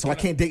what I'm trying to say. So I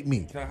can't date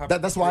me.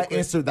 That's why I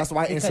answer. That's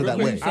why I answer that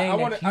way. I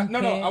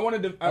want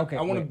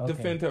to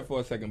defend her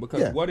for a second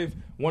because what if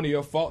one of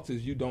your faults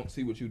is you don't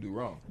see what you do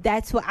wrong?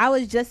 That's what I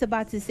was just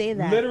about to say.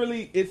 That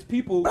literally, it's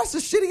people. That's a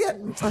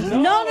shitty.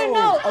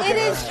 No. Okay. It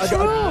is true.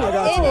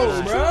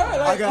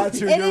 I got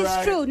you. It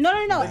is true.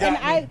 No.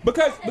 And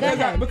because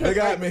they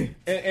got me.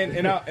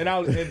 And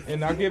I'll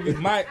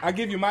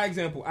give you my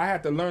example. I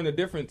had to learn the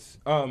difference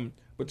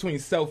between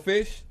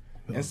selfish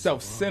and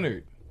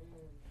self-centered.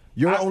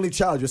 You're an only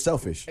child. You're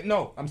selfish.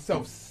 No, I'm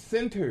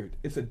self-centered.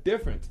 It's a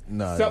difference.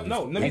 Let him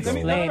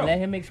explain.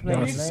 Let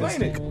me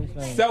explain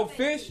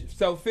it.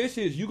 Selfish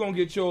is you gonna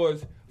get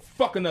yours.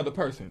 Fuck another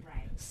person.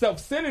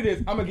 Self-centered is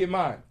I'm gonna get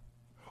mine.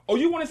 Oh,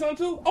 you wanted something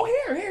too? Oh,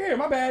 here.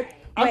 My bad.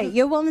 Right,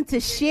 you're willing to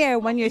share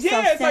when you're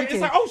self-centered.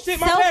 It's like, oh shit,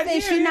 my bad.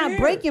 Selfish, you're not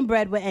breaking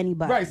bread with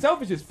anybody. Right,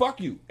 selfish is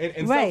fuck you.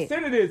 And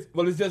self-centered is,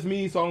 well, it's just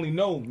me, so I only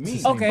know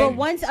me. Okay. But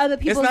once other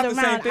people's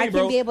around, I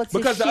can be able to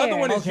because share. Because the other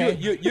one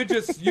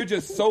is you're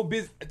just so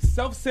busy.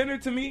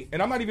 Self-centered to me, and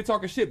I'm not even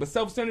talking shit, but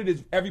self-centered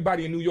is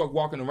everybody in New York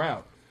walking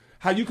around.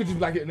 How you could just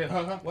be like,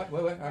 what?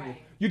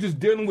 You're just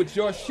dealing with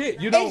your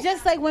shit. You know, it's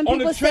just like when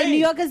people say New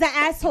Yorkers are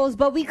assholes,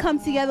 but we come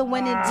together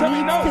when it needs to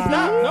be.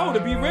 No, to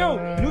be real,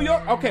 New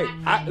York. Okay,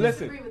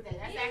 listen.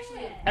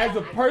 As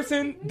a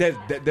person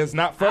that's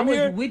not from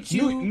here,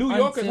 New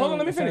Yorkers. Hold on,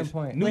 let me finish.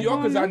 New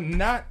Yorkers are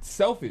not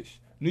selfish.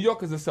 New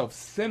Yorkers are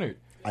self-centered.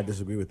 I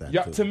disagree with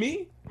that. To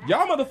me,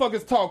 y'all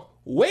motherfuckers talk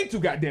way too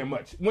goddamn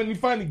much when we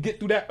finally get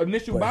through that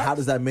initial box. How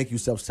does that make you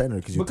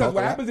self-centered? Because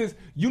what happens is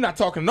you're not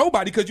talking to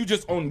nobody because you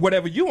just own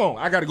whatever you own.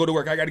 I got to go to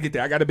work. I got to get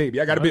there. I got a baby.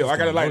 I got a bill. I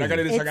got a light. I got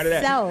this. I got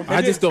that.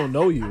 I just don't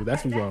know you.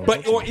 That's what's wrong.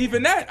 But or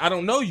even that, I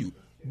don't know you.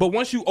 But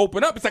once you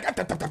open up, it's like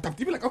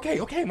you be like, okay,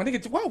 my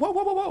nigga,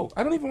 whoa.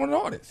 I don't even want to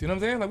know this. You know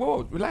what I'm saying? Like,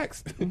 whoa,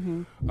 relax.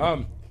 Mm-hmm.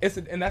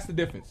 And that's the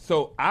difference.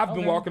 So I've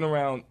been walking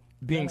around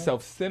being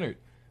self-centered,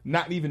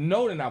 not even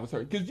knowing I was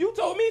hurt. Because you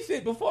told me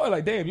shit before,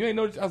 like, damn, you ain't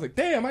know. I was like,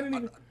 damn, I didn't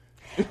even.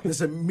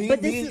 Listen, me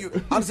and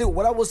you. Honestly,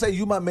 what I will say,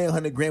 you, my man,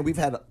 100 grand. We've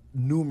had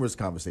numerous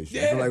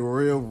conversations, like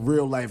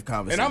real life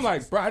conversations. And I'm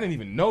like, bro, I didn't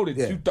even know that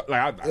you.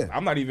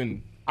 I'm not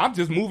even. I'm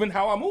just moving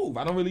how I move.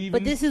 I don't really even.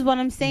 But this is what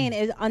I'm saying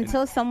is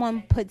until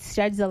someone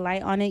sheds a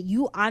light on it,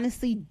 you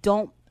honestly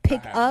don't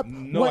pick up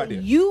what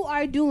you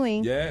are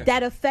doing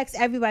that affects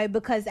everybody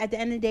because at the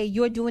end of the day,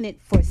 you're doing it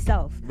for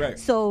self. Right.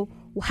 So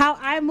how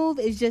I move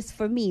is just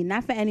for me,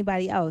 not for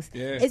anybody else.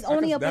 Yeah. It's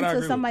only up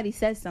until somebody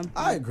says something.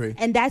 I agree.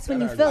 And that's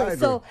when you feel it.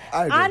 So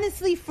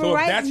honestly, for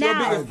right now. That's your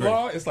biggest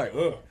flaw? It's like,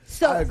 ugh.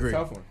 So, I agree.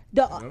 Tough one.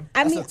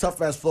 That's a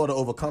tough ass flaw to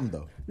overcome,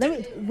 though.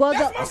 That's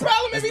my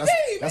problem every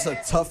day. That's a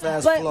tough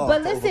ass flaw.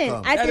 But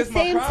listen, at the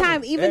same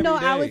time, even though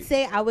I would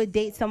say I would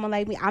date someone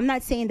like me, I'm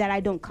not saying that I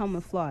don't come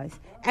with flaws.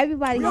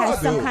 Everybody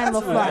has some kind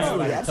of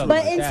flaw.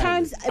 But in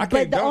terms,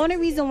 but the only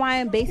reason why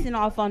I'm basing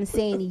off on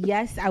saying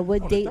yes, I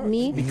would date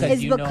me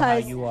is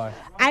because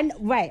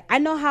I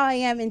know how I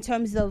am in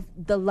terms of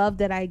the love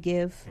that I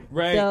give,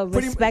 the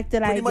respect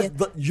that I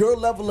give. Your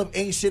level of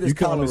ain't shit is you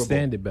can tolerable.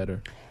 Understand it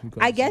better.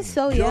 I guess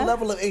so. Yeah. Your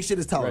level of ain't shit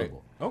is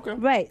tolerable. Right. Okay.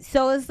 Right.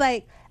 So it's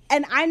like.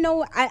 And I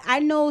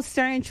know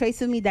certain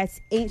traits of me that's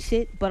ain't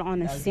shit, but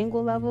on a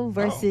single level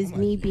versus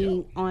me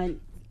being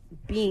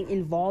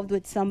involved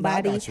with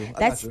somebody.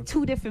 That's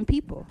two different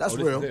people. That's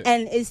real.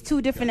 And it's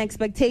two different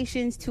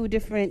expectations, two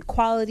different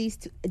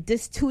qualities,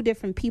 just two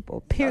different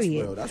people,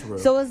 period. That's real.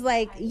 So it's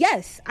like,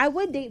 yes, I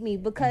would date me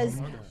because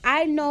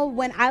I know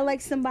when I like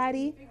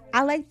somebody,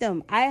 I like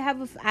them. I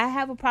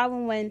have a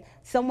problem when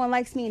someone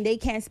likes me and they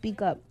can't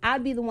speak up.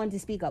 I'd be the one to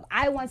speak up.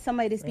 I want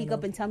somebody to speak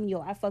up and tell me,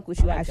 yo, I fuck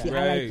with you. Actually,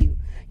 I like you.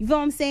 You feel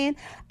what I'm saying?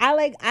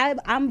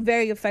 I'm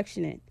very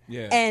affectionate.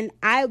 Yeah. And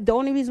the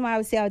only reason why I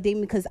would say I'll date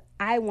me because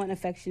I want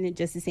affectionate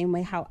just the same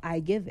way how I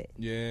give it.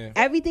 Yeah.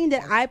 Everything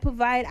that I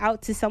provide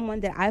out to someone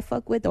that I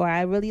fuck with or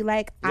I really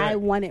like, I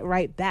want it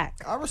right back.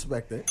 I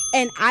respect it.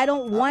 And I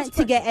don't want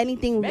to get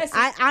anything.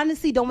 I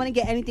honestly don't want to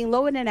get anything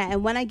lower than that.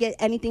 And when I get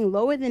anything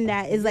lower than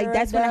that, it's like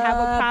that's when I have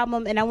a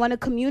problem. And I want to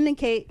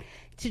communicate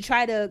to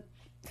try to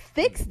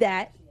fix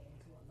that,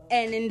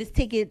 and then just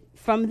take it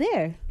from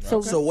there.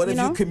 So what if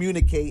you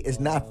communicate, it's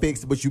not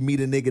fixed, but you meet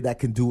a nigga that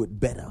can do it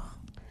better?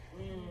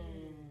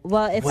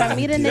 Well, if I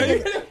meet a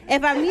nigga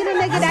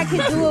that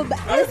can do it,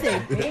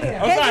 listen.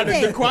 I'm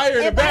sorry, the choir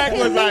in the back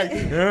was like.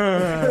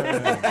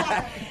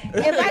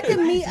 If I could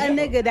meet a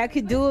nigga that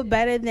could do it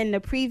better than the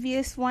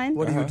previous one,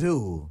 what do you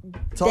do?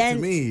 Talk to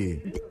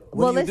me.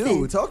 What do you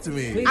do? Talk to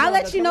me. I'll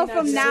let you know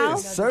from now.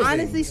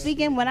 Honestly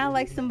speaking, when I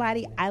like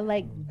somebody, I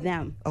like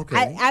them.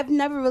 Okay. I've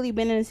never really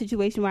been in a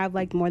situation where I've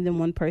liked more than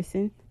one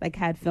person, like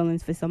had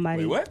feelings for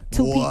somebody. Wait, what?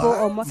 Two people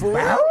or more. For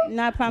real?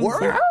 Not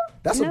promising. Word?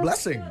 That's a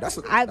blessing.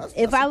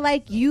 If I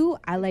like you,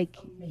 I like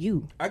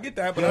you. I get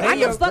that, but I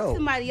can fuck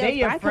somebody else,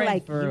 but I can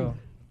like you.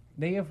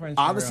 They your friends.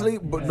 Honestly,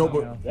 but no,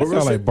 but that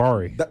sounds like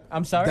Barry.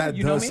 I'm sorry. That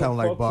you know does me? sound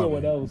like Barry.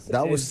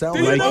 That would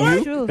sound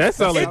like you. That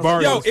sounds like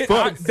Barry. Yo,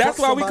 that's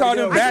why we call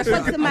them I can fuck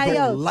bastards. somebody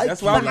else,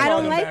 That's why but we I call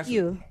don't them like bastards.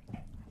 you.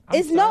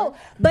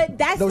 But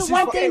that's the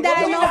one thing that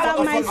I know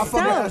about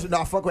myself.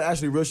 I fuck with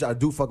Ashley real shit. I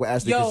do fuck with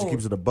Ashley because she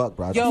keeps it a buck,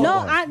 bro. Honestly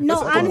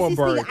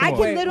speaking, I can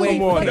literally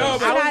fuck the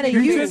shit out of You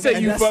you. just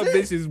said you fuck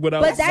bitches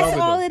without. But that's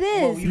all it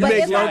is. But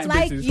if I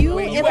like you,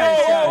 if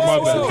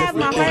I have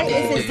my heart,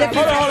 it's a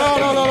different.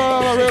 Hold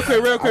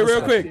on,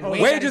 real quick.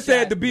 Wade just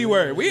said the B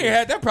word. We ain't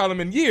had that problem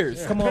in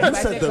years. Come on, You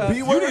said the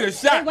B word. You need a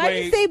shot, Why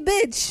you Wade. say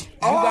bitch?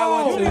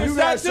 Oh, You need a you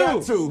got a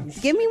shot, shot too.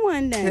 Give me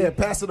one then. Here,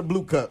 pass her the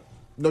blue cup.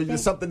 No,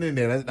 there's something in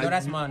there. No,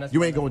 that's mine.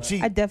 You ain't gonna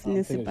cheat. I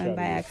definitely slipped on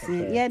by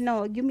accident. Yeah,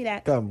 no, give me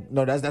that. Come,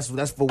 no,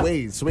 that's for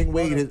Wade. Swing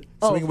Wade his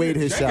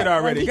Drink it shot.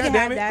 already. He God can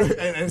damn have it.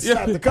 that. and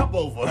slap the cup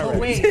over.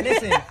 Wait,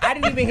 listen. I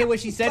didn't even hear what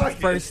she said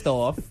first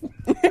off.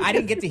 I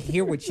didn't get to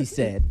hear what she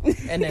said.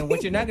 And then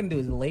what you're not going to do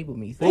is label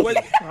me. I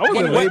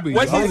wasn't labeling you.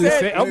 What she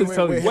said, I was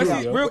telling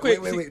you. Real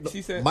quick,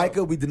 she said.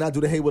 Micah, we did not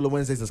do the Hey Willow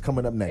Wednesdays. It's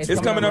coming up next.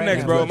 It's coming up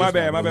next, bro. My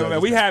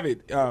bad. We have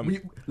it.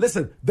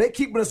 Listen, they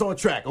keeping us on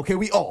track. Okay,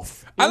 we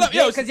off. I love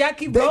because y'all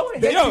keep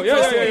going.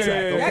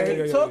 Y'all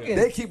keep talking.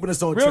 They keeping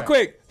us on Real track.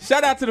 quick,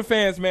 shout out to the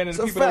fans, man, and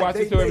the people that watch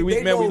the show every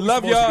week, man. We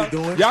love y'all.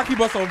 Y'all keep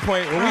us on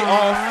point. When we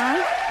off,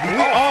 we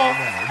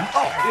off.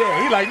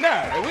 Yeah, he like,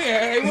 nah. We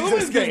ain't.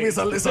 Excuse me,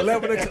 it's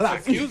 11 o'clock.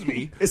 Excuse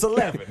me. It's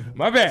 11.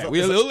 My bad.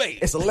 We a little late.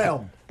 It's a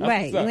lamb.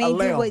 Right. You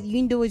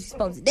ain't do what you're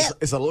supposed to do.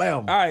 It's a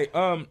lamb. All right.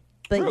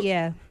 But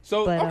yeah.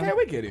 So But, okay,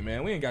 we get it,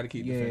 man. We ain't got to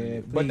keep defending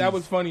it. But please. that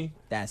was funny.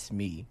 That's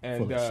me.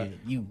 And, Full of shit.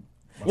 You.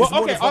 Well, It's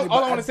more okay. than funny, All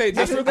but I want to say,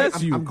 just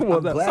that's you. I'm Come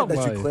on, glad that's that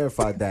you somebody.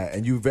 clarified that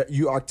and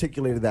you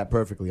articulated that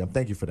perfectly.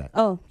 Thank you for that.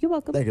 Oh, you're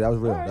welcome. Thank you. That was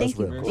real. Thank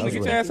you. That Wanna was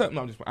get real. your ass up?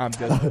 No, I'm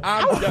just.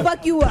 I will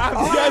fuck you up.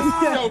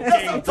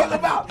 I'm just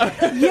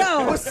joking.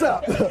 Yo, What's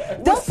up?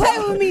 don't play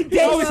with me, He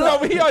always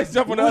Dave.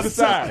 jump on the other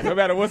side, no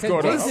matter what's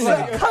going on.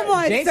 Jason- Come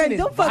on, Jason son. is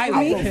Don't fuck with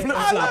me. violent.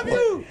 I love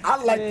you.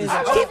 I like this.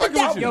 Keep it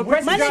that way. Yo,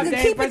 press My the drop, nigga,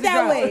 Dave, keep press it the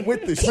that drop. way.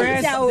 With the Keep shit. it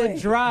Press that the way.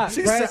 drop.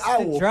 She Press said,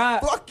 I the will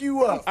drop. fuck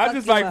you up. I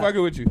just like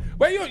fucking with you.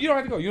 Wait, you don't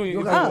have to go. You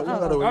don't have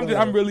to go.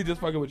 I'm really just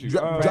fucking with you.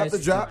 Drop the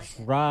drop.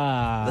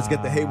 Drop. Let's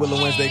get the Hey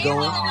Willow Wednesday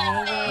going.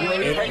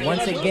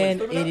 Once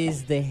again, it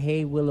is the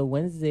Hey Willow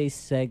Wednesday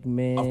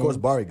segment. Of course,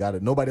 Barry got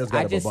it. Nobody else got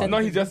I it just but said-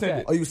 Barry. No, he just sent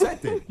it. Oh, you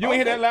sent it. You ain't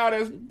hear that loud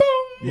as boom.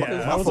 Yeah,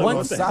 My I was phone like,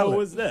 was what the hell silent.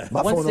 was that?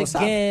 My phone was Once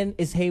silent. again,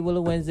 it's Hey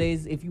Willow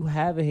Wednesdays. If you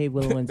have a Hey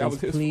Willow Wednesdays, was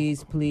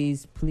his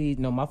please.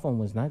 No, my phone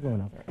was not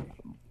going off.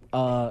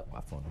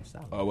 My phone was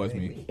silent. Oh, it was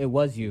me. It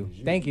was you.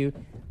 Thank you.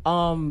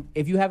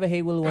 If you have a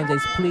Hey Willow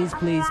Wednesdays,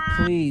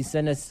 please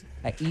send us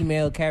an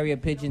email, carrier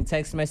pigeon,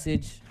 text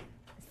message,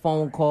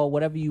 phone call,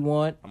 whatever you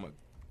want,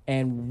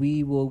 and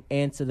we will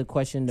answer the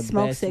question the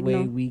Smoke best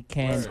signal. way we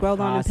can.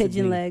 Scroll on a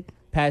pigeon possibly. leg.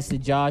 Pastor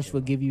Josh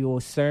will give you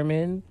a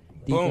sermon.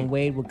 Deacon Boom.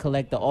 Wade will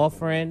collect the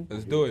offering.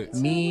 Let's do it.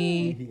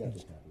 Me,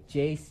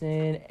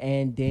 Jason,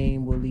 and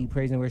Dame will lead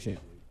praise and worship.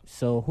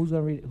 So who's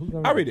gonna read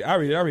it? I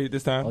read it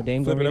this time. Oh,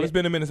 Dame Flip gonna it read up. it? It's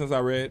been a minute since I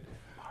read.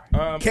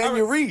 Can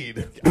you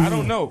read? I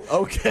don't know.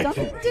 Okay.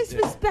 Don't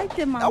disrespect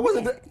him, I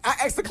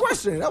asked the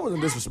question. That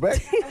wasn't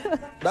disrespect.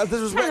 That's trying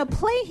disrespect. to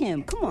play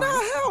him. Come on.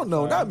 Nah, hell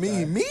no. Not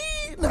me. Me?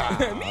 Nah.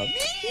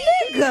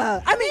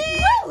 Nigga. I mean,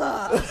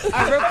 brother.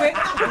 Real quick.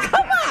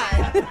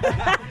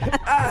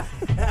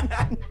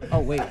 Oh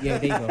wait, yeah,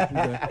 there you go. You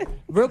good.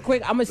 Real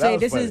quick, I'm gonna say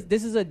was funny.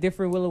 this is a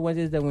different Willow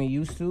Wednesdays than we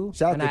used to.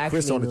 Shout out and to I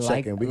Chris actually on the like,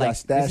 check-in. We like, got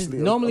Stash this is- Lee-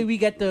 normally we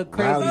get the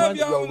crazy Riley, ones.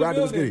 y'all in the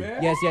Rodney was building, good.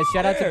 man. Yes.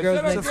 Shout out to Yeah, girls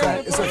shout out next to door.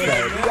 girls. It's a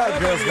fact. We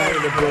got girls night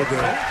in the building.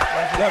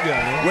 Love y'all,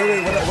 man.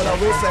 Wait.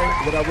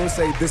 What I will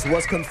say, this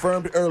was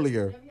confirmed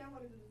earlier.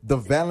 The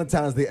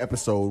Valentine's Day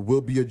episode will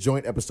be a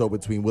joint episode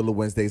between Willow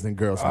Wednesdays and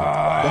Girls Night.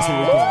 That's what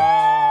we're doing.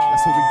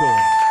 That's what we're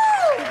doing.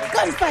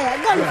 Gunfire.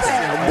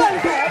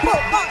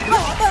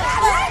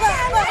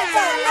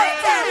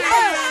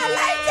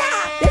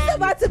 This is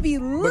about to be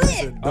lit.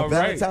 Listen, the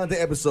Valentine's Day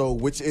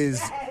episode, which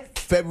is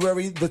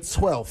February the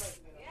 12th,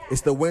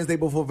 it's the Wednesday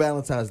before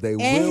Valentine's Day,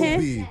 will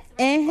be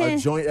a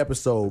joint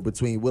episode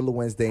between Willow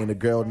Wednesday and the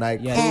Girl Night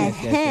Crew.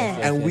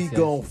 And we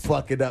gon'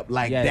 fuck it up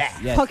like that.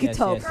 Fuck it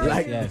up.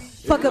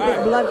 Fuck up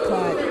your blood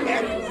clot.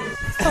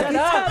 Shut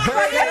up.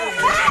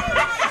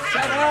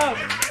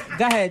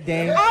 Go ahead,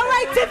 Dame. All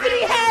right,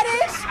 Tiffany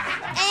Haddish.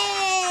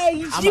 Hey,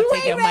 you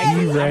ain't ready.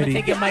 I'm gonna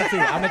take your mic too.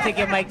 I'm gonna take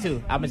your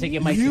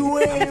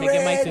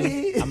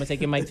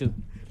mic too.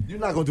 You're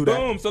not gonna do that.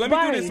 Boom. So let me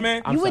do this,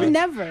 man. You would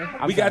never.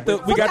 We got the.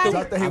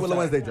 Drop the Hey Willow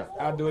Wednesday drop.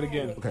 I'll do it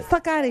again. Okay.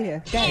 Fuck out of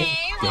here.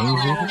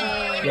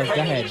 Yes,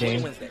 go ahead,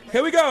 Dame.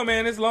 Here we go,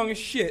 man. It's long as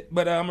shit,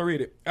 but I'm gonna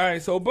read it. All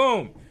right. So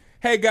boom.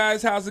 Hey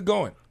guys, how's it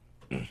going?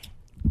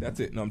 That's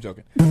it. No, I'm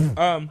joking.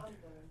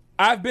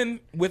 I've been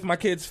with my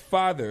kid's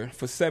father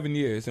for 7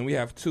 years, and we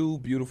have 2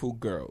 beautiful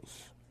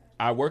girls.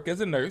 I work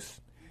as a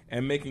nurse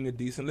and making a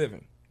decent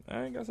living.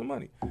 I ain't got some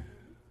money.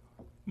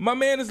 My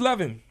man is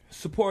loving,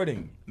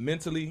 supporting,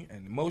 mentally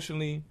and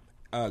emotionally,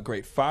 a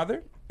great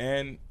father,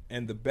 and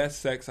the best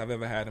sex I've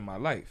ever had in my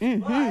life.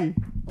 Mm-hmm.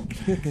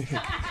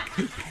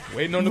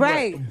 Waiting on the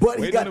right. But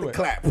he got the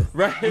clap.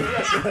 Right.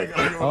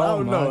 I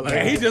don't know.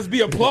 And he just be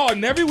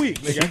applauding every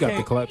week. Nigga, She got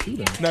the clap too,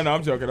 then. No,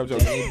 I'm joking.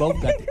 They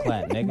both got the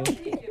clap,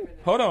 nigga.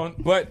 Hold on.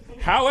 But,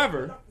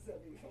 however...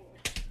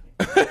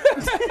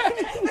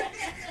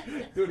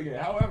 Do it again.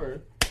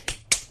 However...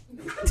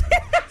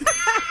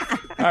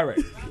 All right.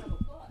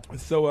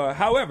 So,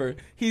 however,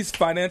 he's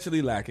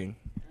financially lacking.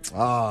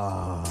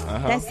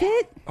 That's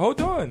it?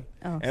 Hold on.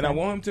 Oh, and I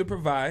want him to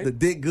provide. The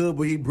dick good,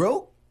 but he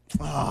broke?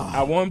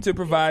 I want him to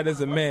provide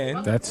as a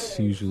man. That's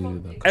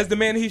usually as the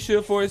man he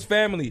should for his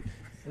family.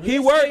 He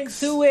works.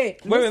 To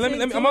it. Wait, let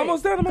me. I'm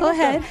almost done. Go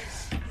ahead.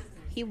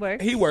 He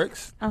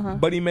works.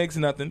 But he makes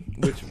nothing.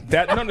 Which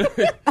that no.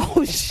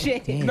 Oh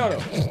shit. No.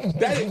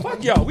 That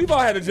fuck y'all. We've all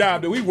had a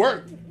job that we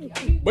work,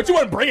 but you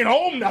weren't bringing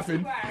home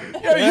nothing.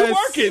 Yeah, you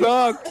working.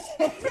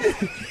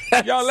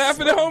 Y'all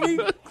laughing at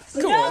homie?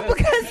 Come on.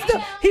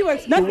 Because he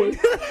works nothing.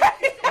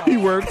 he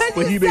works,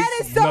 but he makes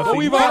so nothing. But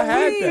we've all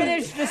had that.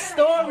 Finish the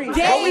story.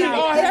 But we've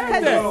all had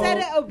Because that. he said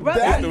it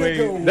abruptly. That the way-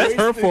 nigga That's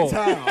her wasting fault.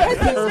 time. That's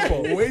her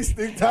fault.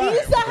 Wasting time.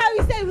 You saw how he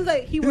said it? He was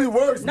like, he He works,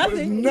 works, but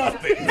it's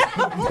nothing.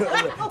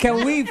 nothing.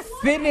 Can we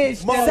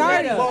finish the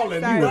Sorry. letter? Marlon,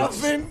 Sorry. he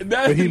nothing.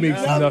 But he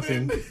makes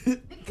nothing.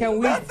 Can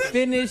we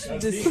finish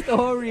the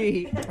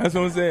story? That's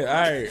what I'm saying. All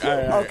right.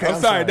 Okay,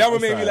 I'm sorry. That one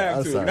I'm made me sorry, laugh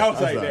I'm too. sorry, That was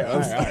I'm like sorry, that. I'm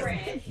All sorry.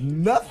 right.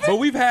 Nothing. But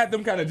we've had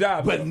them kind of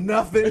jobs. But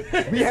nothing.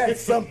 We had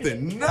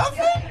something.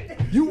 Nothing.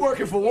 You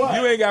working for what?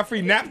 You ain't got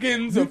free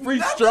napkins or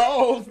free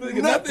straws.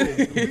 Nigga, nothing. We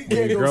nothing. can't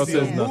The go girl see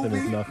says a nothing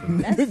movie. is nothing.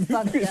 That's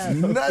fucked up.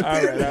 Nothing.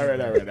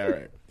 All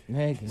right.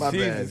 Nigga, My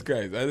Jesus bad.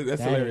 Christ. That's That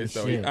hilarious,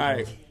 ain't though. shit, All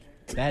right.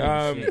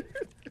 that is shit.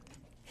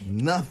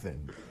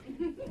 Nothing.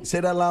 Say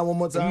that line one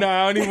more time. No,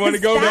 I don't even want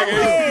to go back.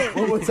 Stop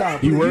One more time.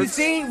 He please. works.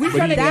 See, we but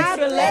trying to he get Stop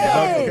to the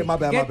letter. Okay, my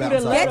bad. Get My to bad. the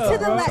I'm sorry. letter. Get to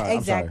the I'm letter. sorry. I'm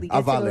Exactly. sorry.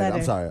 I Get to the violated. I'm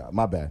letter. sorry.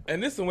 My bad.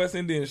 And this is some West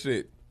Indian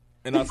shit.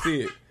 And I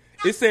see it.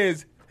 It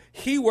says,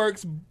 he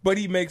works, but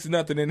he makes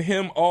nothing, and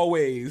him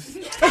always.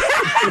 Wait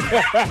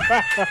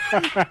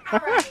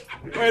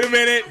a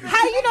minute.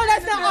 How you know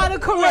that's not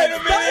autocorrect? Wait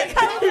a minute.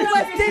 Don't be coming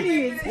from West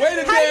Indians. Wait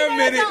a How you damn know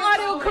minute. that's not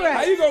autocorrect?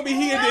 How you gonna be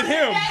he and then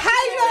him? How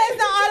you know that's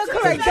not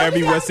autocorrect? Don't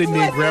Every be West coming from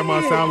Indian grandma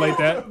Indians. sound like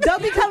that.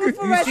 Don't be coming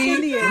from You West see,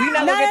 Indians. we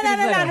not gonna get through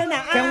this letter.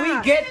 No. Can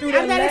we get through the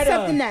I'm not letter?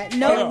 accepting that. Can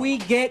No. we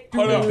get through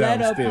Hold the on.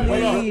 letter, Downstairs.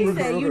 please? You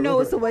said you know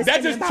it's a West That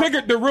Indian just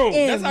triggered the room.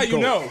 That's how you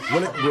know.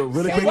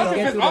 Really quick What though.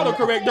 if it's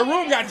autocorrect? The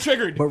room got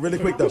triggered. But really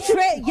quick though.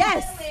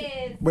 Yes.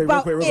 Wait,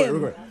 About real him.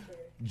 quick.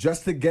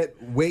 Just to get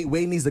Wade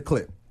needs a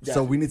clip.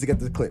 So we need to get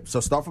the clip. So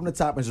start from the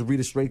top and just read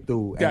it straight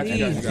through. Gotcha.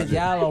 Please,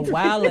 y'all are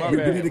My wildin'.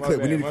 bad, need a my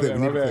clip, we bad, need a my clip, bad,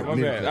 we need a my clip, bad, we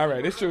need a my clip. bad. All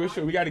right, it's true.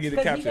 We got to get it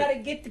Because you captured. gotta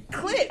get the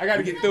clip. I got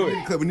to get through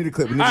it. We need a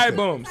clip. All right,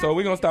 boom. So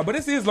we're going to stop. But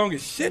this is long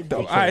as shit, though.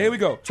 All right, here we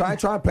go. Try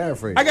and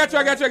paraphrase. I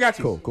got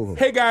you. Cool.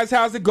 Hey, guys,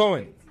 how's it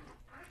going?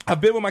 I've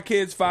been with my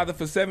kid's father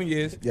for 7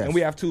 years, Yes. and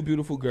we have 2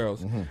 beautiful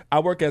girls. I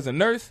work as a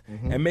nurse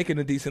and making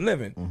a decent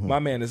living. My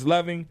man is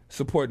loving,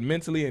 supporting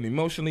mentally and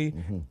emotionally,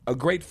 a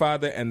great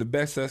father, and the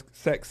best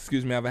sex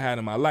I've ever had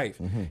in my life.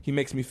 He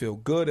makes me feel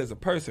good as a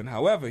person.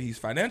 However, he's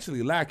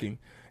financially lacking,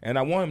 and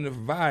I want him to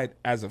provide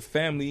as a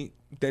family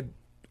that.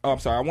 Oh, I'm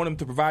sorry. I want him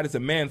to provide as a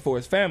man for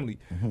his family.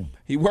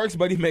 He works,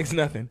 but he makes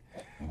nothing,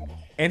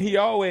 and he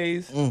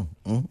always.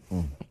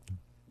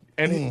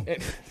 And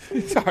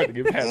it's hard to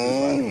get past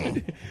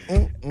this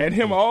one. And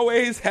him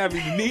always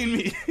having to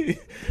need me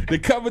to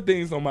cover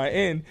things on my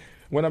end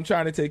when I'm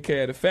trying to take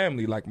care of the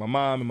family, like my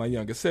mom and my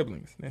younger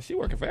siblings. And she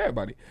working for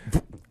everybody.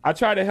 I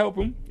try to help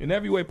him in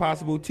every way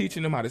possible,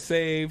 teaching him how to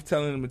save,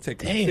 telling him to take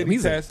the city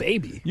he's a test.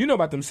 baby. You know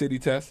about them city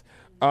tests.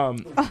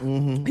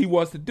 He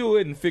wants to do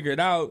it and figure it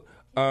out.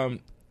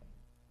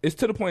 It's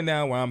to the point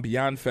now where I'm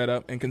beyond fed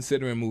up and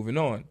considering moving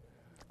on.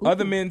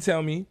 Other men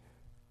tell me,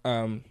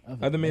 I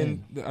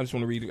just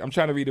want to read it. I'm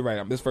trying to read it right.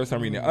 This is the first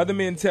time reading it. Other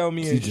men tell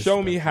me and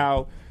show me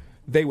how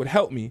they would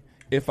help me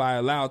if I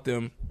allowed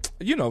them,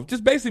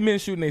 just basically men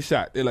shooting their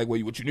shot. They're like, well,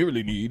 what you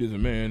really need is a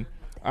man.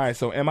 All right,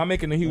 so am I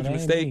making a huge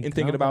mistake in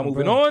thinking about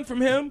moving on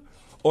from him?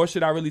 Or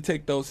should I really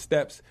take those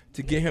steps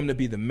to get him to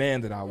be the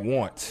man that I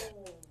want?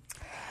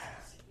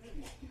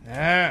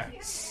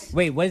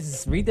 Wait,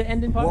 read the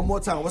ending part? One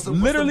more time. What's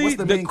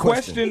the main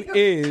question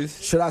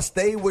is, should I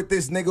stay with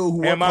this nigga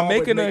who am I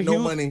making no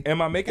money?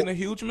 Am I making a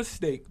huge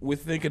mistake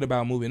with thinking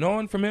about moving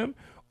on from him?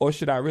 Or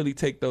should I really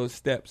take those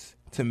steps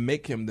to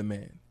make him the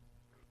man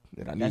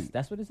that I need?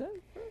 That's what it says?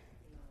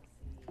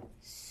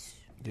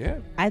 Yeah.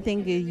 I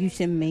think you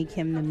should make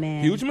him the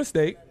man. Huge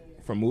mistake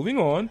from moving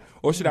on,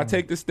 or should I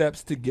take the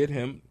steps to get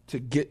him to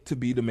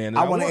be the man that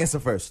I want? I want to answer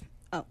first.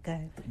 Oh,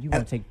 okay.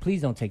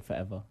 Please don't take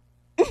forever.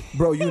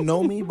 Bro, you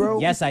know me, bro?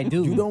 Yes, I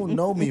do. You don't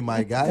know me,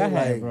 my guy. Go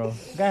ahead, bro.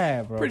 Go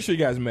ahead, bro. Pretty sure you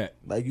guys met.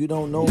 Like, you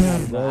don't know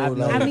me,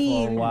 bro. I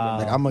mean,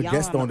 like, I'm a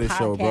guest on this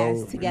show,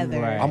 bro. Together.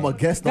 Right. I'm a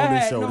guest on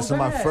this show. This is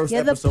my first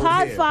You're the episode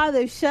pod here.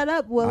 father. Shut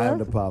up, Willa. I am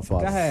the pod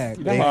father. Go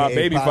ahead.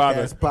 Baby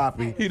father.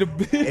 Poppy. He the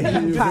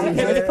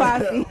Podcast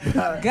Poppy.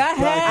 Go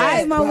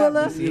ahead. I'm my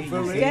Willa. he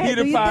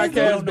the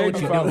podcast baby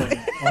father.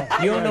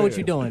 You don't know what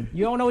you're doing.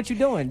 You don't know what you're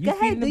doing. You Go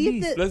ahead. feeding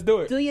the beast. Let's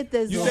do it. Do your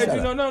thizzle. You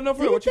said no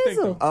for real. What you think?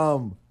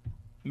 thizzle.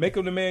 Make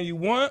him the man you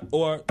want,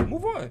 or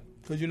move on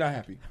because you're not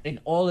happy.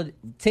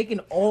 Taking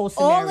all scenarios.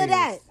 All of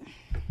that.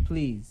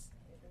 Please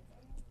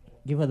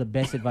give her the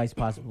best advice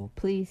possible.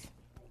 Please.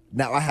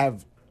 Now, I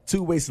have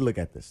two ways to look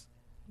at this.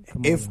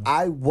 If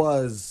I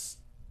was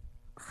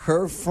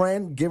her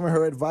friend giving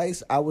her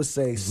advice, I would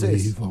say,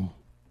 sis. If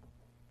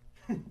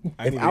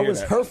I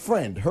was her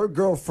friend, her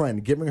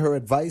girlfriend giving her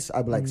advice,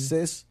 I'd be like,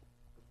 sis,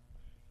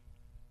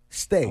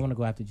 stay. I want to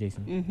go after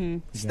Jason.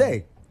 Mm-hmm.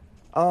 Stay.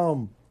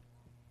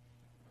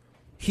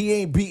 He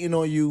ain't beating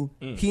on you.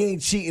 He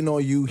ain't cheating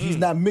on you. He's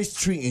not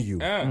mistreating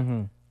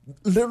you.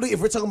 Literally, if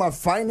we're talking about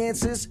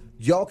finances,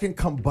 y'all can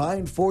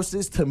combine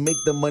forces to make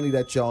the money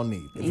that y'all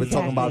need. If we're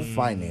talking about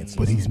finances.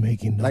 But he's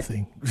making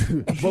nothing.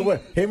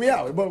 But hear me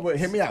out. But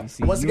hear me out.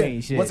 See, Once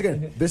again,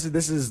 this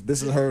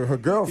is her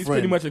girlfriend. He's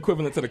pretty much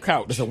equivalent to the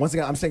couch. Listen, once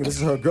again, I'm saying this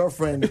is her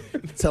girlfriend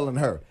telling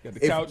her.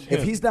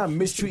 If he's not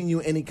mistreating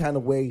you any kind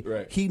of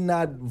way, he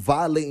not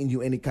violating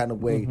you any kind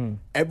of way,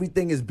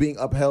 everything is being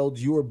upheld.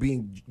 You're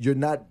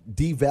not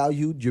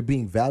devalued. You're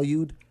being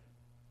valued.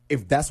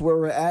 If that's where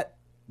we're at,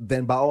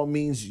 then by all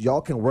means,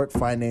 y'all can work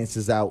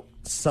finances out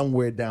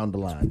somewhere down the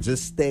line.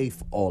 Just stay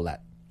for all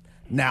that.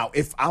 Now,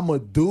 if I'm a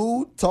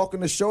dude talking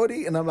to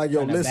Shorty and I'm like,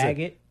 yo,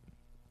 listen,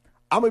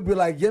 I'm going to be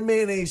like, your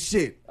man ain't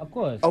shit. Of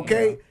course.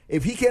 Okay? Yeah.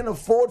 If he can't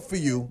afford for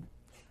you,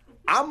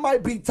 I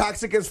might be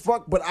toxic as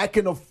fuck, but I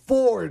can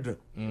afford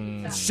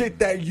shit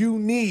that you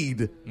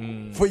need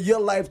for your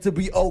life to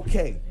be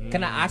okay.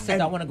 I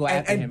said I want to go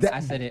after him. I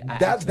said it.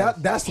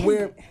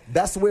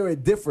 That's where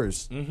it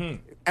differs.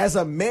 As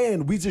a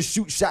man, we just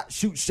shoot shot,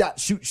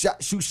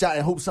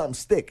 and hope something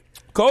stick.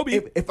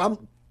 Kobe. If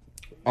I'm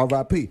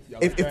R.I.P.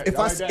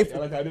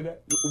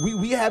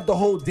 We have the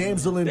whole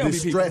damsel in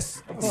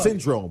distress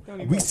syndrome.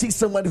 We see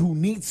somebody who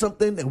needs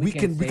something and we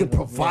can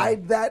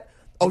provide that.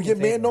 Oh, your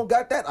man don't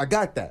got that? I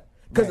got that.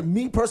 Because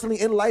me personally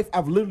in life,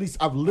 I've literally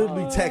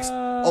text,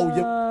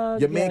 oh,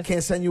 your man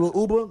can't send you an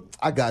Uber?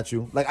 I got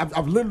you. Like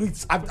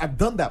I've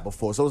done that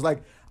before. So it's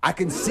like I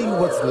can see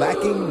what's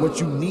lacking, what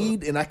you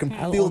need, and I can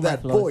fill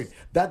that void.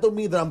 That don't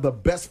mean that I'm the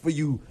best for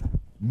you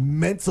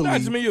mentally. That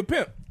just mean you're a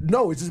pimp.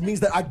 No, it just means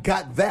that I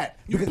got that.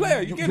 You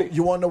player, you get it.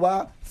 You want to know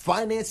why?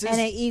 Finances. And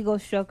an ego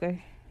stroker.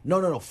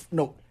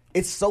 No.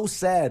 It's so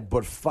sad,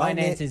 but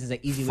finances is an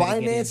easy way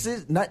to get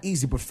in. Not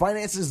easy, but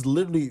finances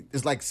literally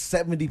is like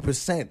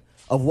 70%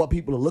 of what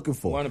people are looking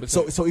for.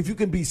 100%. So if you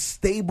can be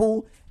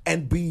stable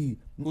and be,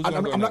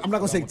 I'm not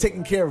gonna say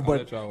taken care of,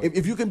 but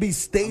if you can be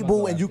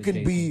stable and you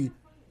can be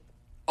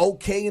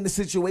okay in the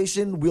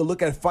situation, we'll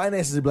look at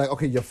finances and be like,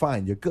 okay, you're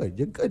fine, you're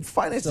good.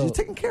 Finances, you're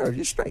taken care of,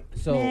 you're straight.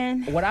 So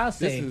what I'll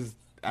say. This is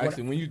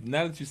actually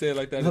now that you say it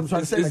like that,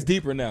 it's like,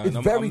 deeper now. It's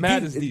I'm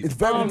mad as deep. It's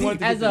very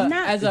deep. As a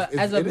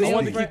I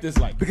want to keep this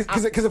light.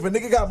 Because if a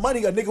nigga got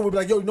money, a nigga would be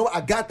like, yo, you know what?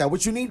 I got that.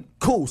 What you need?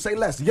 Cool. Say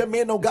less. Your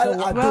man don't got it.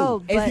 I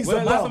do. He's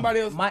a bum. Somebody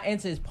else. My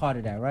answer is part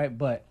of that, right?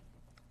 But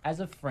as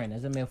a friend,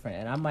 as a male friend,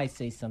 and I might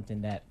say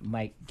something that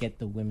might get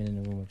the women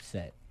in the room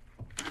upset,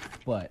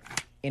 but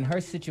in her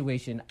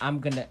situation,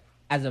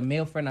 as a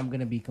male friend, I'm going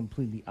to be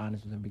completely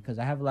honest with her because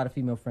I have a lot of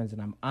female friends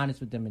and I'm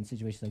honest with them in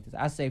situations like this.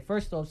 I say,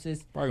 first off,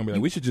 sis. Probably going to be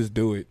like, we should just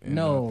do it.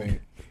 No.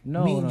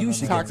 You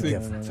should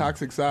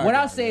toxic side. What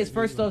I'll say is,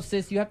 first off,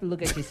 sis, you have to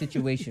look at your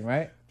situation,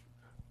 right?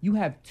 You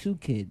have 2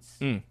 kids.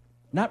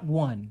 Not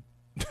 1.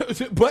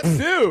 but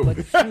 2.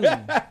 But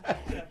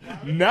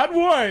 2. Not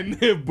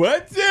 1,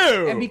 but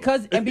 2. And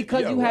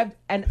because you have,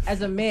 and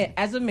as a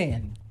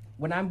man,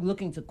 when I'm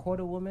looking to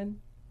court a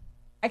woman,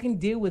 I can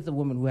deal with a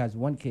woman who has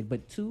 1 kid,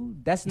 but 2,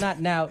 that's not.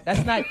 No,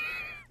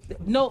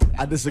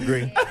 I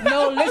disagree.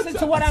 No, listen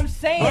to what I'm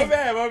saying. My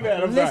bad.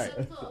 I'm sorry.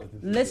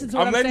 Listen to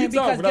what I'm saying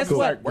because guess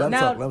what? Let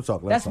him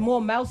talk. That's more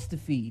mouths to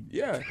feed.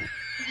 Yeah.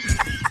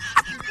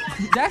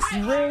 That's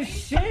real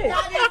shit.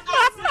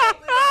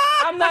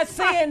 I'm not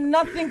saying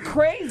nothing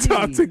crazy.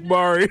 Toxic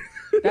Bari.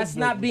 That's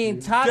not being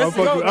toxic. I'm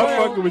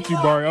fucking with you,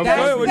 Bari. I'm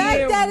That's fucking with not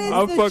you. That is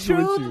I'm the fucking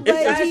with truth, you. but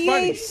That's he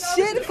funny. ain't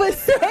shit for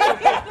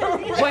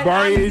saying.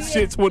 Bari ain't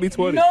shit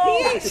 2020. No.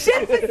 He ain't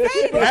shit for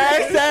saying.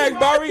 Hashtag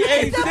Bari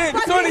ain't shit.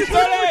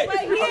 2020. Like,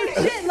 he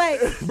ain't shit.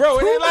 Like, Bro,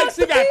 it ain't like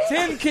she got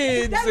 10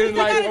 kids that and means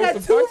I like got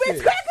on some two fuck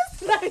Ritz shit.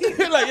 crackers.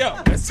 Like, Like,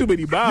 yo, That's too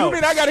many you miles.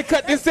 mean I gotta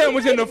cut this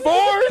sandwich into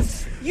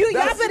 4s? y'all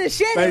better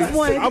share Like, this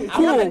one. I'm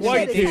cool with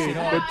white shit kids,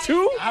 off. but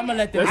two? I'm gonna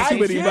let them. That's too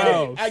many get it.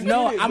 miles. I get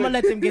No, it, I'm gonna but-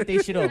 let them get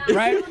their shit off,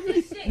 right?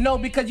 No,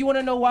 because you want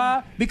to know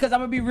why? Because I'm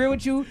gonna be real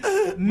with you.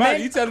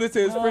 Mike, you telling this to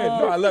his friend.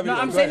 No, I love you. No,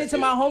 I'm Go saying ahead. it to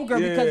my homegirl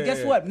Yeah, because yeah, guess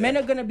yeah. what? Men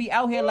are gonna be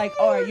out here like,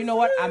 all right, you know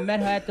what? I met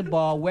her at the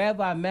bar,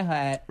 wherever I met her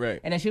at, Right.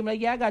 and then she'll be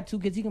like, yeah, I got 2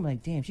 kids. He gonna be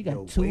like, damn, she got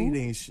Yo, 2. weight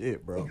ain't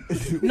shit, bro.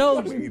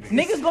 No,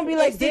 niggas gonna be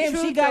like, It's the damn, she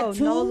truth, got though.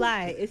 2. No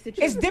lie, it's the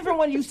truth. It's different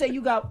when you say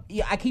you got.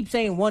 Yeah, I keep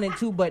saying 1 and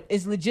 2, but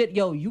it's legit.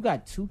 Yo, you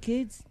got 2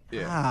 kids.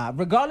 Yeah.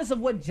 Regardless of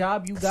what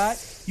job you got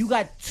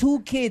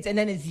 2 kids, and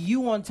then it's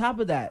you on top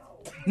of that.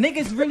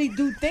 Niggas really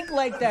do think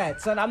like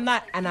that, son. I'm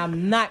not crazy.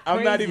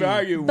 I'm not even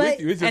arguing But- with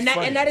you. It's just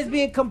funny. And that is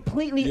being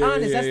completely Yeah,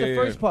 honest. yeah, That's the yeah,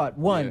 first yeah. part.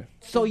 One. Yeah.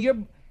 So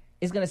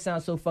it's gonna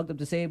sound so fucked up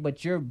to say it,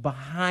 but you're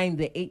behind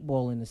the 8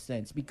 ball in a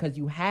sense because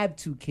you have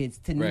 2 kids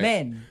to Right.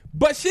 men.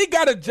 But she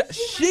got a job.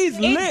 She's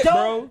It lit,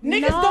 bro.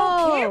 Niggas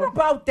don't care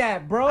about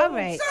that, bro. All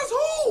right. Says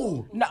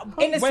who? No,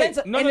 in the sense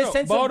of, no. in the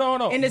sense But of, hold on,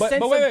 hold on. in the But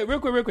sense wait, of,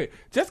 real quick.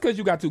 Just because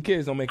you got 2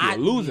 kids don't make you a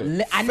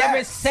loser. I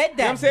never said that. You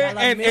know what I'm saying?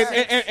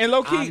 Vladimir. And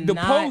low key, I'm the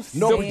not post,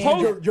 No, the but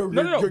post.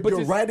 you're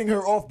just- writing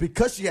her off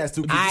because she has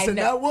 2 kids. You I said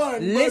ne- not 1.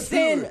 but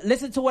listen, 2.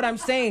 listen to what I'm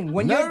saying.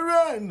 When Not you're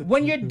run.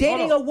 when you're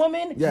dating a Hold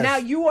woman, Yes. now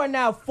you are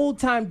now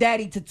full-time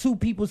daddy to 2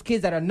 people's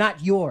kids that are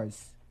not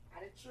yours.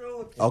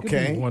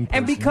 Okay. One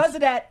And person.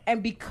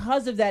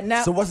 because of that,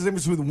 now So what's the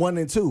difference between 1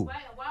 and 2?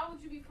 Why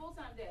would you be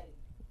full-time daddy?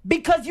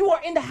 because you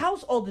are in the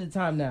house all the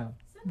time now.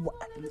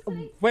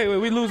 Wait,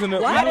 we losing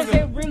the. How We does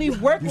losing, it really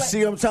work? You like,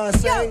 see what I'm trying to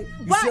say? You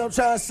see what I'm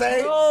trying to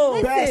say? No.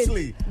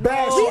 Bashley. We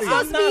I'm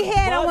supposed to be not here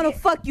and I want to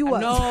bugging. fuck you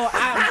up. No,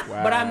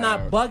 but I'm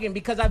not bugging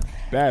because I've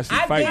Bashley,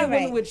 I've fight. been women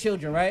Alright. with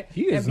children, right?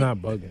 He is And not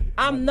bugging.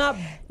 I'm not.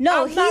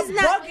 No, I'm he's not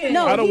not. bugging.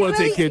 No, I don't he want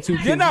to take really- care of 2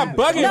 kids. You're not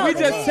bugging. No, we the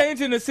just thing-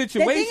 changing the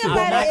situation. about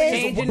I'm not it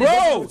is- changing Bro,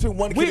 the Between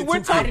 1 kid we're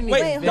and 2 talking. kids.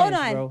 Wait, Wait, Finish, hold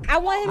on. bro. I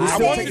want him to I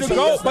say want you to something.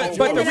 go, but and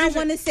the then I reason-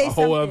 want to say A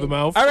whole something. other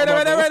mouth. All right.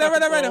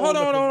 Hold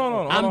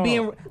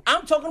on.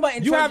 I'm talking about.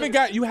 In You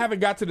terms haven't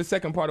got to the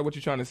second part of what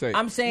you're trying to say.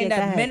 I'm saying Yeah, go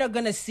that ahead. men are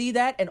gonna see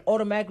that and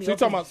automatically. So you're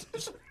talking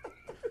about.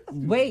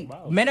 Wait,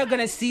 men are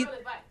gonna see.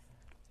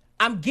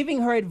 I'm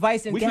giving her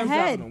advice and We Go keep ahead.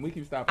 stopping them. We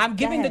keep stopping. I'm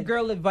giving the ahead.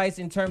 girl advice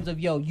in terms of,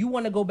 yo, you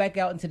want to go back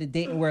out into the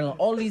dating world.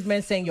 All these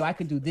men saying, yo, I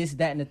could do this,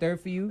 that, and the third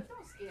for you.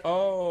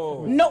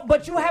 Oh. No,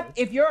 but you have.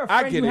 If you're a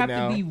I friend, get you it have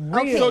now. to be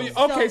real.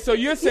 So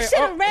you're You saying. should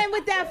have ran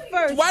with that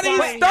first. Why did you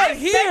Brian. start I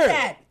here? said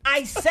that.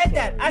 I said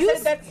that. I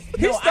said that.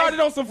 He started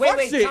on some fuck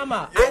shit. Time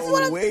out.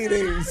 Wait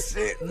ain't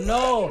shit.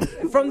 No,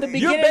 from the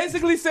beginning. You're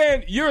basically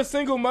saying you're a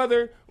single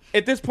mother.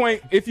 At this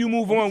point, if you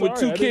move on with sorry,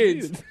 2 I didn't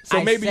kids, mean it. so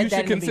I maybe said you that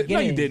should in the consider. No,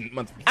 you beginning.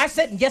 didn't. I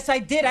said yes, I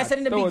did. I said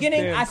in the Throw a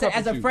beginning. damn I said cup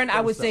as at a you. friend,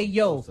 I would say,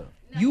 yo,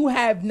 you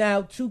have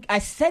now 2. I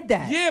said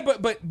that. Yeah,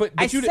 but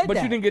I you said that.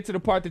 didn't get to the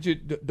part that you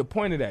the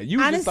point of that. You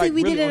just Honestly, like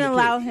we really didn't on the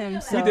allow kids.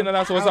 him. So We didn't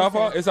allow. So it's I our would say-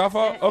 fault. It's our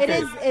fault.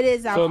 Okay. It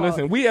is our So fault.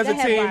 listen, we as a Go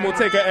ahead, team Brian. will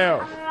take an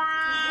L.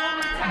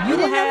 You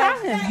didn't allow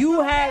have, him.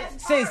 you have,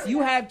 sis,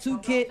 you have 2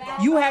 kids.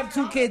 You have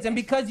 2 kids, and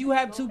because you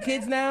have 2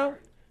 kids now,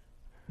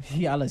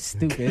 y'all are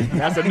stupid.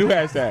 That's a new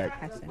hashtag.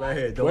 Right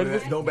here. What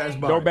is it? Don't bash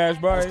Barry. Don't bash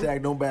Barry?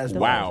 Hashtag don't bash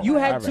Barry. Wow. You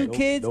have All 2 right.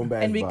 kids, Don't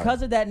bash and Barry.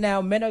 because of that,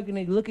 now men are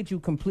gonna look at you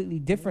completely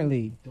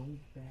differently.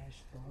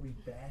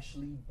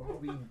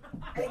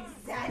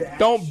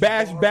 Don't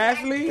bash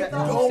Bashley. You know what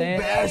I'm Don't saying?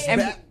 bash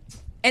and, Ba-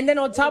 and then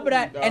on top of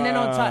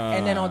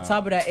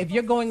that, if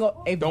you're going,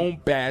 if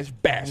Don't bash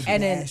Bashley.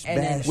 and then bash, and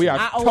then bash. We are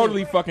I always-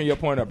 totally fucking your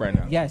point up right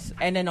now. yes,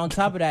 and then on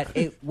top of that,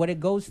 it Shout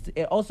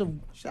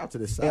out to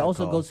the side. it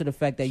also goes to the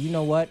fact that, you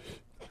know what,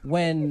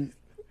 when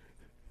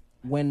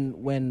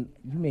you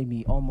made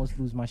me almost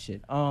lose my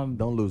shit. Don't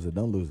lose it.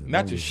 Don't lose it. Not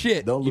Don't your lose shit.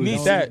 It. Don't You lose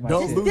need it. that.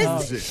 Don't lose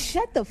This, the shit.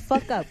 shut the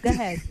fuck up. Go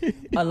ahead.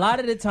 A lot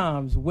of the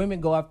times,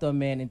 women go after a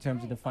man in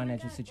terms of the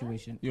financial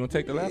situation. You want to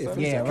take the last?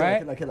 Yeah,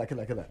 right? Kill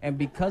it. And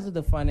because of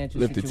the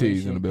financial Lift the situation,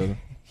 T's in the building.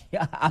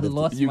 yeah, I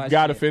lost You my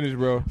gotta shit. finish,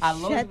 bro. I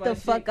lost Shut my the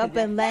shit fuck up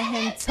 'cause and let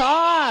him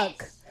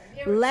talk.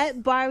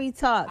 Let Barry I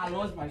talk.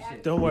 lost my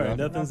shit. Don't worry, Yeah.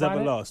 nothing's Find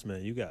ever it? lost,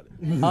 man. You got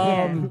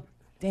it.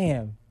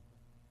 Damn.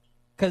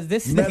 Because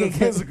this nigga.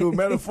 Metaphysical,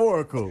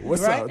 metaphorical.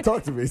 What's Right? up?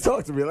 Talk to me.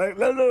 Like,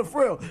 let it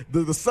for real.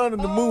 The sun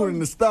and the moon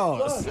and the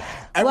stars.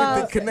 Everything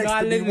Well, connects No, I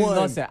to be literally one.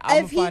 lost it.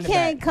 I'm If he find it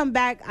can't back. come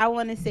back, I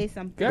want to say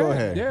something. Go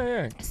ahead.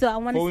 Yeah. So I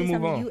want to Before we say move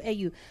something. on. You and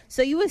you.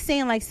 So you were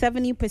saying like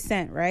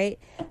 70%, right?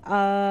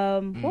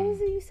 What was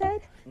it you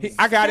said?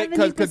 I got it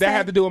because that 70%.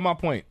 had to do with my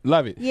point.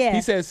 Love it. Yeah.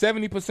 He said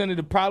 70% of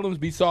the problems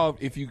be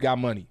solved if you got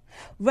money.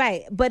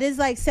 Right, but it's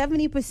like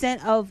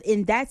 70% of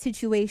in that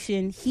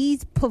situation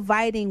he's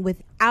providing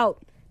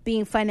without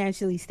being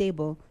financially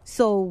stable.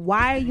 So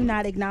why are you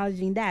not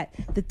acknowledging that?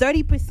 The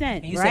 30%,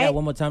 Can you right? say that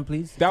one more time,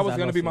 please? That was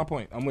going to be my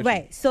point. I'm with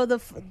Right. you. So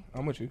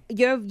I'm with you.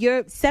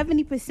 You're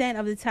 70%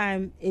 of the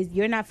time is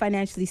you're not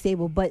financially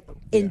stable, but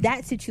in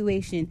that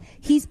situation,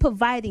 he's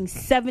providing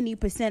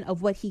 70%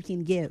 of what he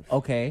can give.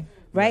 Okay.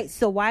 Right,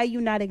 so why are you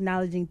not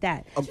acknowledging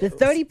that? The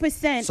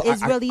 30% So is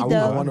really I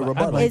the want to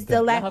rebuttal. is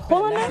the lack. Let her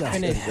Hold on, finish. now. Let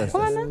her finish.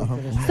 Hold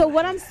on. Now. So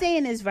what I'm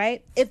saying is,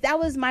 right? If that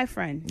was my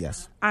friend,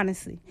 Yes.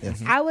 honestly,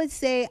 Yes. I would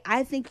say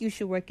I think you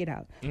should work it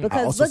out I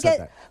because also look said at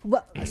that.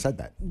 what I said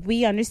that.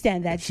 we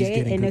understand that, She's Jay,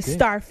 getting and a good dick.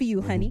 star for you,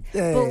 honey.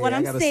 Yeah, But what I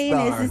I'm got a saying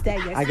star. is that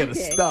yes, I got you a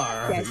did.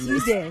 star. Yes, you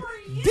did.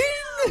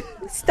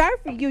 Ding! Star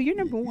for you. You're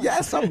number one.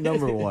 Yes, I'm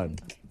number one.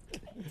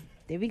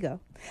 There we go.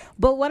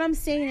 But what I'm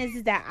saying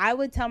is that I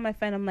would tell my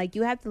friend, I'm like,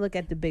 you have to look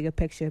at the bigger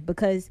picture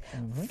because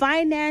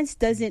finance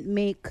doesn't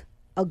make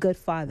a good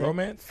father.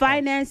 Romance?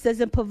 Finance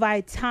doesn't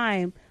provide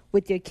time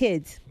with your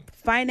kids.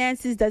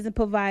 Finances doesn't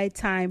provide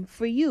time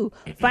for you.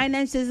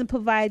 Finance doesn't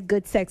provide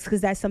good sex because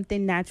that's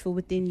something natural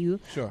within you.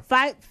 Sure.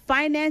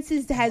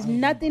 Finances has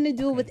nothing to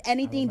do with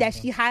anything that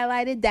she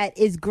highlighted that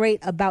is great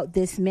about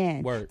this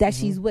man Word. that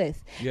she's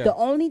with. Yeah. The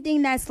only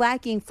thing that's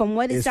lacking from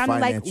what it Is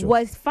sounded like financial.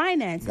 was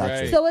finance.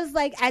 Gotcha. So it's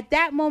like at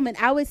that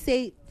moment, I would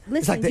say,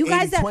 listen, like the you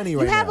guys 80-20 you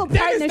right have now. a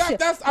partnership.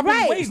 That's I've been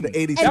Right. waiting. It's the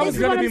 80-20. And That this was is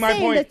going what to be I'm my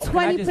saying, point. the Can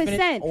I just 20%.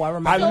 finish? Oh, I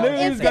remember. I So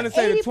literally if was gonna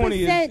say the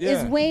 20 is- 80%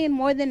 is yeah. weighing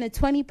more than the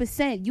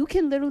 20%, you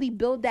can literally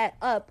build that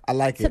up I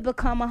like to it.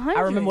 become 100.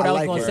 I remember what I was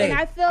like going it. to say. And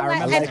I feel like,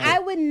 remember and that. I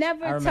would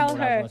never I remember tell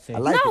what I her, was gonna say. I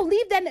like no, it.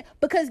 leave that.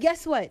 Because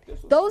guess what?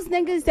 Those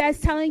niggas that's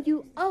telling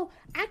you, oh,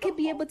 I could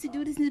be able to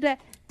do this and do that.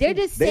 They're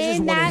just They just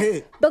saying wanna that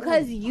hit.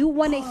 because you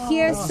want to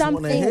hear just wanna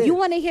something. hit. You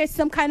want to hear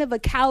some kind of a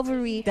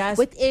Calvary That's-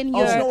 within Oh,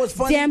 your you know what's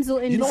funny? damsel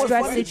in You know what's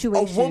distress funny?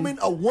 situation.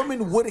 A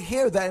woman would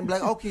hear that and be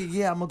like, okay,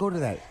 yeah, I'm gonna go to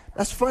that.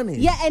 That's funny.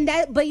 Yeah, and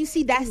that, but you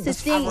see, that's the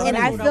thing, and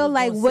I what I feel was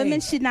like gonna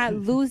women say. should not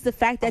lose the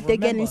fact that they're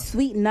getting remember.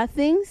 sweet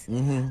nothings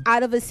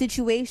out of a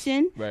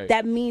situation Right.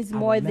 that means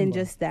more than remember.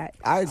 just that.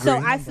 I So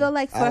agree. I feel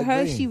like for I her,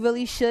 agree. she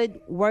really should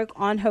work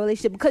on her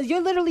relationship because you're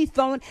literally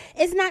throwing.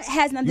 It's not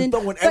has nothing.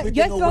 throwing but everything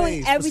you're away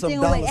throwing for everything some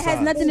away. dollar It has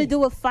sign. nothing to do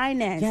with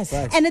finance. Yes.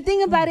 Facts. And the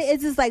thing about it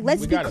is, like,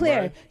 let's We be got it, clear.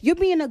 Brian. You're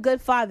being a good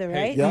father,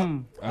 right? Yeah.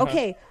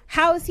 Okay.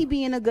 How is he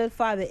being a good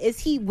father? Is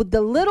he with the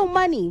little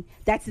money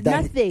that's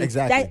nothing?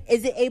 exactly. That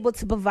is it able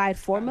to provide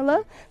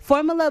formula?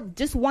 Formula,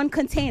 just one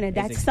container.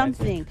 That's expensive.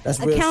 something.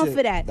 That's real Account shit.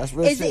 for that. That's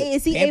real Is, shit.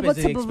 is he Pampers able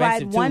to is provide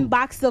expensive, one too.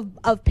 box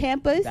of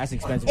Pampers? That's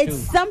expensive, It's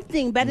too.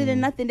 something better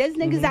than nothing. There's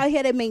niggas out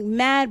here that make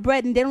mad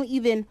bread and they don't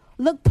even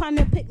look upon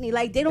their pickney.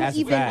 Like they don't That's a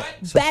even fact.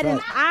 It's a bat an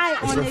fact. eye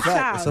It's on a their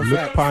fact. It's a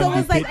child. fact. So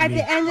it's like at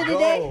the end of the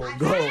day,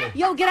 Go.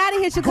 yo, get out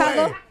of here,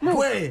 Chicago. Gwen, Move.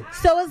 Gwen,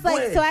 So it's like,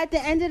 Gwen. so at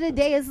the end of the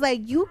day, it's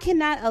like you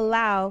cannot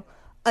allow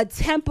a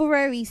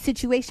temporary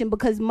situation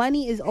because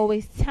money is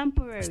always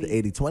temporary. It's the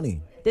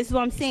 80-20. This is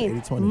what I'm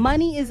saying. 80-20.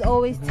 Money is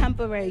always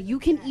temporary. You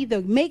can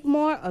either make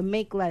more or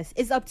make less.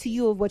 It's up to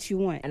you of what you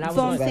want. And I You was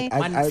feel what I'm gonna-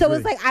 saying? I So agree.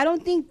 it's like I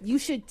don't think you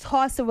should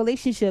toss a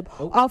relationship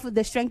off of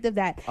the strength of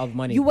that. Of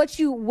money. What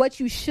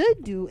you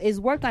should do is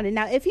work on it.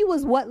 Now, if he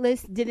was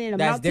whatless, didn't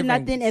That's amount to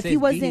different. nothing. If Sis, he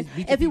wasn't,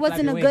 beat if he the wasn't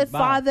a flap your good wings. Bye.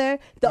 father,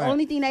 the Right.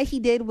 only thing that he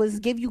did was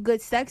give you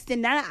good sex.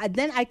 Then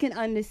I can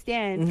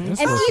understand. Mm-hmm. And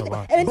worth a even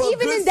lot. and But even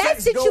good in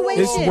that sex go a long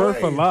It's situation,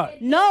 worth a lot.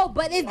 no,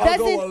 but it I'll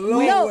go doesn't. a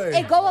long No, way.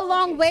 it go a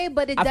long way,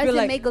 but it I feel doesn't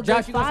like- make a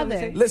Josh, good you got something to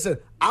father. say? Listen,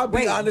 I'll be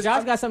Wait, honest.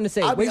 Josh got something to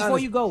say. I'll be Wait before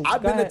you go.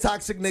 I've Go been the ahead.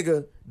 toxic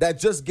nigga that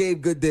just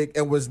gave good dick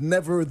and was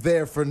never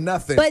there for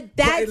nothing. But it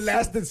that's-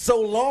 lasted so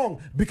long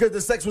because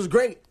the sex was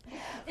great.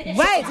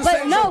 Right, just but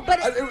saying, no, so-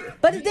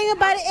 but the thing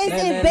about it is,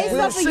 Nah, based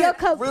nah, off of real your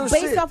shit, real based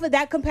shit. off of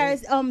that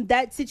comparison,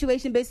 that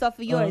situation based off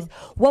of yours.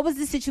 What was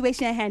the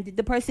situation at hand? Did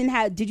the person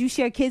have? Did you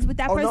share kids with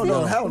that Oh, no, person?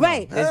 no, hell no.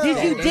 Right. Hell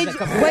Did you? no. Did you?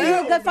 Were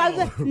you a good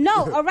father?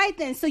 No. All right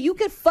then. So you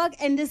could fuck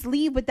and just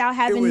leave without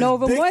having was no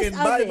dick remorse and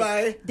of bye-bye.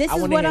 it. This I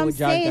is wanna what hear I'm what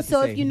Josh saying. got to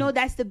So say. if you know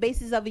that's the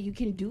basis of it, you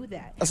can do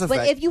that. That's a but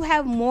fact. if you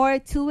have more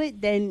to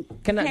it, then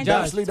Can I- can't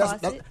Josh, just Actually,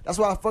 toss it. that's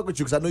why I fuck with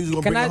you because I know you're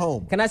gonna Can bring I it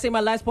home. can I say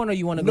my last point, or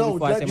you want to go No,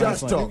 before I let say my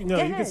last Josh point? talk. No,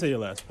 Go you can ahead. say your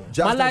last point.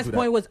 Josh, My don't last do that.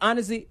 point was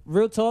honestly,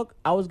 real talk.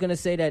 I was gonna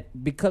say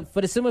that because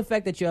for the simple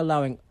fact that you're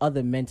allowing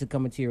other men to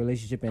come into your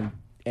relationship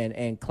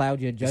and cloud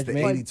your the judgment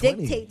Or 80-20.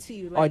 dictate to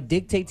you. or Like,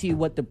 dictate to you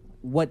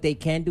what they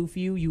can do for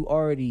you, you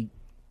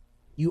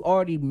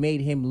already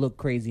made him look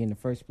crazy in the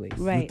first place.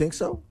 right. You think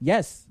so?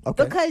 Yes.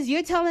 Okay. Because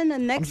you're telling the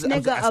next I'm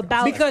just nigga asking.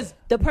 about Because-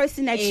 the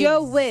person that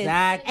you're with,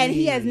 and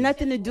he has Exactly.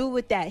 nothing to do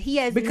with that. He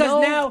has Because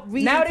no now-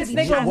 reason now to this be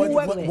nigga jealous. who-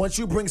 Once, once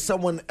you bring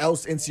someone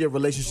else into your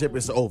relationship,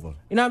 it's over.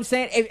 You know what I'm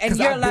saying? And Because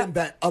you're I've allowed. been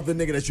that other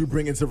nigga that you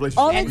bring into the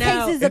All relationship. it And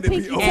now- takes is a and it be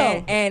pinky over.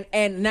 toe.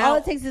 And now All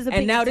it takes is a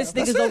and now pinky this toe.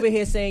 nigga's That's it. over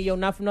here saying, "Yo,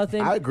 not for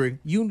nothing." I agree.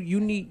 You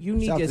need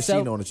Shout out your to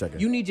cell Sheena on the check-in.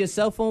 you need your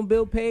cell phone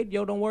bill paid.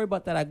 Yo, don't worry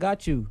about that. I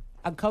got you.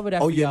 I cover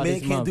that. Oh, for your y'all man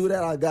this can't month. do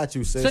that? I got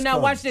you, sis. So now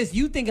Come. watch this.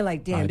 You thinking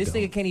like, damn, I this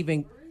don't. nigga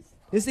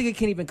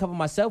can't even cover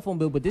my cell phone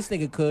bill, but this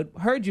nigga could.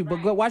 Heard you, but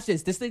go watch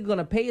this. This nigga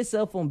gonna pay your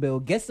cell phone bill,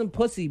 get some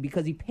pussy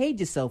because he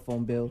paid your cell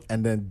phone bill,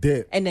 And then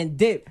dip. and then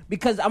dip.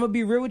 Because I'm gonna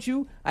be real with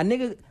you, a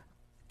nigga,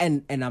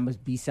 and I'm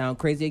gonna sound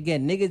crazy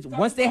again. Niggas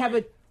once they have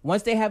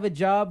once they have a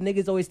job,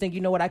 niggas always think, you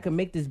know what, I could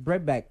make this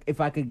bread back if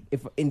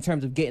in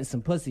terms of getting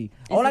some pussy.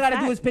 All I gotta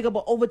do is pick up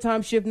an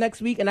overtime shift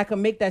next week, and I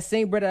can make that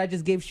same bread that I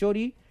just gave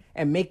Shorty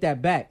and make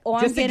that back.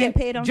 Or just I'm getting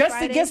paid on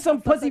Friday, to get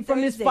some fuck pussy a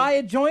from this Thursday.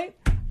 fire joint.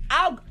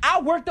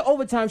 I'll work the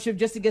overtime shift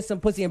just to get some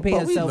pussy and pay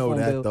But her we cell know phone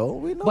that, bill. though.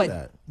 We know but,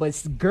 that.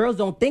 But girls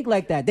don't think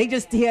like that. They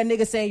just hear a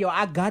nigga saying, "Yo,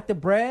 I got the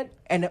bread,"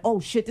 and oh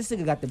shit, this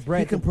nigga got the bread.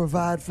 He can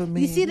provide for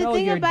me. You see, the No,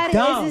 thing you're about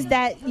dumb. it is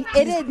that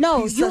it is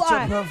no. He's You such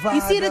a are. You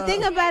see, the provider.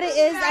 thing about it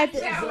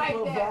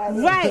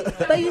is right.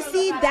 But you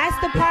see, that's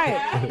the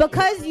part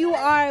because you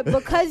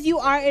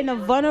are in a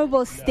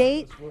vulnerable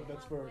state.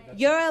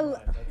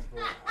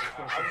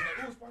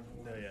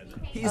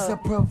 He's a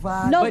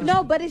provider.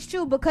 No, but it's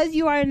true because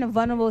you are in a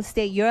vulnerable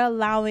state. You're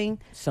allowing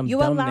Some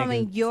dumb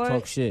niggas your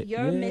talk shit.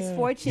 Yeah.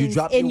 misfortunes You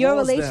drop in your your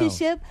walls down.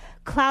 relationship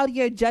cloud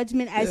your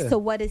judgment as to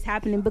what is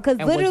happening because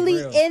And what's literally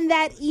real. in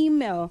that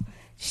email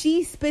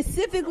she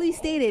specifically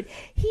stated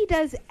he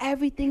does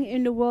everything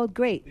in the world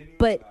great,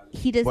 but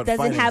he just But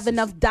doesn't have finances.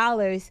 enough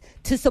dollars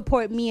to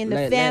support me and the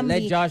Let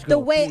family Josh go, the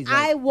way please,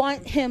 I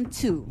want him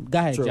to. Go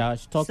ahead, True.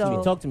 Josh. Talk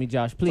to me,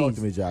 Josh. Please. Talk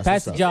to me, Josh.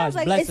 Pass What's to up?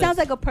 Josh. It sounds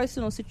like a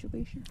personal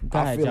situation. Go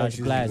I ahead, feel like Josh.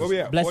 she's- Bless. Where we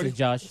at? Bless 40? it,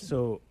 Josh.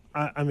 So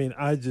I mean,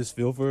 I just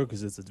feel for her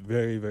because it's a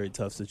very, very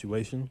tough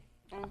situation.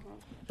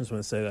 Just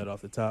want to say that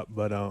off the top,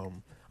 but I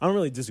don't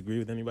really disagree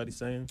with anybody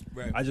saying.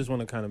 Right. I just want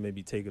to kind of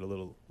maybe take it a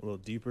little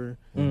deeper.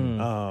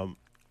 Mm.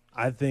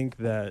 I think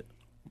that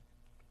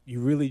you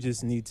really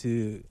just need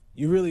to.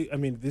 I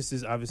mean, this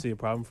is obviously a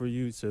problem for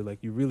you, so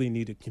like you really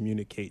need to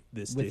communicate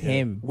this With to him.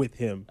 him. With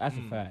him. That's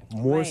a fact.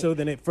 More Right. so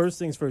than it. First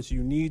things first,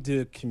 you need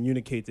to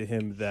communicate to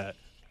him that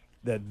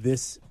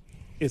this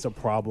is a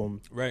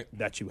problem Right.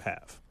 that you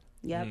have.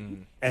 Yep.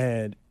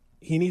 And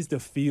he needs to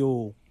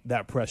feel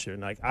that pressure.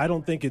 Like, I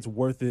don't think it's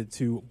worth it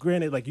to,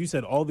 granted, like you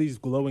said, all these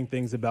glowing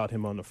things about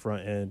him on the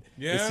front end.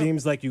 Yeah. It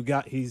seems like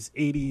he's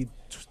 80-20.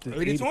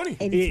 80-20. 80-20.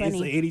 It's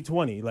like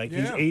 80-20. Like,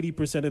 Yeah. he's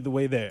 80% of the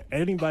way there.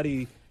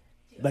 Anybody,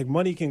 like,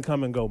 money can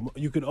come and go.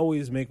 You could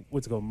always make,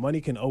 money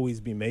can always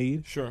be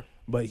made. Sure.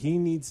 But he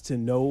needs to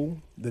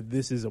know that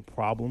this is a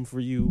problem for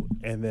you.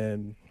 And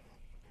then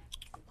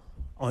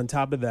on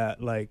top of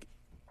that, like,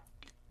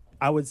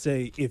 I would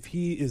say if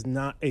he is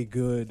not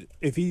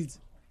if he's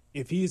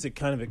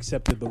kind of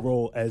accepted the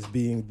role as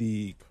being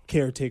the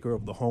caretaker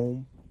of the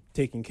home,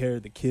 taking care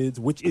of the kids,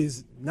 which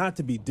is not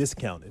to be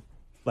discounted.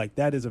 Like,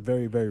 that is a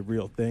very, very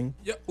real thing.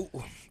 Yeah.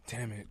 Ooh,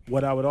 damn it.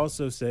 What I would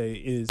also say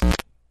is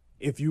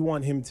if you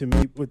want him to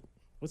meet with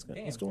what's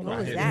going What on?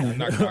 was I that?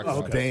 knocked the ox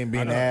out. Dame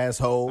being I an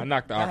asshole. I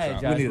knocked the Go ox ahead,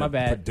 out. Josh. need My a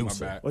bad.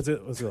 producer. My bad.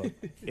 What's up?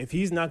 If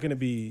he's not going to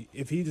be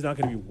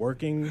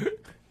working,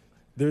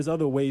 there's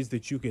other ways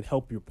that you can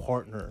help your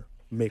partner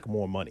make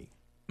more money.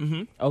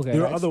 Okay.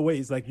 There are other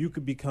ways, like you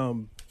could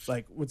become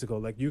like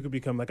you could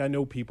become like, I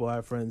know people, I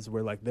have friends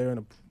where like they're in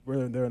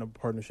a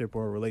partnership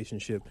or a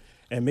relationship,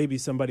 and maybe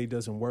somebody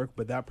doesn't work,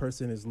 but that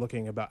person is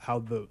looking about how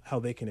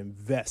they can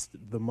invest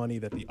the money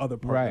that the other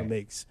partner Right.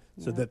 makes,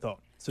 so that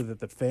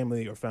the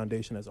family or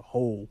foundation as a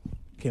whole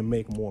can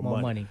make more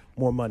money.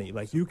 More money.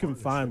 Like, you can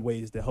find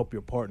ways to help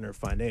your partner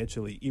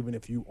financially, even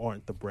if you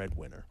aren't the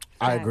breadwinner.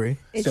 I agree.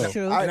 It's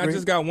true. And I agree.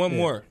 just got one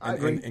more, I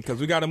agree. because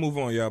we got to move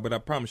on, y'all. But I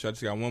promise you, I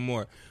just got one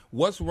more.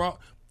 What's wrong?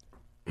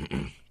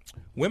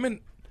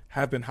 Women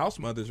have been house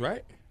mothers,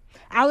 right?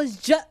 I was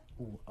just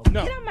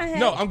No, Get out my head.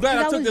 no. I'm glad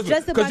I Because I took was this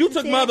just because about you to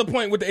took say my it. other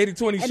point with the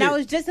 80-20 shit. And I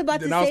was just about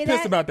to and I was say pissed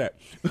that. about that.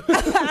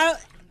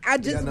 I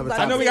just another was about topic.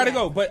 I know to we say got to that.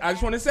 go, but I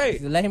just want to say,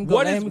 Let him go,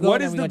 what let is him go, what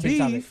then is we the gonna change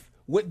topic. beef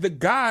with the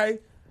guy?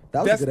 That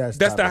was That's a good ass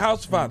that's the topic.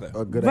 house father.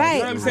 A good Right. You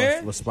know what I'm ass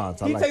saying?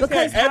 response. I He like takes that.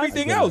 care of Because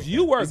everything house- else.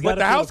 You work, He's but gotta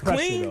the feel house the pressure,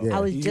 clean. though. I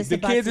was Yeah. just The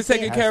about kids to are say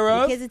taken it. care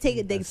of. The kids are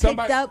taken. They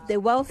Somebody- picked up. They're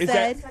well Is fed.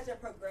 that- Such a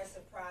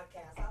progressive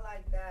podcast. I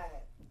like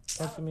that.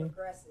 Talk to me.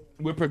 Progressive.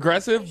 We're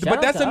progressive, Shout but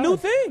out that's to a new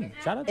us. thing.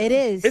 Shout out to It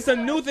is. It's a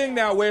new thing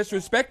now where it's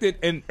respected,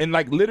 and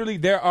like literally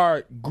there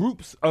are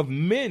groups of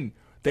men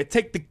that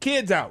take the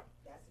kids out.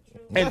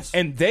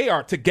 And they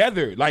are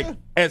together, like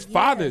as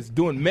fathers,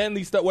 doing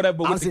manly stuff, whatever,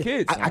 but with Honestly, the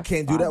kids. I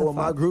can't do that with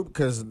my group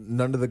because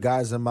none of the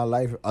guys in my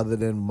life, other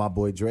than my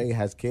boy Dre,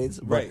 has kids.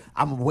 But Right.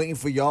 I'm waiting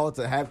for y'all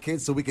to have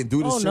kids so we can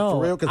do this Oh shit no!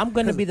 for real. I'm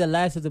gonna be the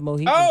last of the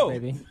Mohicans, Oh!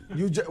 baby.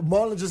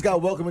 Marlon just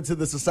got welcomed into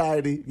the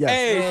society. Yes.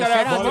 Hey, Yeah, shout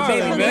out to Marlon, Baby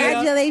man. Mia.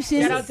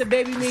 Congratulations. Shout out to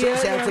Baby Mia.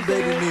 Shout out to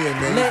Baby Mia,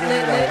 man. Lit, lit,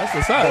 lit. That's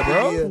what's up,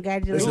 bro. Mia.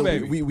 Congratulations.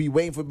 Listen, Baby. we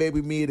waiting for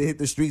Baby Mia to hit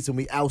the streets and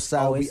we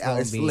outside. Oh, we it's out. gonna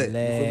It's be lit. You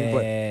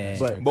feel me?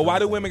 lit. But why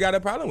do women got a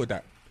problem with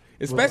that?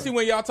 Especially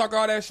when y'all talk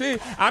all that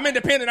shit. I'm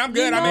independent. I'm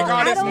good. You I make know, all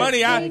I this don't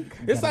money. think-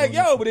 It's like,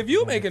 yo, but if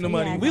you making the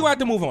money, Yeah, I we know. got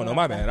to move on. No,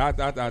 my bad. I'll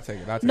take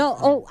it. I'll take No, it.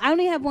 oh, I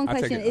only have one I'll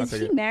take question. it, I'll Is take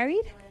she it.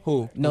 married?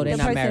 Who? No, they're The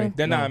not person- married.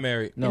 They're No. not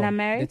married. No, They're not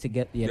married? They're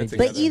together. Yeah, They're they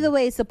together. But either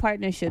way, it's a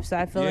partnership. So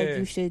I feel like Yeah.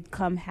 you should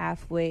come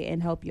halfway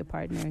and help your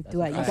partner.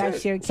 Do it. You That's guys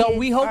it. share kids. So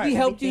we hope we Alright.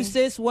 helped you,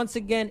 Everything. sis. Once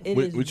again, it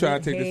We- is we try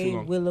to Good take this too Hey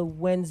long. Willow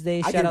Wednesday.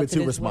 I Shout gave out her to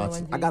two this Willow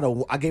responses.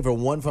 Wednesday. I gave her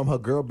one from her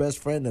girl best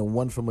friend and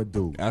one from a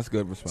dude. That's a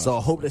good response. So I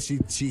hope that she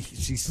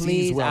sees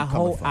Please, where I I'm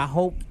coming hope from. I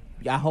hope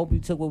I hope you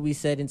took what we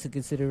said into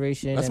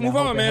consideration. Let's and I move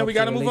hope on, it man. helps We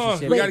gotta your move on.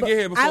 relationship. We gotta get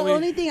here before we.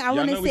 Only thing I y'all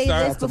want know to we say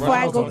start this to before I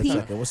round go on pee.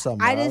 time. What's up,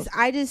 I Miles?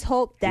 just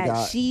hope We that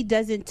got she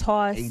doesn't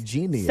toss a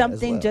genie as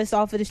something well. just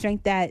off of the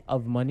strength that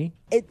Of money.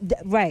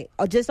 right,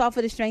 or just off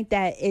of the strength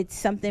that it's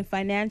something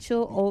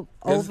financial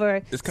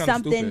over it's kinda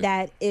something stupid.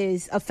 that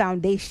is a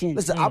foundation.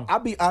 Listen, I'll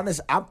be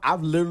honest.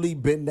 I've literally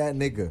been that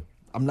nigga.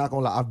 I'm not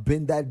gonna lie. I've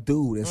been that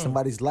dude in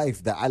somebody's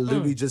life that I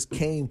literally just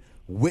came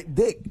with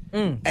dick.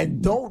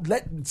 And don't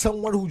let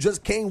someone who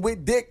just came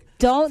with dick.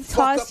 Don't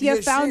fuck toss up your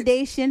shit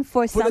foundation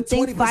for the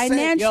something 20%.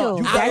 financial. Yo,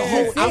 you That's gotta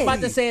hold- just I'm it. about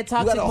to say a You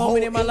toxic gotta moment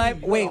hold in my in-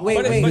 life. Wait. But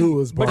Wait.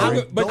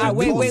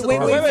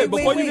 wait,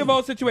 Before you give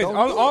all situations,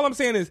 all I'm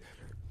saying is,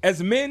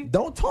 as men,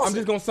 Don't toss I'm it.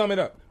 just gonna sum it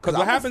up because 'Cause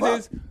what I'm happens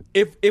a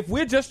is, if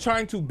we're just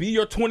trying to be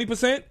your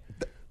 20%,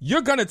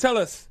 you're gonna tell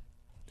us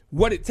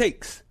what it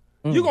takes.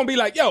 You're gonna be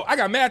like, yo, I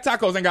got mad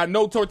tacos and got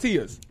no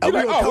tortillas. You're we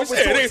like, gonna oh, come well, with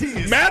shit,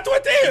 tortillas. mad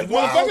tortillas,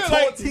 Wild motherfucker.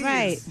 Like, tortillas.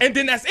 Right. and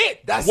then that's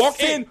it. That's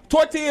Walk it. in,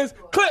 tortillas,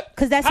 clip.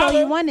 'Cause that's all holla,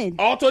 you wanted.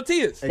 All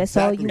tortillas. That's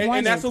all Exactly. you And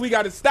wanted. that's what we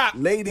got to stop.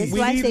 Ladies, That's we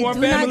why I need say more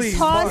do families.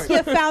 not toss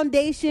Smart. your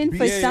foundation for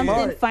Be something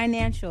smart.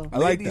 financial. I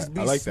like Ladies, that.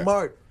 be I like that.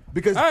 smart.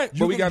 Because All right,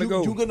 but we gotta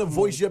go. You're gonna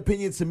voice your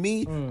opinion to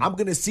me. I'm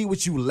gonna see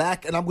what you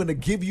lack, and I'm gonna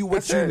give you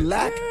what That's you it.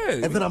 lack, Yeah.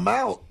 and then I'm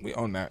out. We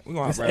on that. We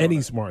gonna hop right Any on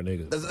that. smart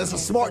nigga. That's a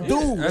smart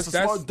dude. That's a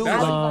smart dude.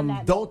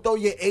 that's- Don't throw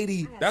your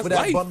 80 That's for that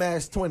life. bum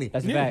ass 20.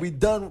 That's a fact. We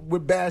done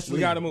with Bashley. We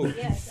gotta move.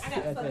 Yes.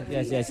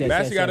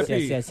 Bash, you gotta pee.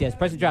 Yes.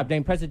 Press the drop,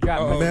 Dame. Press the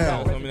drop. Oh,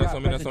 Mel.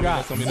 Press the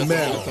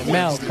drop.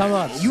 Mel, come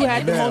up. You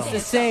had the Mel. most to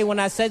say when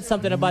I said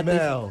something about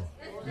Mel. this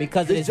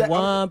because of this jacket-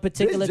 one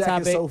particular this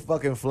jacket topic. so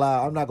fucking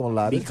fly. I'm not gonna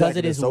lie. This Because jacket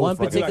of this is so one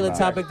fucking particular fly.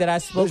 topic that I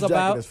spoke This jacket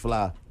about. is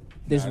fly.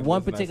 There's Nah, one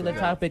that's nice particular of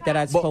that. topic that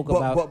I spoke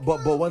about.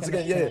 But once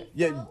again,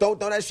 yeah. Don't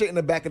throw that shit in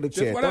the back of the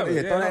chair. whatever. Throw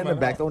Yeah, that in the no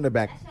back. matter. Throw it in the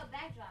back.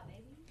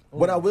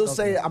 What I will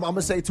say, I'm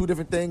gonna say two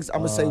different things. I'm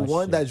gonna say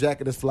one, shit. that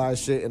jacket is fly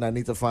as shit, and I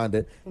need to find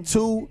it.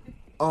 Two,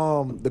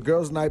 the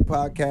Girls Night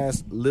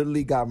podcast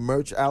literally got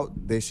merch out.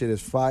 This shit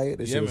is fire.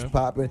 This Yeah, shit is man.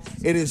 popping.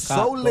 It is Cop,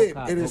 so go lit.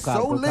 cop, It go is cop,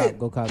 so go lit. cop,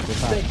 go cop.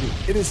 Thank you.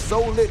 It is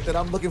so lit that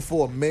I'm looking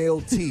for a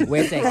male tee.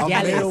 Where's that a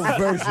galley? male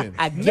version.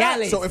 A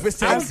galley. So if it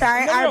says, I'm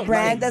sorry, No, our no,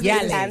 brand doesn't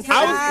Yelling. stand for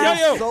I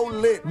that. was, yo, so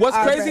lit. What's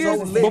I'm crazy so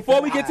is, lit.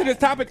 before we get to this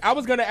topic, I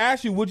was gonna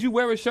ask you, would you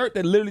wear a shirt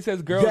that literally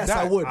says "Girls Yes,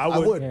 I Die"? would. I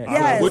would.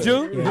 Yes. Would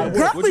you? I would.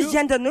 Girl Would was you?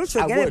 gender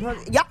neutral. I Get it? would.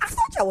 Yeah, I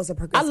thought y'all was a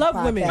progressive. I love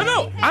women. podcast.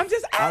 No, I'm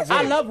just asking.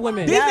 I love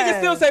women. These Yes. niggas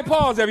still say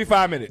pause every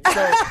 5 minutes.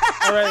 So,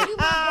 all right,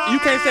 you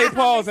can't say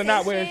pause and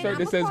not wear a shirt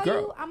that says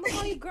 "girl." I'm gonna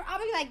call you girl. I'll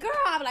be like, girl.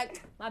 I'll be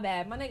like, my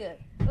bad, my nigga.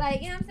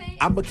 Like, you know what I'm saying?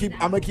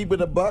 I'm gonna keep it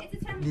a buck.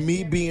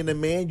 Me being a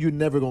man, you're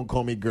never gonna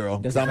call me girl.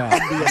 That's I'm a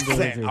fact. be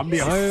upset. I'm be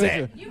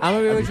upset. I'm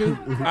gonna be with you.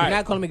 You're right.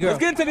 not calling me girl. Let's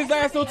get into these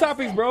last little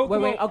topics, bro. Wait,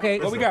 Come on. okay.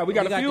 What we got? We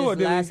got a few. Or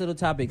this did last we? little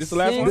topic. This the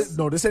last one? Since-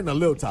 No, this ain't a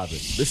little topic.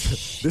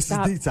 This is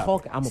Stop the topic.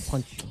 talking. I'm gonna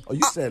punch you. Oh,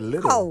 you said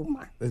little. Oh,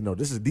 my. No,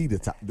 this is the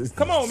topic.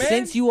 Come on, man.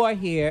 Since you are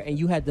here and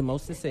you had the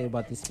most to say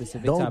about this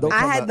specific Don't- topic, don't-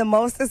 I had the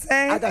most to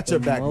say. I got your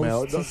back, Mel.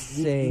 most to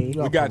say.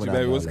 We got you,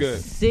 baby. What's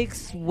good?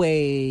 6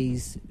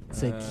 ways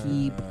to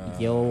keep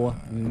your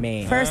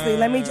man. Firstly,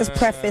 let me just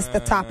preface the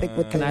topic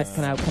with Can I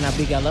this.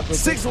 big y'all up? real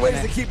 6 quick? ways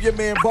Can to I- keep your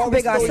man Big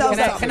Barbara. ourselves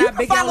Can I- up. can I You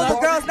big follow y'all the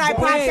up? Girls Night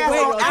Wait, podcast wait,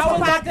 on I Apple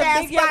was about to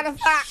Podcasts, big y'all-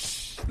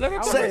 Spotify. Let me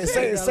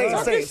Say it.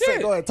 Talk your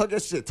shit. Go ahead. Talk your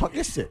shit. Talk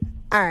your shit.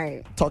 All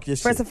right. Talk your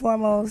shit. First and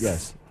foremost,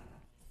 Yes.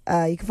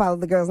 you can follow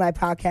the Girls Night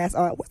podcast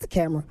on what's the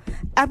camera?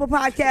 Apple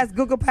Podcasts,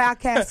 Google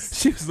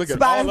Podcasts, She was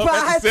looking all up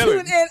Spotify. at the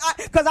ceiling. Tune in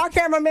because our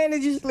cameraman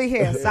is usually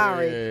here.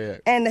 Sorry, yeah.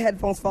 and the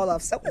headphones fall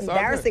off. So all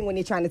embarrassing good. when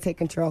you're trying to take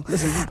control.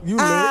 Listen, you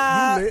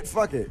lit.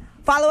 Fuck it.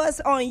 Follow us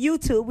on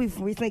YouTube. We've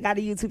recently got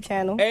a YouTube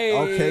channel. Hey.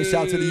 Okay,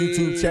 shout out to the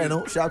YouTube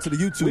channel. Shout out to the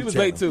YouTube channel. We was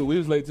late too. We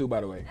was late too, by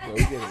the way. So we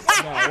get it. No,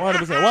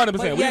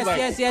 100%.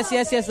 But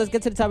yes. Let's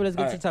get to the topic. Let's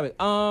get to the topic.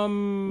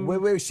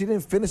 Wait, she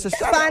didn't finish the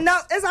shout Fine, no,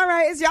 it's all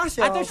right. It's y'all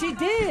show. I thought she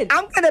did.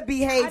 I'm gonna I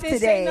behave didn't say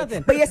today.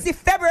 nothing. But you see,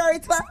 February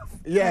 12th.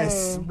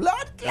 Yes.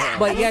 Blood.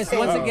 But yes,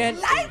 once again.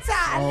 Lights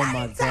on. Oh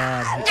my lights on,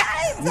 God!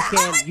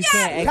 lights You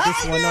can't act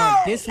this one on.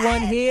 This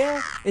one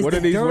here is What the are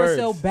these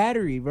Duracell words?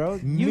 battery, bro.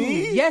 You,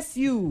 Me? yes,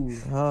 you.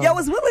 Yo,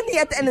 it's Will and me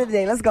at the end of the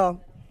day. Let's go.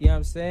 You know what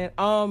I'm saying?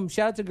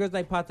 Shout out to Girls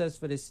Night Podcast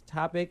for this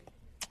topic.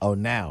 Oh,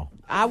 now.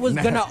 I was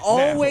gonna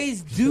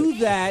always do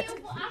that.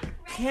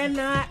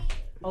 Cannot.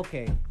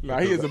 Okay. Nah,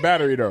 he is a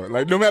battery though.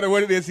 Like no matter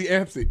what it is, he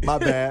amps it. My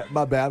bad.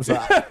 I'm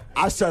sorry.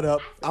 I shut up.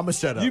 I'm going to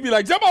shut up. You be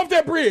like, jump off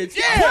that bridge.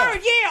 Yeah.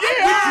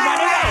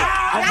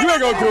 You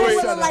ain't gonna do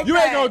it. You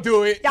ain't gonna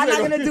do it. Y'all You not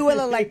ain't gonna do it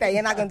like that.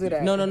 You're not gonna do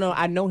that. No.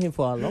 I know him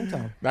for a long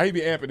time. Now he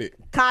be amping it.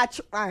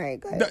 All right,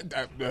 go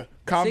ahead.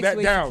 Calm 6 that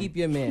ways down. to keep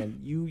your man.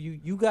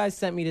 You guys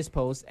sent me this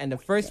post, and the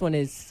first one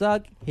is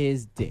suck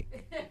his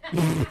dick.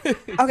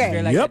 Straight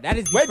Okay. like that. That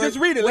is the Wait, first- just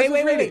read it. Let's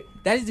Wait, just read it.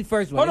 That is the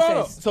first one. Hold It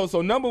on. says,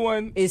 So number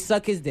one. is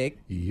suck his dick.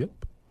 Yep.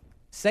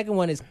 Second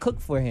one is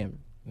cook for him.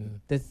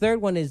 The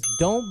third one is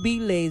don't be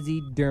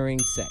lazy during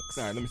sex.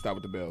 All right, let me stop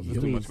with the bells. There's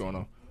too much going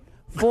on.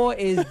 4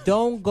 is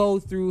don't go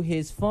through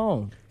his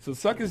phone. So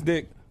suck his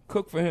dick,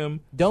 Cook for him.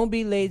 Don't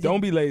be lazy.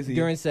 Don't be lazy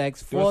during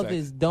sex. Fourth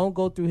is don't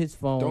go through his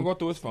phone. Don't go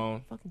through his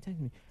phone. Fucking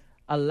text me.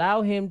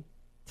 Allow him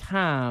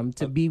time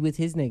to be with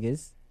his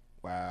niggas.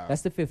 Wow.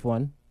 That's the fifth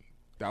one.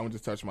 That one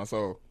just touched my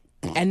soul.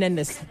 And then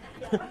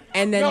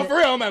no, for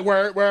real, I'm at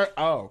word.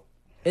 Oh.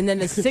 And then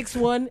the sixth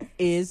one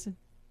is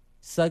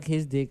suck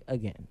his dick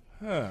again.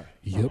 Huh.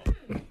 Yep.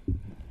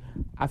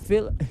 I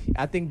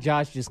think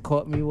Josh just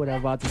caught me what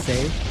I'm about to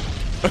say.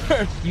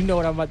 You know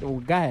what I'm about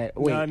to. Go ahead.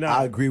 Wait. No,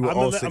 I agree with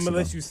all six. I'm of gonna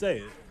let them. you say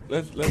it.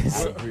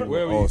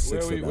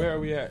 Where are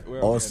we at?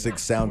 All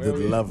six sounded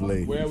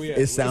lovely. Where are we at?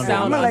 It sounded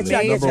I'm gonna let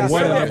y'all get Number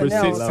one and number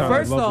six.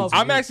 First off,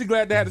 I'm actually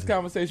glad to have this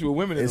conversation with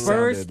women.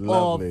 Sounded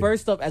lovely.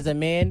 First off, as a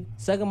man,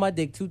 sucking my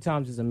dick 2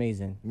 times is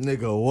amazing.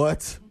 Nigga,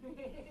 what?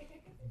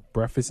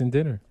 Breakfast and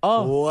dinner.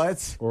 Oh,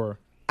 What? Or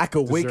I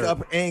could wake dessert.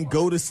 up and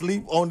go to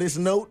sleep on this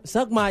note?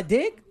 suck my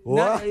dick?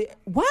 What?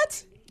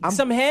 What?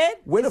 Some head?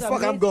 Where the It's fuck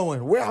I'm amazing.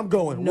 going? Where I'm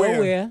going? Nowhere.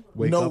 Where?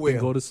 wake up Nowhere.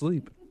 and go to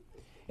sleep.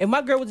 If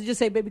my girl was to just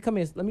say, "Baby, come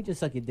here, let me just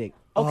suck your dick,"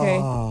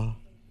 okay,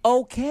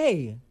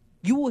 okay,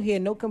 you will hear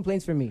no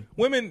complaints from me.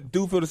 Women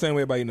do feel the same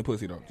way about eating the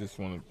pussy, though. Just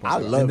want to. I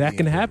love And that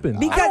eating can happen.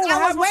 Because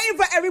I was waiting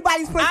for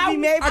everybody's pussy to be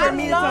made for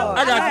me to talk.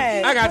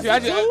 I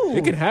got you.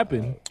 It can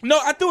happen. No,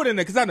 I threw it in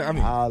there because I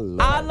mean.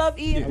 I love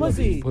eating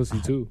pussy.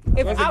 Pussy too.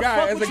 If As a I guy-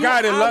 fuck as with a guy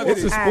you, that I loves will- it.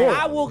 It's a sport.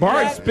 I will Bar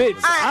grab-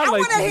 spits. I like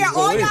want to hear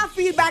all y'all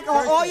feedback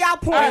on all y'all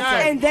points,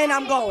 Alright. and then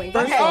I'm going. We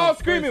Okay. all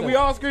screaming. We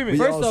all screaming.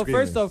 We all First off,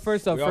 screaming. first off,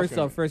 first off, We all first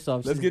screaming. off, first off.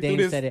 Let's Since get through Dame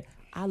this. said it,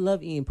 I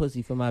love eating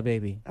pussy for my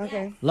baby.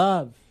 Okay.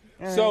 Love.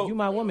 So You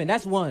my woman.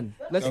 That's one.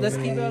 Let's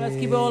keep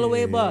it all the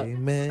way above.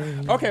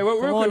 Amen. okay, well,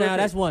 Come real on quick, now, real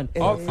that's quick. one.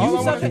 All I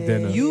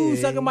wanna- You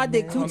sucking my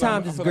dick 2 Hold on,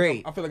 times I is feel like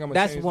great. I feel like I'm gonna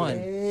That's change one.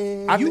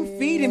 I You think-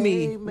 feeding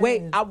me.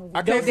 Wait,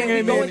 I can't sing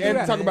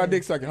and talk about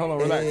dick sucking. Hold on,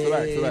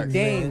 relax.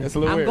 Dang, It's a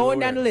little I'm weird. going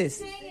down the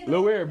list.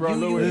 Little weird, bro.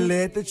 Little weird.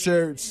 Let the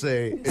church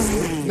say.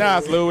 Nah,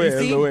 it's a little weird. It's a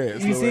see? little weird.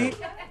 It's a You little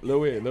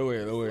weird. see?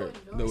 Little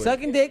weird.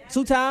 Sucking dick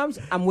 2 times,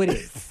 I'm with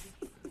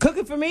it.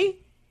 Cooking for me,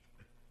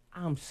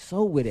 I'm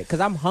so with it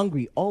because I'm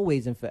hungry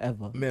always and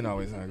forever. Men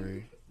always hungry. I'm You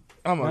know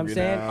what I'm hungry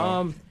saying?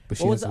 now. But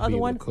she What was has the to be other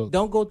able one? to cook.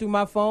 Don't go through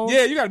my phone.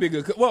 Yeah, you gotta be a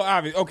good cook. Well,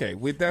 obviously, okay.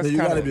 That's Yeah, you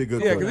kinda, gotta be a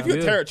good Yeah, cook. because if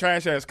you're Yeah. a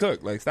trash ass cook,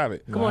 like stop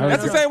it. Come on,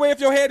 That's now. the same way if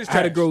your head is I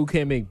had a trash. girl who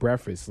can't make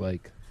breakfast.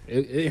 Like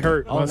it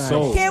hurt my nice.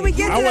 soul. Can we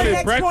get I to the wanted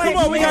next breakfast. point?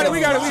 Come on, we got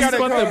it. She spent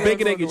the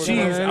bacon, egg, and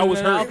cheese. I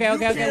was hurt. Okay. We're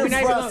not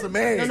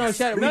even gonna.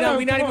 Shut up. We're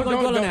not even gonna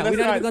dwell on that. We're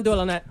not even gonna dwell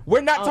on that.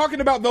 We're not talking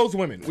about those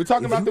women. We're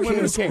talking about the you women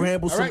can't that can.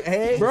 scramble all some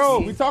eggs? Bro,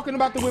 we're talking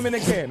about the women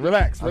that can.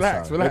 Relax. sorry.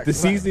 Like the relax.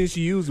 seasoning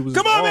she used was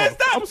Come on, off. man,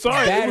 stop. I'm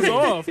sorry, it was Battery.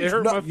 off. It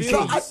hurt my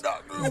feelings.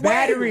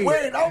 Battery.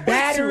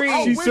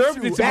 Battery. She served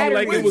it to me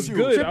like it was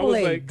good. I was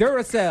AAA, like,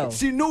 Duracell.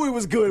 She knew it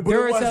was good, but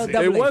Duracell it wasn't.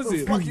 double it A. wasn't. What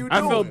the fuck you I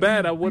doing? felt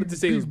bad. I wanted to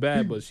say it was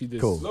bad, but she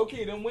just. Cool. Low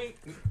key, them wink.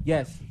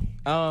 Yes.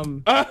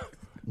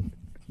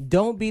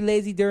 Don't be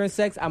lazy during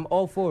sex. I'm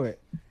all for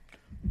it.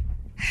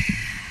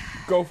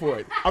 Go for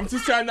it. I'm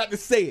just trying not to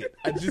say it.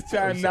 I'm just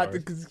trying not to,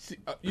 because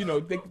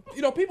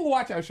people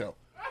watch our show.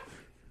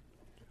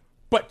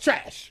 But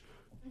trash.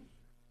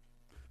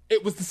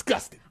 It was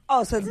disgusting.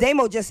 Oh, so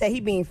Damo just said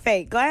he being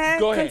fake. Go ahead.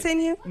 Go ahead.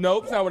 Continue.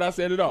 Nope, that's not what I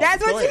said at all.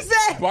 That's Go what ahead. you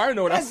said. Barton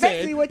know what That's I said.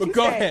 basically what but you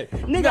go said. ahead.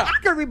 Nigga, No, I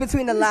could read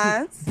between the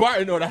lines.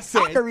 Barton know what I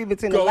said. I could read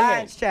between Go the ahead.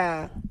 lines,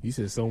 child. You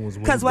said someone was.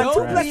 Because when 2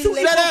 Don't plus be 2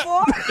 lazy.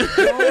 equal 4,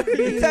 Don't be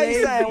tell you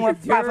lazy something. When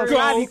 5 plus Go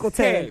 5 equal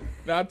 10. ahead.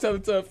 Now I'm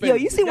telling to her face. Yo,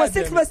 you see when God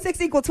 6 damn plus it.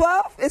 6 equal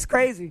 12? It's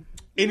crazy.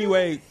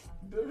 Anyway,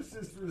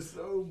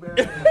 so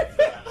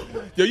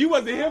bad. yo, you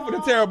wasn't here for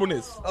the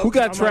terribleness. Who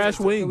got trash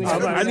wings? Can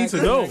we not- I need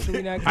to know. can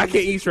we not- I can't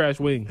eat trash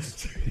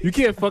wings. You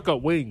can't fuck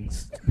up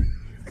wings.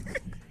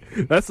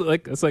 That's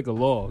like a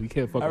law. You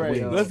can't fuck All up right,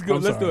 wings. let's go.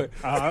 I'm Let's do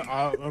sorry.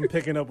 it. I'm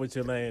picking up what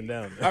you're laying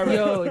down. All right.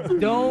 Yo,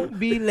 don't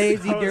be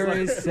lazy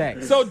during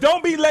sex. So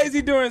don't be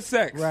lazy during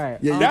sex. Right.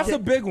 Yeah, you That's can't-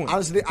 a big one.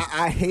 Honestly,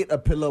 I hate a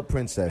pillow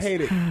princess.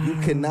 Hate it. You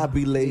cannot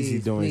be lazy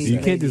Please, during please, sex. You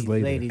can't just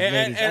lay there. ladies, And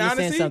ladies, understand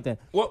honestly, something.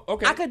 well,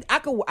 okay.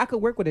 I could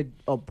work with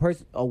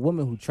a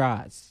woman who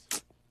tries.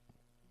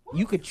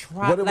 You could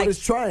try. What is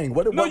trying?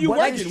 What No, you what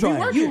working. is We trying?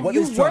 working. What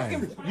you is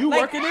trying? working. You like,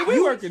 working it, we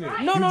working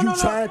it. No, you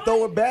try and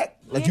throw it back?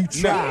 Like you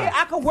try. Yeah,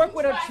 I could work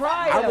with a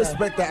trier. I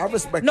respect that. I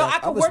respect No, that. I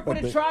could work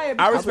with a trier.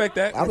 I respect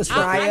that. I respect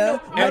I that.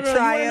 know- A no, you wanna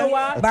trier. know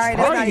why? Barry, that's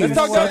not Let's even Let's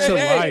talk a to word. Such a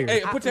hey, liar.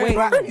 hey, put your Wait.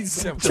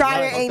 hands.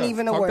 Trier ain't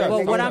even a word.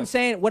 Well, what nigga.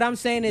 I'm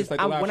saying is, Just like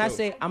the live when I show.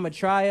 say I'm a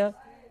trier,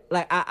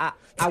 like I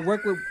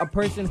work with a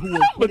person who will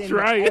I'm put a in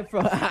trier. the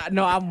effort.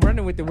 No, I'm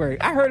running with the word.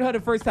 I heard her the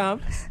first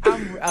time.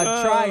 I'm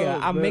a trier.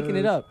 I'm making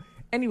it up.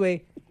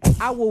 Anyway,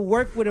 I will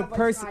work with a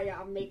person.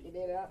 I'm making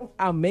it up.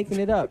 I'm making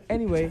it up.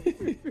 Anyway,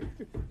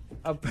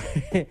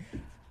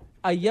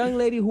 a young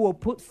lady who will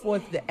put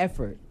forth the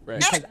effort.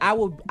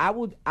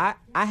 Because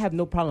I have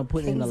no problem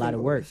putting in a lot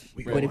of work.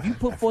 But if you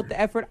put forth the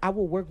effort, I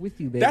will work with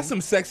you, baby. That's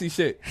some sexy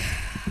shit.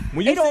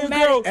 When you It don't see a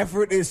matter. girl,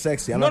 Effort is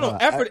sexy. no,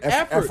 effort.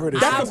 Effort is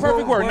That's sexy. the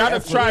perfect word. Not a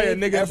Effort. trier,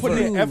 nigga. Put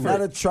in Not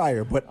effort. a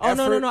trier, but Oh,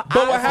 effort. no. But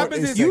what effort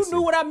happens is You sexy.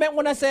 knew what I meant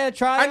when I said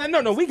try.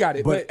 No, we got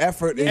it. But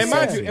effort is and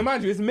mind sexy.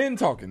 you, it's men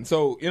talking.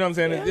 So you know what I'm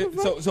saying.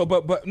 But What you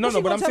but gonna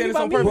I'm tell saying me it's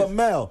on about me? purpose. But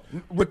Mel,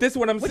 But this is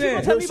what I'm you saying.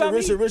 gonna tell me about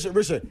me?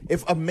 Richard,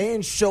 if a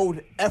man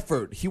showed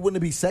effort, he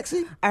wouldn't be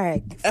sexy? All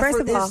right. Effort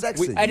First of is all,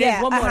 sexy. And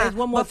there's one more. There's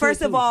one more. But first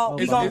to it, of too. all,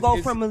 we're going to go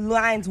it's- from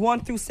lines 1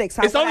 through 6.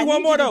 It's only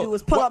one more, What I need you though. to do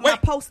is pull up Wait. my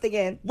post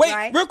again. Wait,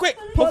 right? real quick,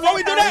 Pull before it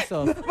we do up. that.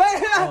 So,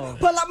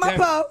 Pull up my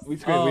post. We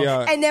straight. We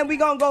are. And then we're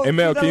going to go Hey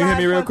Mel, through can the you hear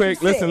me lines real 1 through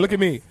quick? Listen, 6. look at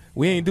me.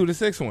 We ain't do the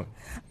sixth one.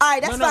 All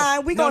right, that's No, no.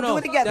 fine. We're going to No, do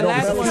it together. the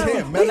last Mel is one- here.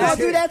 We're Mel going is to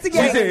do here. that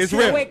together. She said it's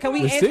real. Wait, can we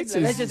The answer? six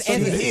is- Let's just She's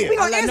answer. here. We're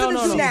going to answer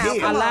No. this now.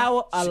 Come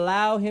on.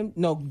 Allow him.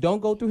 No, don't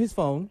go through his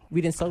phone.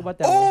 We didn't talk about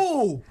that.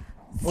 Oh!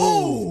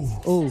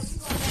 Oh! Ooh.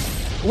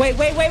 Wait.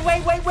 What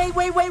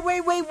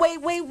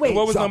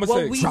was number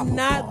What 6? we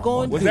not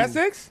going to Was that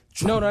 6?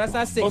 No, that's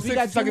not 6. Oh, We 6.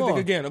 got Suck two his dick more.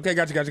 again. Okay,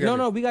 gotcha.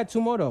 No, we got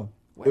 2 more though.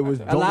 It was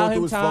don't Allow go through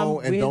him his time phone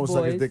with and his don't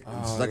suck his boys. dick.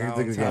 Suck his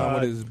dick again. Time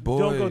with his boy.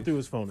 Don't go through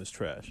his phone. It's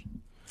trash.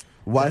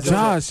 Why is that?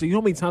 Josh, you know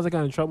how many times I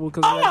got in trouble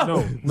because of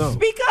that? No.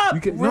 Speak up.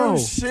 You can, Real no.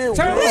 shit.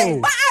 But all right,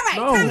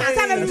 No.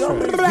 time out.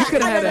 We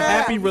could have had a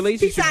happy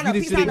relationship. Peace You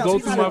just didn't out, go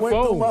peace through out. my Went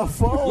through my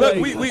phone. phone. Look,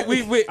 Like-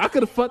 we. I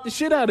could have fucked the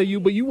shit out of you,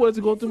 but you wanted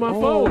to go through my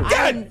phone.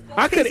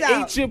 I could Peace have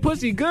out. ate your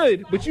pussy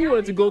good, but you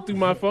wanted to go through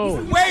my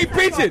phone. Wade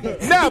preaching. No,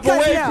 but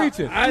Because Wade no.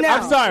 preaching. No.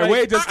 I'm sorry, Like,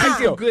 Wade just I preached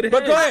give though. good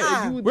But go head.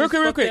 ahead. You Real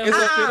just quick. fuck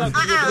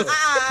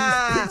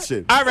that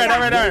Preaching. All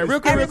right. Real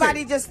quick.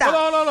 Everybody just stop.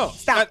 Hold on, no.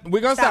 Stop.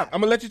 We're going to Stop. stop.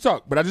 I'm going to let you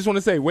talk. But I just want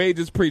to say, Wade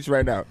just preached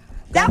right now.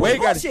 That was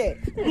Wade got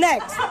bullshit.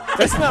 Next.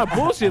 That's not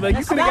bullshit. Like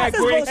you could have got That's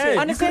great bullshit. head. You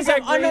Understand could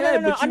have got something? great No,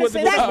 head, no, but you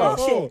wasn't That's going to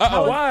bullshit.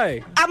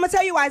 Why? I'm gonna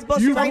tell you why it's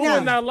bullshit You right now.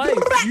 ruined our life.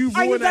 You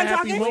Are you ruined done a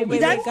happy talking? moment. You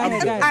done? Go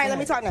ahead, All right, let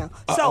me talk now.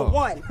 So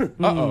one,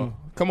 Uh-oh.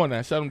 Come on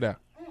now. Shut him down.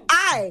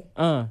 I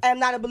am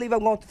not a believer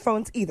of going through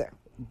phones either.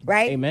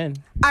 Right? Amen.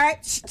 All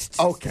right.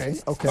 Okay.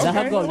 Let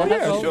her go. Let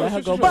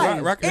her go.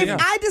 But Rock it if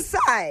out. I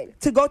decide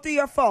to go through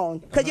your phone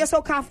because you're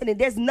so confident,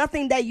 there's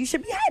nothing that you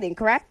should be hiding,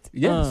 correct?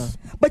 Yes.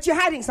 But you're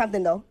hiding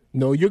something though.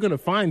 No, you're gonna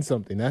find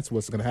something. That's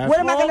what's gonna happen. What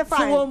am I gonna Talk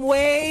to him, find?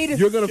 Wade.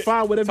 You're gonna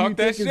find whatever Talk you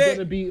that think is shit.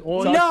 gonna be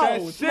on Talk No,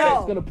 that that's shit.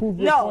 no, gonna prove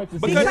your no, point. To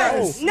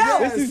Because- say, no,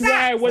 this is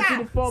why I went to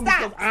the phone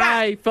because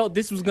I felt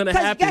this was gonna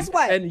 'Cause happen. guess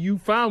what? And you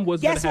found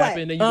what's Guess gonna what?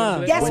 happen. And you're gonna be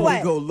like, Guess When what?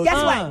 you go look-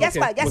 Guess what? Guess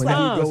what? Guess When what? you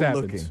go What's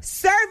looking. happened?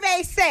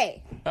 Surveys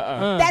say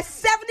that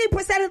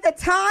 70% of the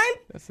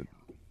time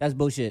That's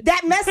bullshit.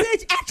 that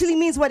message actually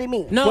means what it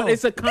means. No. But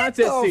it's a context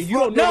the thing. You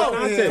don't fuck know out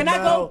the here, context. Can I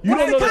go? You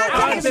don't know the Context.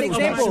 context of my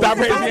Example. Stop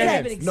raising your I'll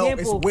hand. give an No,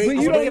 example. it's way- But you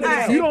I'm gonna give an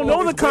don't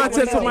know example. the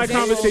context of my It's way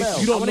conversation. Mel.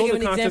 You don't I'm know gonna the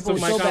give an context of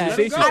example my so bad.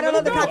 conversation. I don't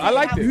know the context. I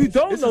like this. You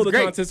don't This know is the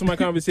great. context of my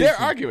conversation.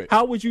 They're arguing.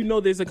 How would you know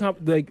there's a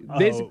there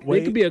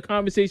wait. could be a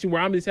conversation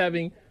where I'm just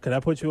having. Can I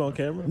put you on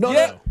camera? No,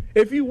 Yeah.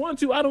 If you want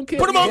to, I don't care.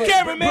 Put him on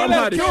camera, man. I'm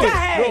Let's hot as go. shit.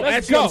 No, Let's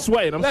actually, go. I'm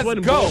sweating. I'm Let's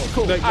sweating. go.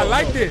 blood. I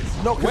like this.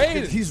 No, 'cause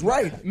Wade. he's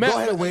right. Man, Go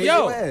ahead, Wade. yo,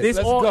 Go ahead. It's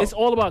Let's all go. it's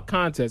all about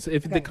context.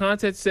 If the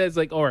context says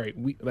like, all right,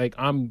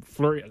 I'm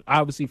flirting,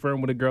 obviously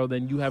flirting with a girl,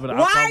 then you have an.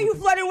 Why are you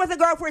flirting with a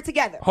girl if we're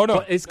together? Hold on.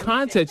 But it's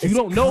context. You It's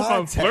don't know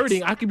context. if I'm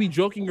flirting. I could be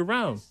joking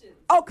around.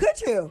 Oh, could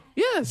you?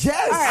 Yes.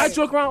 Yes. I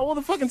joke around all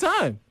the fucking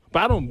time,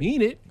 but I don't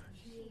mean it.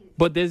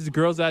 But there's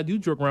girls that I do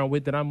joke around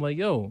with that I'm like,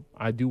 yo,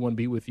 I do want to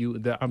be with you.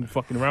 That I'm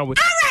fucking around with.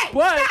 All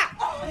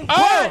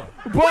right,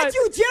 But what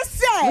you just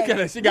said. Look at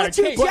her, she got what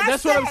a you cake. just But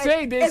that's what I'm said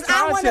saying, there's is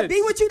I want to context.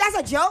 be with you. That's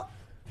a joke.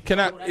 Can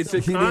I? it's a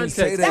He didn't context.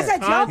 say that. That's a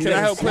joke. Can I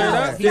help clear it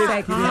up? He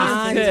said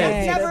context.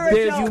 That's never a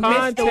There's joke. You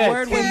missed the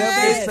word context. when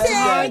never said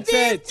that.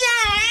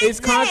 It's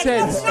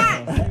context.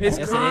 It's Yes,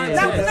 it context. That's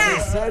never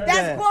not. said That's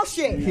that.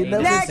 bullshit. He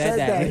never Next. said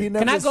that. He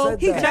never Can I go? said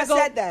He that. just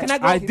said that. Can I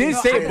go? I did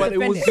say it, but it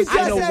was just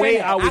in a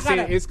way I was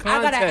saying it's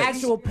context. I got an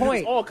actual point.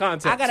 It's all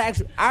context. I got an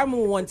actual. I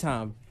remember one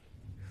time.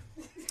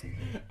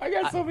 I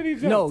got so many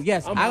jokes. No,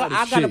 yes, I'm I hot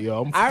as got. shit,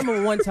 yo. I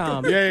remember one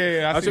time.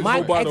 Yeah. I see My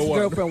the whole bottle of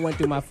water. ex-girlfriend went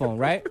through my phone,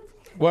 right?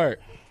 Word.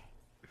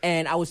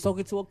 And I was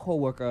talking to a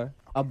coworker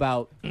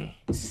about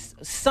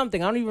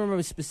something. I don't even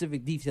remember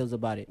specific details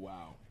about it.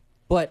 Wow.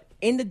 But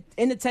in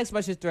the text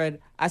message thread,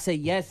 I said,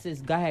 "Yes,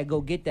 sis, go ahead, go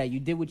get that. You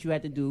did what you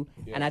had to do."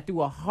 And I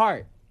threw a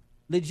heart,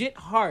 legit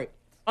heart,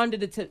 under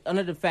the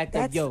fact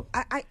that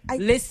That's- I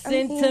listen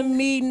mean- to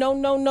me,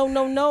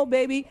 no,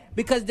 baby.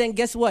 Because then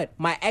guess what?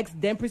 My ex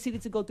then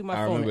proceeded to go through my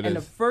I phone, remember and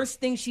this. the first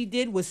thing she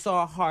did was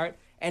saw a heart.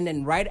 And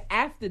then right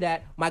after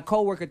that, my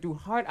coworker threw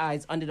heart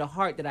eyes under the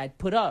heart that I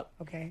put up.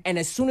 Okay. And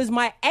as soon as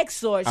my ex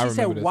saw it, I she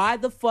remember said, this. "Why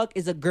the fuck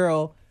is a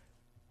girl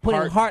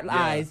putting heart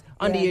Yeah. eyes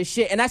under Yeah. your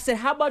shit?" And I said,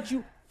 "How about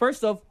you?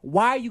 First off,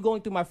 why are you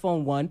going through my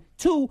phone? 1,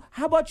 2.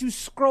 How about you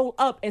scroll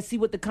up and see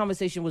what the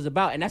conversation was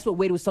about?" And that's what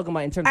Wade was talking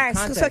about in terms All of right,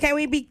 context. so can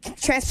we be So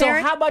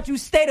transparent? how about you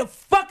stay the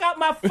fuck out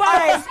my phone?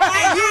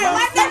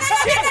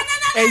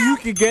 And you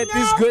can get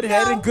this good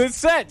head and good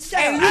sex.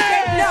 And you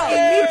can No.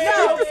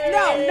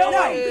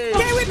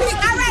 Can we be?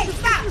 All right,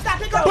 stop.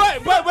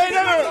 But wait,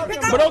 no.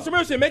 But on some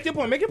real shit, make your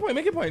point.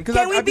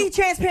 Can we be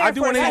transparent? I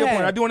do want to hear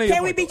your point.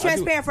 Can we be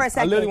transparent for a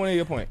second? I literally want to hear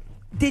your point.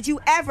 Did you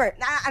ever?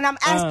 And I'm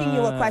asking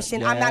you a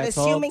question. I'm not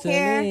assuming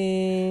here.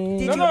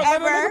 Did you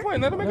ever?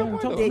 Let him make a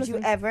point. Did you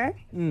ever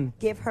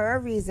give her a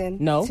reason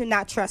to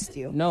not trust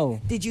you?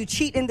 No. Did you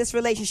cheat in this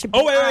relationship?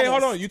 Oh wait,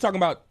 hold on. You talking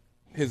about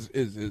his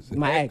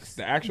my ex,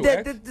 the actual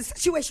ex? The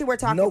situation we're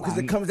talking about. No, because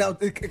it comes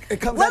out. It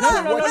comes Well,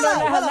 out. no.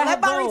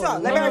 Let Barry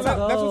talk. That's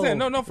what I'm saying.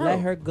 No, for real.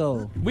 Let her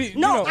go. We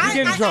I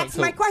getting drunk. asked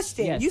my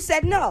question. Yes. You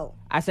said no.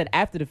 I said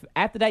after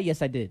that,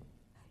 yes, I did.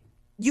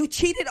 You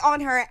cheated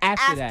on her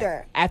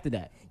after. After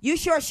that. You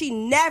sure she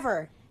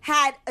never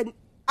had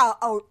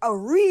a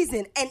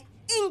reason, an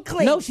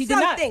inkling, no, she did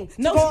something not.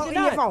 No, to go she did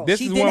on not. your phone?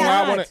 This is one where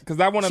I want to, because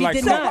I want to like.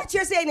 So what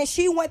you're saying is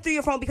she went through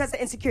your phone because of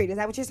insecurity. Is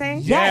that what you're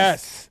saying?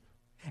 Yes.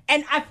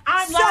 And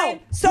I'm lying.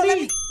 So let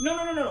please. me.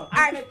 No.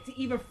 I meant to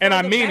even And I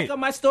further mean back it. up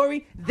my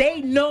story. They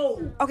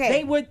know.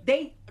 Okay.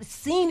 They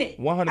seen it.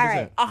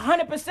 100%.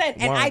 100%.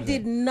 And I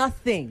did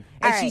nothing.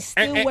 And she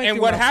still went and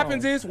through what my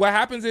happens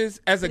phone. is,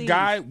 as a Please.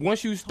 guy,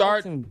 once you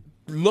start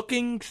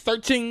looking,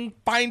 searching,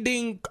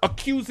 finding,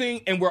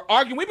 accusing, and we're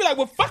arguing, we be like,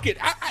 well, fuck it.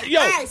 Yo,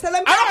 All right, so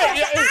let me.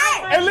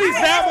 at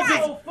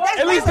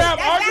least now I'm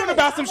arguing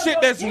about some shit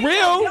that's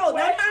real.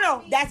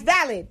 No. That's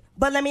valid.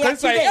 But let me ask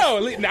It's you like,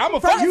 this. yo, now I'm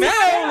a fuck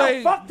now.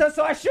 Like, fucked her,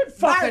 so I should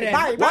fuck her then.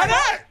 Barry, why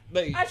not?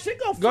 Like, I should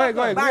go fuck go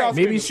ahead. her. We all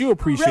Maybe screaming. she'll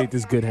appreciate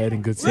this good head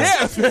and good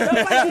sex.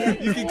 Yeah.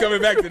 You keep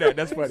coming back to that.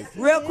 That's funny.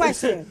 Real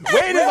question.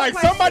 Wait, it's like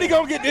somebody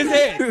gonna get this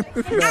head.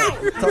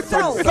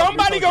 So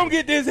Somebody gonna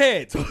get this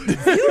head.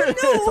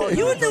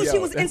 you knew she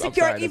was I'm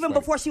insecure sorry, that's even funny.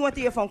 before she went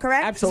through your phone,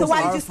 correct? Absolutely. So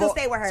why did you still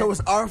stay with her? So it's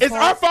our fault. It's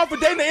our fault for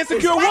dating an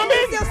insecure Why woman.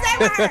 did you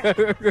still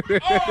stay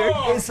with her?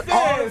 Oh, It's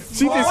our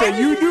She just said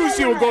you knew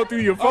she would go through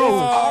your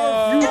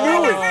phone. You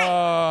knew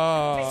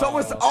it. So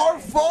it's our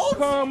fault.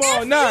 Come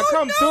on, If nah, you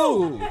come knew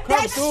through. Come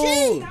that through.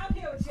 she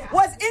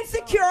was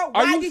insecure.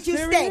 Why you did you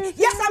serious? stay?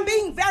 Yes, I'm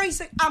being very.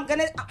 I'm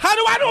gonna. How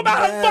do I know about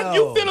how the fuck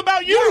you feel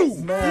about you?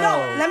 No,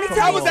 let me tell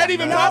you. How is that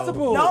even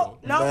possible? No.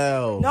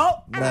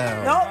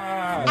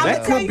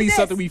 That could be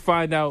something we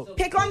find out.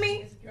 Pick on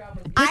me.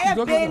 I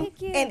have been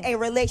in a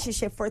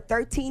relationship for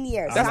 13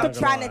 years. That's I'm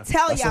trying to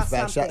tell That's a y'all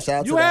fact. something. Shout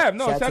out You to that. have.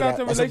 No, shout out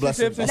to That's a blessing.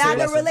 relationships and That's a Now the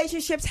blessing.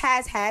 relationships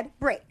has had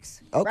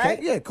breaks. Okay,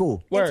 right? yeah,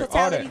 cool. Word, In all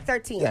totality, that.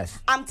 13. Yes.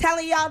 I'm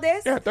telling y'all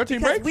this. Yeah, 13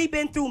 because breaks? we've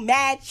been through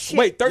mad shit.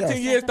 Wait, 13 Yes.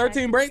 years,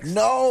 13 breaks?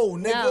 No,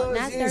 nigga. No,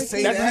 not she didn't say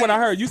 13. That's that. what I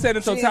heard. You said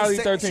in She didn't totality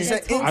say- 13. she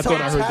said in I thought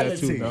I heard that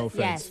totality. too. No offense.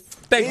 Yes.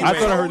 Thank you, I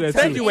Wade. thought I heard that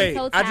Thank too. you, Wade.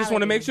 I just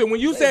want to make sure when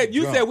you said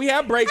we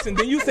have breaks and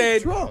then you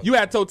said Drunk. you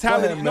had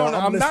totality. Go ahead, No, man.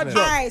 I'm not listening.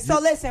 drunk. All right, so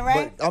listen,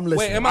 right? But I'm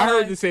listening. Wait, am I I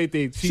heard the same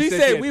thing. She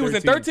said we was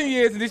in 13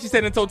 years and then she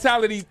said in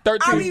totality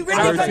 13. Are we really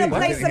 13. going to play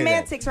I didn't hear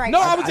semantics right No,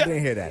 now? I was I just.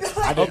 didn't hear that.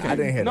 I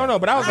didn't hear that. No,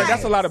 but I was like,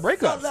 that's a lot of So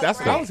breakups. look, That's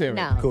what I was hearing.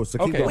 No. Cool. So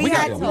keep Okay. going. We got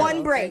had it.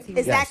 one break.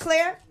 Is Yes. that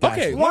clear?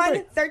 Okay, one One,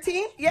 break.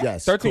 13? Yeah.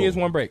 Yes. 13 years,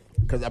 one break.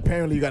 Because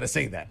apparently you got to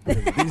say that. All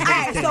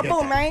right, so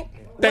boom, right?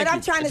 Thank What I'm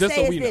you. trying to Just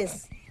say so is we know.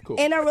 this. Cool.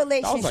 In a I was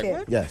like, relationship,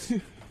 what? Yes.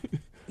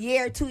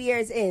 year, 2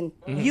 years in,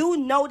 you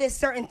notice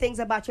certain things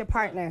about your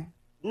partner.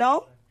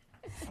 No?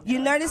 You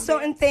notice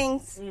certain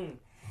things.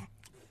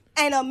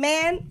 And a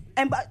man,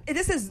 but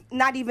this is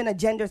not even a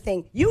gender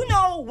thing. You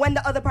know when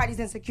the other party's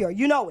insecure.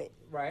 You know it.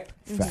 Right.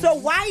 So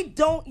why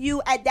don't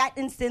you, at that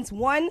instance,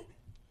 one,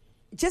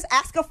 just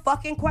ask a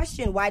fucking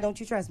question. Why don't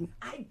you trust me?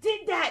 I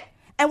did that.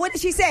 And what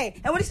did she say?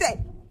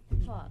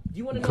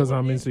 You want to know? Because what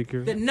I'm it is?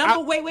 insecure. The number.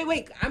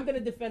 Wait. I'm gonna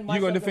defend myself.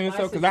 You gonna defend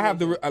yourself? Because I have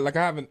the I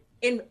haven't.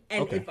 And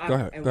Okay, if go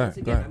ahead, and go once ahead,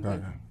 again, go I'm ahead,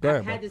 gonna- go ahead,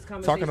 I've bro. had this Talk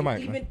in conversation. the mic,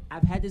 Even man.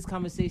 I've had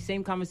this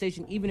same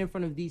conversation, even in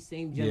front of these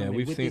same gentlemen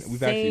we've with seen- this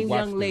we've actually same watched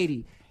young this.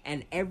 lady.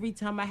 And every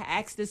time I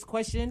asked this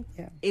question,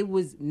 Yeah. it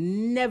was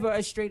never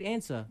a straight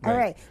answer. All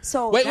right.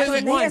 So Wait, here's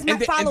my and then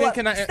follow-up.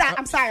 can I- Stop.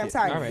 I'm sorry.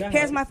 All right.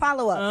 Here's my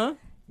follow-up.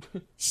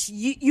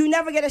 You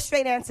never get a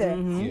straight answer.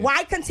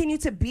 Why continue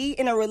to be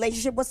in a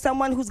relationship with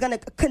someone who's going to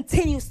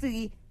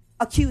continuously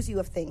accuse you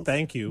of things?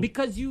 Thank you.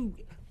 Because you.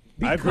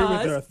 I agree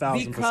with her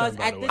 1,000%, Because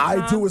by at the the way.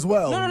 time, I do as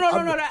well.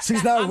 No.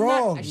 She's not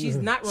wrong. She's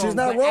not wrong. She's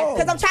not but at wrong.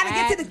 Because I'm trying to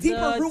get to the deeper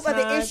at root of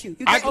the time- issue.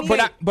 You get me?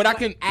 But I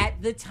can. At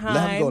the time.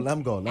 Let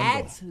him go.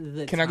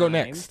 Can I go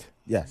next?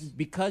 Yes.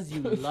 Because you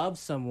love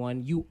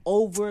someone, you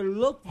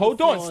overlook. the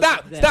Hold on. flaws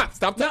Stop. of them.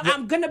 Stop. No,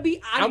 I'm gonna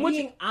be. I'm with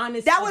being you.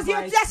 honest. That was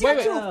that's your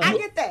Wait. truth. I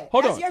get that.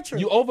 Hold that's on. your truth.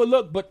 You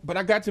overlook, but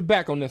I got your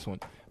back on this one.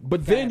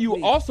 But then you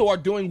please. also are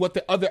doing what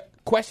the other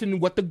question,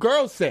 what the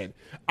girl said.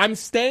 I'm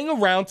staying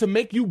around to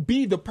make you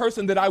be the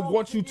person that I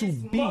want you to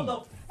be.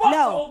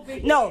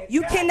 No,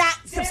 you cannot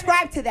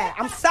subscribe to that.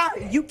 I'm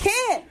sorry. You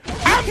can't.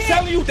 I'm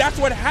telling you, that's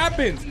what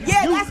happens.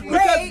 Yeah, that's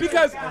great.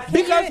 Because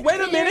wait a Can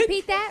you minute.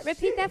 repeat that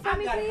for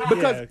me, please?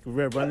 Because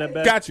Yeah, run that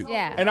back. got you.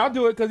 Yeah. And I'll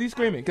do it because he's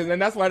screaming.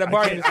 And that's why that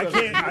bar is.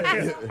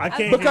 I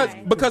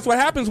can't. Because what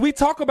happens, we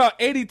talk about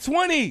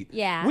 80-20.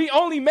 Yeah. We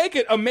only make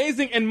it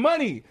amazing and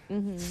money.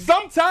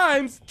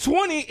 Sometimes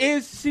 20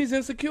 is she's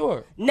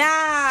insecure.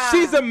 Nah.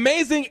 She's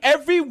amazing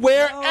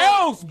everywhere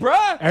else,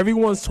 bruh.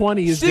 Everyone's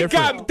 20 is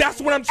different. That's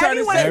what I'm trying to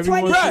Everyone say.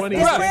 Everyone's 20. 20.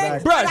 It's Bruh,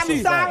 red, bruh, but I'm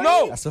she's sorry.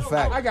 no. That's a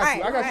fact. I got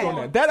you. I got you on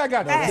that. That I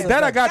got you. Right.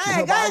 That I got you.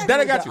 Go ahead. That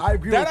I got you. I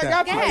agree That with I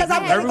that. got you. Because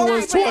I'm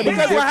Everyone's 20.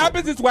 Because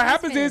what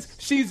happens is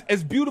she's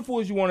as beautiful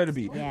as you want her to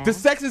be. Yeah. The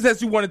sex is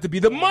as you want it to be.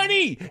 The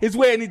money is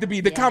where it needs to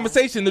be. The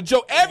conversation, the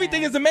joke,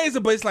 everything is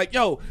amazing. But it's like,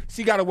 yo,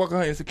 she got to work on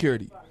her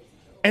insecurity,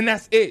 and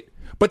that's it.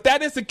 But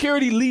that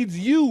insecurity leads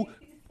you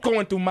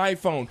going through my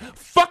phone,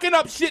 fucking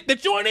up shit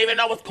that you don't even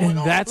know what's going And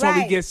on. that's why we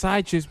Right. get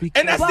side chicks because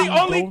And that's the you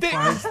only don't thing.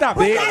 find- Stop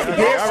They- it. they- All right.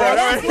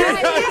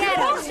 That's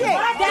bullshit.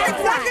 That's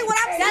exactly what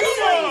I'm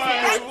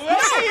saying. No,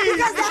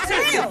 because that's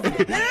real.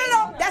 No.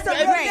 That's a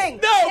real thing.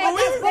 No, but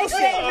we- That's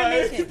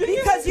bullshit.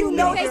 Because you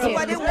know this is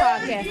what it was.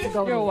 Podcast to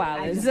go Real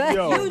wilders.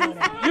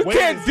 You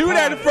can't do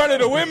that in front of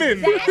the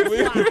women.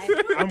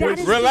 I'm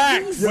with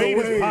Relax. Wayne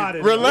is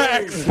potted.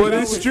 Relax. But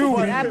it's true.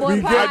 That boy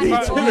We Pod.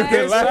 get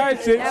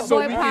side chicks That so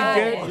boy we Pod.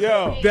 can get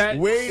Yo.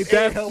 Wade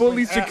that ain't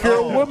fully helping at secure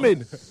all.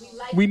 woman.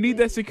 We need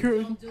that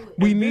secure.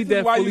 We need is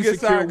that why you fully get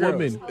secure side girls.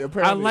 woman. I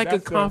Apparently, like a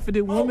that's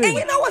confident And woman.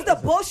 you know what's the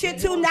bullshit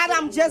too? Now that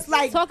I'm just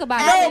like Talk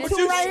about adding it.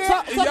 to right here.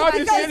 Talk Y'all about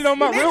just this. hitting on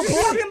my Men real be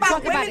point. talking about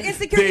Talk about women it.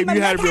 insecurity, Dave, but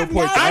you men had a real have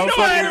point. mad- I know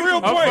I had a real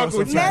I'm point. fucking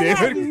with you, Men have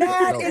David.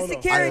 mad I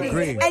insecurity,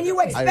 agree. and you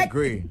I expect.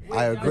 agree.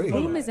 I agree.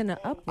 Room is in an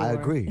uproar. I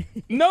agree.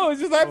 No,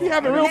 it's just like if you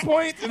have a real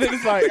point, and then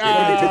it's like, Go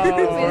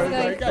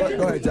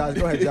ahead, Josh.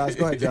 Go ahead, Josh.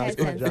 Go ahead, Josh.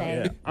 Go ahead, Josh.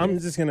 Yeah,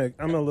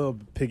 I'm a little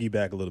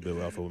piggyback a little bit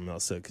off of what Mel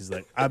said because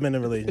like I've been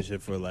in a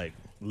relationship for like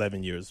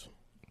 11 years,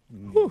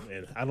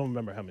 and I don't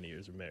remember how many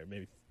years we're married.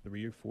 Maybe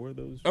 3 or 4 of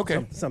those.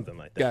 Okay. Something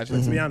like that. Gotcha.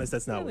 But to be honest,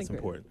 that's not what's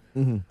important.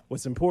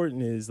 What's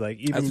important is like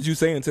even. that's what you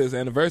saying to his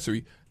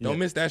anniversary. Don't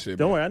miss that shit.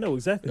 Don't man. worry, I know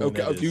exactly. when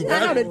Okay, that is. you I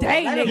know the better,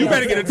 day, nigga. you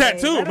better get a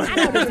tattoo. I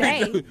know the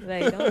day.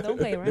 Like, don't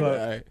play around. But-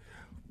 All right.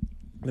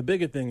 The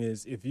bigger thing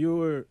is if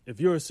you're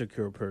a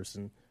secure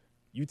person,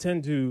 you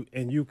tend to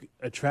and you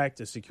attract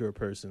a secure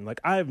person.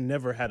 Like I've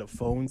never had a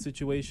phone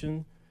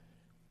situation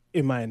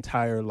in my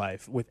entire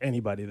life with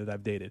anybody that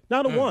I've dated.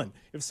 Not a one.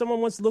 If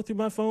someone wants to look through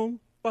my phone,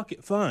 fuck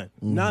it, fine.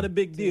 Not a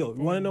big deal.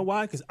 You want to know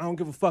why? Because I don't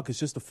give a fuck. It's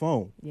just a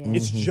phone. Yeah.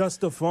 It's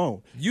just a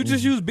phone. You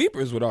just use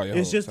beepers with all your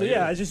It's hoes, just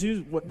so I just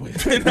use what. Got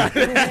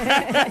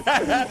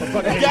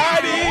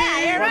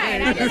him. You're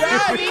right.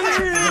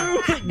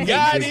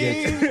 Got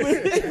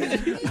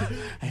him.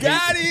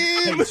 Got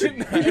him.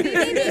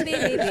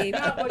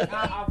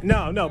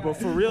 No, but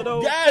for real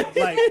though, Got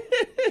him. like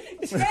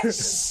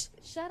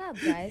Shut up,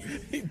 guys.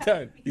 He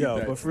done. He yo,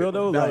 done. but for real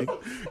though, like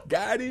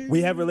Got him.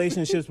 we had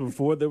relationships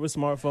before there were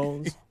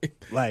smartphones.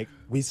 Like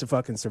we used to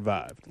fucking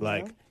survive.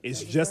 Like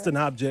it's just an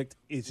object.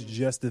 It's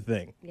just a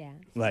thing. Yeah.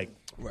 Like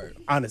Right.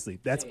 honestly,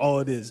 that's all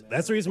it is.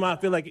 That's the reason why I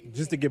feel like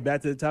just to get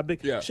back to the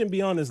topic, Yeah. it shouldn't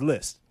be on this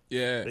list.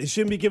 Yeah. It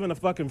shouldn't be giving a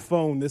fucking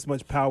phone this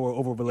much power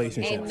over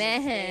relationships.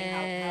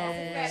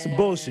 Amen. Some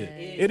bullshit.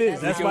 It is.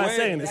 That's why I'm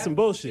saying it's some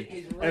bullshit.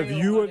 If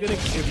you're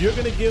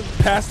gonna give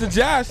Pastor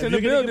Josh if in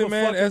the you're gonna give building, a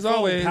man. fucking As phone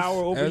always.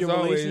 power over As your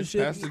always.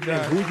 relationship, Pastor and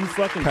Josh. who you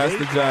fucking Pastor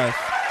date, Josh.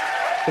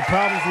 the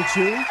problems with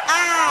you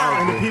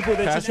and the people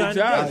that Pastor you're trying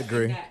Josh. I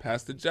agree.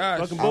 Pastor Josh.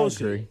 to fucking I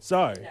bullshit. agree.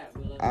 Sorry.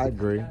 I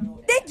agree.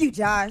 Thank you,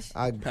 Josh.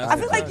 I I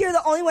feel like you're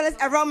the only one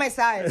that's ever on my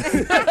side.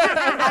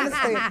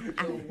 Honestly,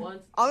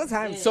 all the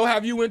time. So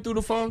have you went through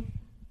the phone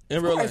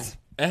in real life?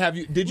 And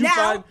did you Now,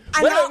 find?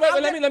 I Wait,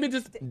 know- let me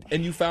just.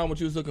 And you found what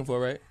you was looking for,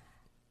 right?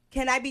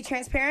 Can I be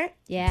transparent?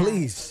 Yeah.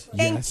 Please.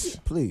 Thank Yes.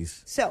 you.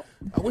 Please. So,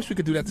 I wish we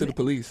could do that to the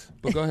police,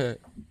 but go ahead.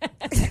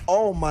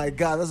 Oh my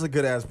God, that's a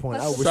good ass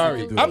point. I wish we Sorry,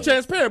 could do I'm that.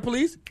 transparent,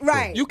 police.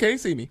 right. You can't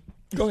see me.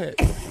 Go ahead.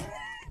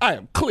 I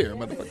am clear,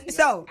 motherfucker.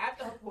 So,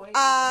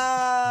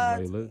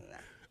 Hey, look.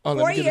 Oh, let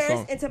 4 me get the years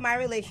phone. into my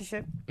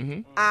relationship,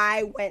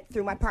 I went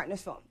through my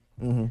partner's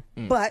phone.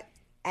 But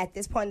at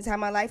this point in time in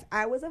my life,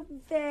 I was a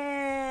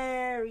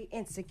very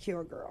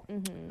insecure girl.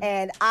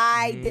 And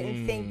I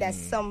didn't think that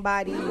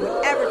somebody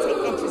would ever take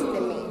interest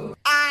in me.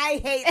 I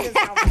hate this.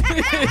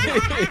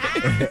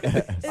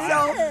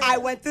 So I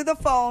went through the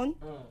phone,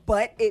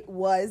 but it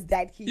was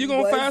that he You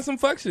gonna was... find some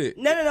fuck shit?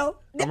 No.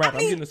 I'm right. I'm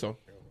getting this on.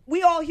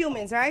 We all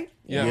humans, right?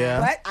 Yeah. Yeah.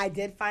 But I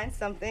did find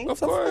something, Of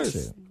course.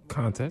 Shit.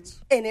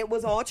 Context. and it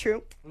was all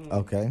true,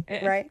 Okay.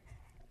 right?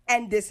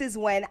 And this is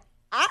when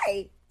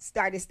I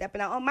started stepping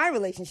out on my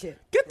relationship.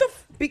 Get the.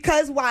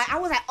 Because why? I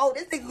was like, oh,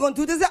 this nigga gonna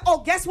do this.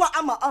 Oh, guess what?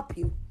 I'ma up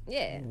you.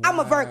 Yeah. I'm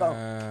a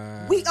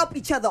Virgo. We up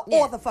each other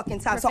all the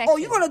fucking time. So, oh,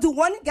 you gonna do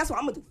one? Guess what?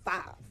 I'm gonna do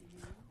 5.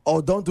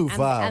 Oh, don't do 5.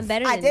 I'm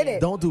better than I did you.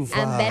 it. Don't do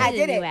 5. I'm better I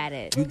than did you it. at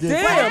it. You did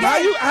Damn.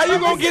 5. How you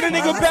gonna get a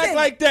nigga back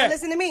like that?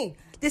 Listen to me.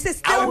 This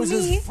is I still was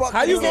me. just fucking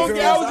How you them gonna girls.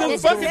 get? I was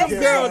just fucking them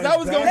Listen. girls. I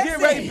was gonna get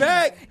Listen. right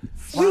back.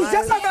 We was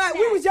just talking about,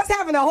 we was just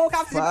having a whole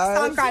conversation with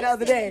 5. Star the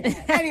other day.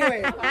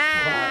 Anyway,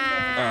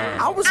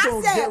 I was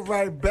gonna get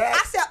right back.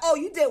 I said, oh,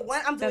 you did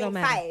 1. I'm doing don't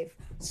matter. 5.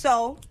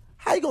 So,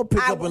 How you gonna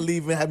pick I up was- and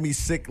leave and have me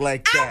sick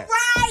like all that?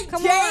 right,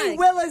 Come Jay on.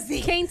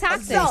 Willazzy. King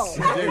Toxic. So,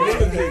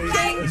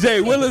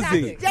 Jay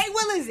Willazzy. Jay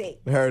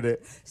Willazzy. Heard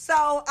it.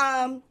 So,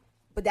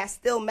 but that's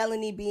still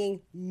Melanie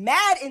being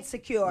mad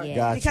insecure. Yeah.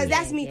 Gotcha. Because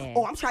that's me. Yeah.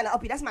 Oh, I'm trying to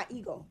up you. That's my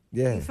ego.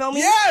 Yeah. You feel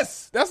me?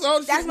 Yes, that's all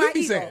the That's shit my we be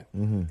ego.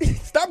 saying.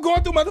 Stop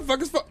going through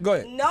motherfuckers. Go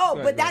ahead. No,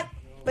 Go but ahead,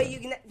 but you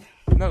can.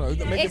 No.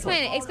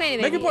 Explain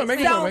it. Make your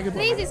point.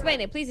 Please explain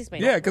it.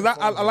 Yeah, because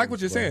I like what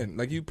you're saying.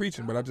 Like you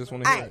preaching, but I just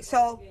want to All hear right, it.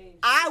 so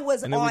I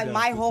was And then we on done.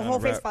 my We whole trying to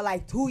face wrap. for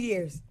like 2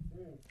 years.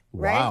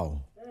 Right?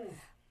 Wow.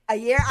 A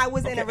year I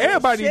was in a relationship.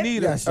 Everybody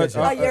need Yes.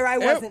 A year I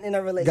wasn't in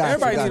a relationship.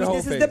 Everybody need a whole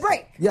This is face. the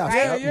break. Yeah,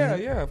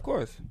 right? Yeah, of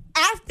course.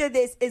 After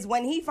this is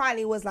when he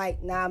finally was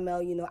like, nah,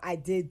 Mel, I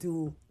did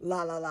do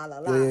la la la la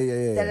la.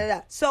 Yeah. Da, da,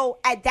 da. So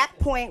at that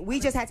point,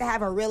 we just had to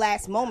have a real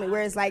ass moment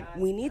where it's like,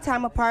 we need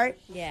time apart.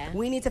 Yeah.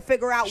 We need to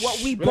figure out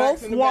what we Relax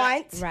both in the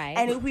back. want. Right.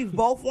 And if we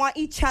both want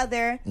each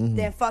other,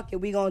 then fuck it,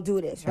 we gonna do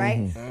this,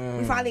 right?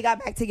 We finally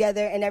got back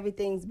together and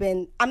everything's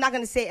been, I'm not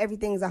gonna say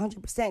everything's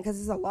 100%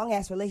 because it's a long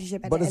ass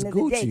relationship at But the it's end of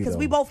the day Gucci, because though.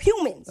 we both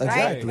humans,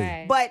 Exactly.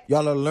 Right. But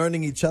Y'all are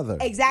learning each other.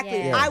 exactly.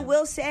 Yeah. I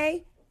will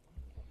say,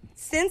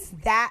 since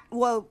that,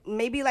 well,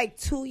 maybe like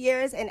 2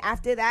 years, and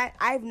after that,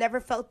 I've never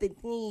felt the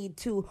need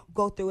to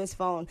go through his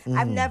phone.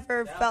 I've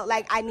never felt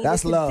like I needed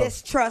That's to love.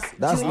 distrust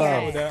That's Junior.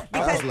 love.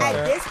 Because That's love.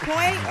 at this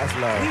point, That's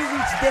love. we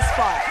reached this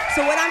far.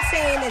 So what I'm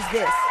saying is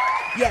this.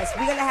 Yes,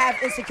 we're going to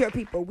have insecure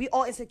people. We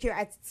all insecure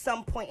at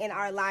some point in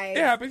our lives.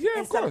 It happens, yeah,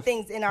 and of some course.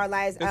 things in our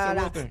lives. It's a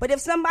real thing. But if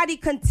somebody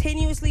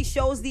continuously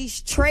shows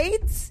these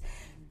traits,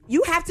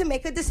 you have to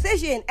make a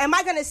decision. Am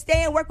I going to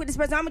stay and work with this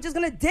person? I'm just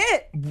going to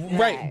dip.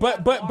 Right,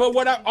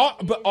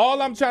 but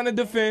all I'm trying to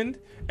defend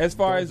as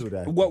far Don't as do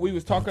that. what we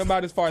was talking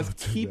about as far as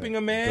keeping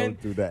a man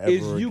Don't do that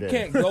is ever you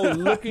again. can't go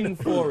looking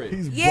for it.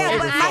 Yeah, bugging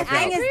but the my fuck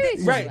thing out. is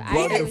this. Right,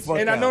 bugging the fuck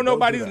and I know out.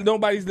 Don't do that.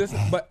 nobody's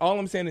listening, but all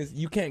I'm saying is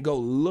you can't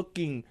go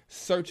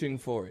searching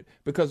for it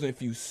because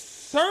if you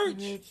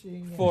search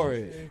for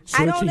it,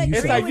 I don't Searching, you agree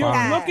it's shall like with you're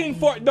find. that. looking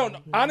for. No,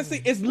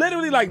 honestly, it's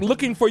literally like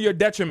looking for your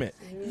detriment.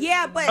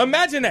 Yeah, but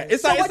Imagine that.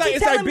 It's so like what you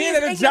it's like telling me being is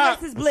at a ignorance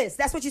job. is bliss.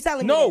 That's what you're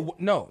telling me.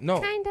 No,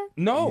 Kinda.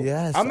 no.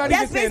 Yes. I'm not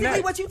That's even saying basically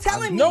that. what you're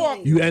telling me. No,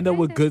 I'm- You end up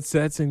with good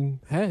sets and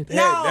head. No,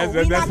 that's-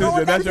 we're not that's-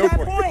 going that's to your that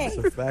point.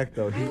 It's a fact,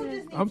 though.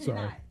 I'm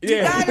sorry.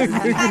 Yeah. God, you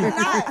gotta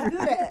not do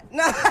that.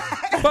 No.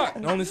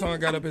 But the only song I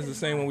got up is the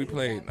same one we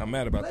played. I'm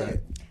mad about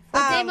that.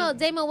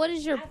 Damo, what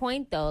is your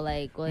point though?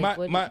 Like what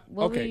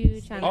were okay.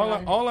 you trying to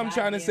All I'm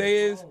trying to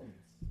say is,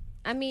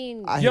 I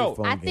mean, I hate Yo,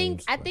 phone I think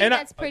games, I but- think And I-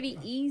 that's pretty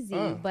easy.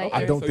 But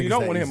I don't so think you it's don't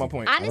that want to hear easy. my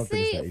point. I don't think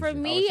honestly, it's that for easy.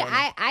 me,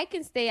 I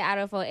can stay out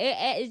of phone.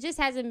 It just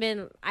hasn't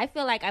been. I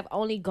feel like I've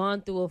only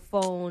gone through a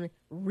phone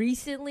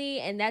recently,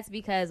 and that's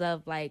because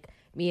of like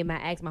me and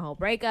my ex, my whole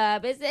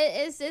breakup.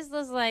 It's just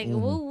like,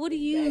 what are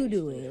you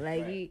doing?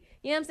 Like, you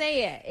know what I'm saying?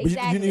 Yeah, But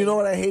exactly. you know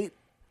what I hate?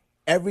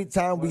 Every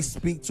time we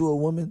speak to a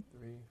woman,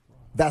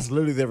 that's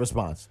literally their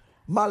response.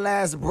 My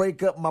last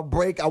breakup, my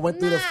break, I went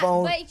through the Nah,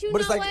 phone. but you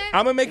it's know like, what?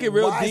 I'm gonna make it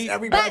real why is deep.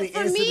 everybody But for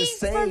answer me, the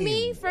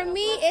same? for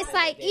me, it's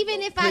like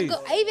even if Please,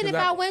 if 'cause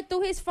I went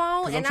through his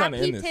phone 'cause and I'm I trying to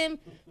end peeped this. him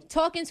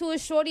talking to a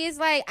shorty, it's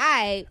like,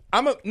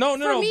 no. No.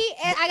 For me,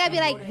 I gotta be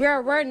like,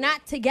 we're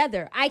not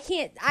together.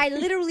 I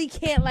literally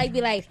can't like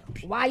be like,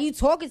 why you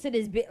talking to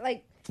this bitch?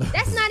 Like,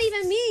 that's not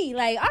even me.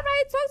 Like, all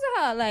right, talk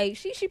to her. Like,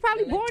 she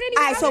probably bored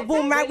anyway. All right, so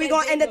boom, right? We're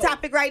going to end the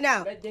topic right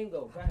now.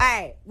 All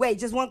right, wait,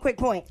 just one quick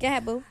point. Go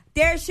ahead, boo.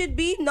 There should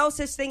be no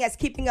such thing as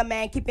keeping a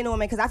man, keeping a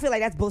woman, because I feel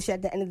like that's bullshit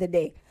at the end of the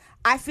day.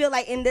 I feel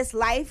like in this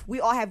life, we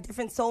all have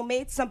different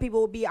soulmates. Some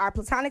people will be our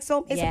platonic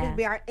soulmates, some Yeah. people will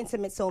be our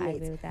intimate I agree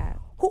soulmates. with that.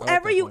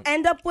 Whoever that you point.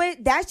 end up with,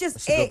 that's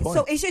just a good it. point.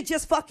 So it should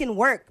just fucking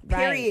work,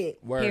 period.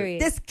 Word.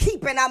 Period. This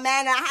keeping a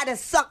man, I had to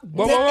suck dick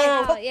Whoa, whoa, whoa.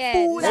 and cook Yeah.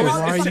 food and It's,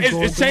 all Why are this you fucking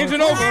going it's through my changing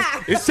phone?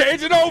 over. It's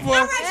changing over.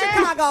 All right,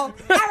 Chicago. All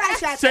right,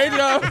 Chicago. Change it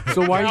up.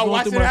 So why are you I going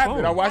watched through it my happen.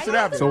 phone? I watched it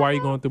happen. So why are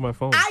you going through my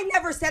phone? I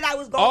never said I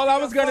was going. All I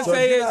through was your gonna phone.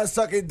 say You're is- not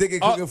sucking dick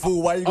and cooking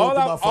food. Why you going through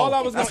my phone? all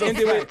I was That's gonna a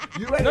end it with. fact.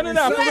 You No, ain't no, even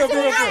no. sucking For real, for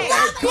real, dick. for real.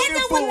 Hey, cooking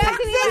with food.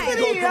 toxicity, You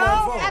go through my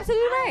yo. phone.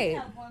 Absolutely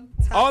right.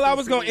 All I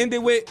was gonna end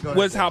it with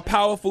was how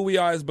powerful we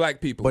are as black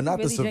people. But not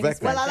the Really drinking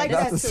Sylvester. Well, I like Not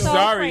that the too. Sylvester.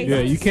 Sorry. Yeah,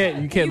 you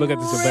can't look at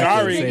the Sylvester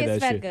Sorry. and say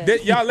It's that fed shit.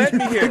 good. Y'all let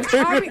me hear.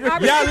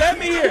 Y'all let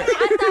me hear.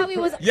 I thought we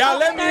was. Y'all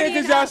let me hear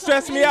because y'all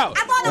stress me out.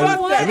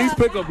 At least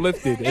pick up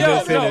lifted and Yo,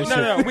 then say no, that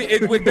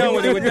shit. no. We're done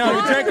with it. We're done.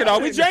 We drank it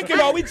all. We drank it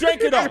all. We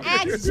drank it all.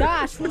 Ask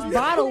Josh whose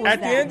bottle was At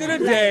the that? end of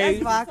the day,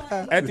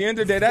 Vodka. at the end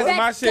of the day, that's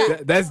my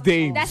shit. That's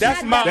Dame.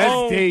 That's my That's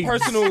own Dave.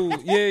 personal.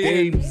 Yeah.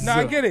 Dave's. No,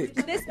 I get it.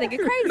 This nigga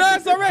crazy. No,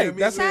 it's all right.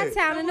 That's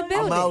Chi-town in the I'm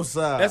building.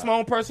 outside. that's my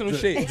own personal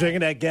shit. Drinking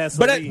that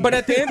gasoline. But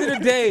at the end of the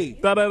day,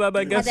 Da, da, da, da,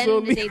 At guess the end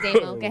of the what? day,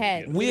 Damo, go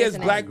ahead. we as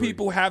black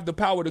people have the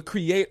power to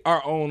create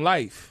our own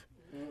life.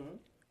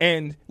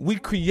 And we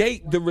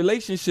create the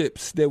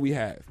relationships that we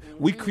have.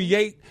 We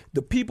create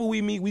the people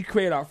we meet. We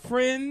create our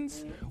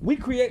friends.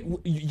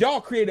 Y'all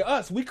created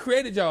us. We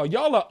created y'all.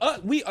 Y'all are us.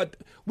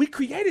 We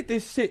created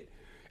this shit.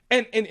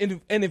 And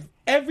if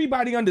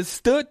everybody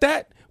understood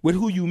that with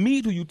who you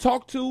meet, who you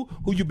talk to,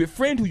 who you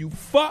befriend, who you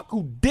fuck,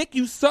 who dick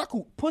you suck,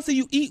 who pussy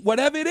you eat,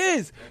 whatever it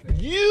is,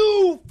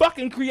 you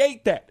fucking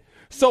create that.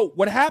 So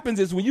what happens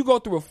is when you go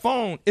through a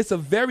phone, it's a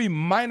very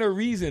minor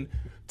reason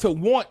to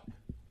want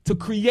to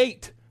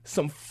create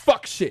some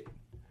fuck shit.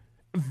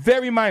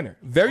 Very minor.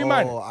 Very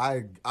minor. Oh,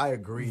 I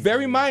agree.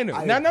 Very minor.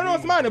 No,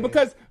 it's minor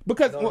because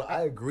no,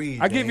 I agree.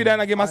 I give you that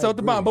and I give myself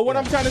the bomb. But what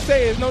I'm trying to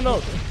say is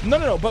no.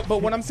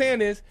 But what I'm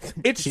saying is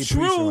it's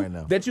true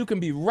that you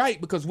can be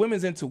right because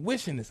women's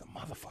intuition is a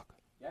motherfucker.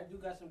 Y'all do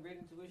got some great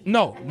intuition.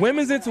 No,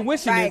 women's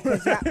intuition is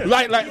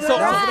like so.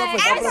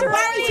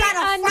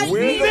 It's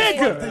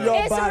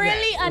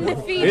really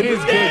undefeated. It is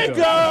good.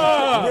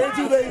 Where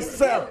do they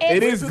sell?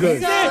 It is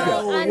good.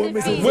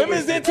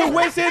 Women's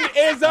intuition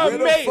is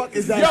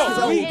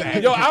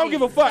amazing. Yo, I don't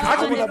give a fuck.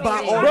 I want to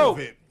buy all bro. of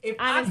it.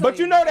 But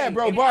you know that,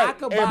 bro. If I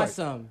could buy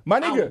some,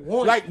 my nigga,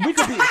 like we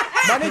could be,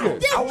 my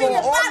nigga. I want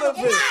all of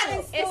it.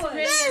 It's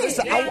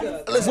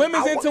really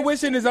Women's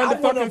intuition is under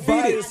fucking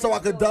feeded. So I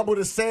could double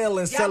the sale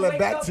and sell it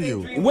back to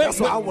you.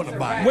 That's what I want to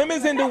buy.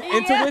 Women's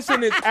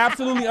intuition is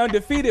absolutely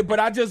undefeated, but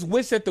I just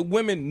wish that the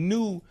women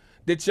knew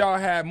that y'all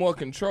had more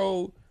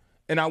control.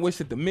 And I wish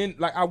that the men,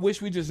 like, I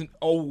wish we just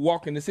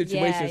walk into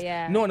situations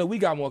knowing that we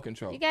got more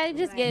control. You gotta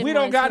just get. We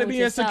don't gotta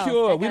be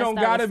insecure. We don't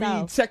gotta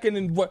be checking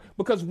in what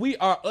because we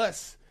are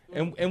us.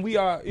 And we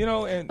are, you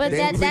know, and but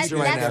that starts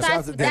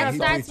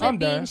with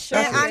being sure.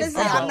 And honestly,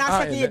 I'm not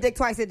sucking your dick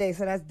twice a day,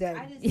 so that's dead.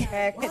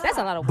 That's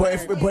a lot of work.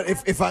 But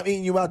if I'm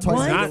eating you out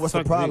twice a day, what's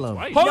the problem?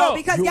 No,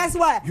 because guess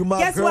what?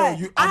 Guess what?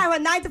 I have a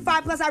 9 to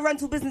 5 plus I run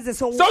 2 businesses.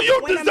 So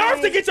you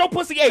deserve to get your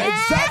pussy ate.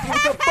 Exactly.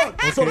 What the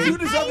fuck? So you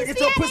deserve to get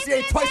your pussy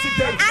ate twice a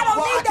day. I don't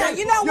need that.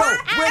 You know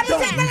what?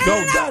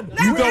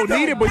 You don't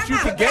need it, but you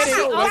can get it.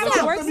 Drop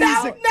the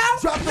music.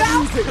 Drop the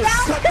music.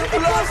 Cut the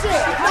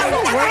bullshit.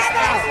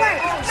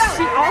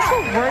 She also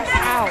works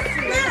out.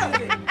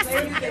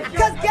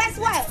 Because guess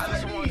what?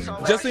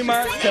 Just leave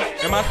my.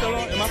 Am I still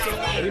on?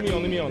 Leave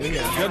me on.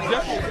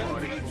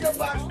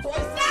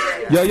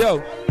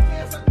 Yo.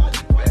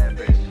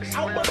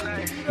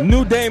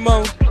 New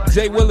Damo,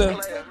 Jay Willer.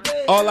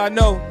 All I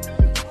know,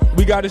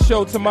 we got a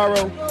show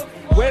tomorrow.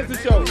 Where's the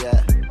show?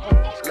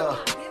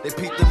 They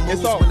peep the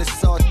moves when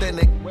it's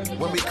authentic.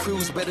 When we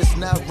cruise, but it's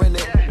not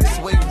rented.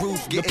 Sway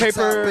roof, the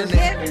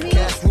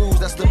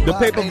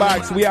paper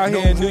box. We out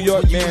here in New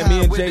York, man.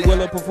 Me and Jay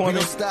Willer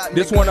performing.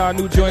 This one of our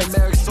new joints.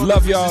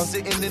 Love y'all.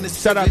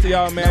 Shout out to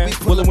y'all, man.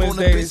 Willer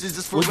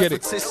Wednesdays. We'll get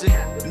it.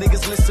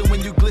 Niggas listen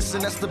when you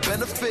glisten. That's the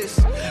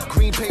benefits.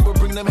 Green paper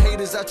bring them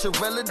haters out your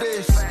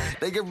relatives.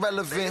 They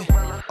irrelevant.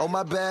 Oh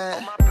my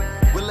bad.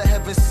 Willer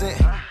heaven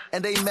sent,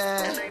 and they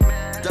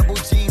mad. Double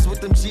G's with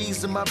them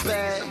G's in my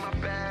bag.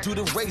 Do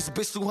the race,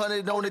 bitch,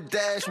 200 on the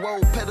dash. Whoa,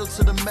 pedal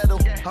to the metal.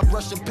 I'm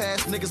rushing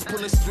past niggas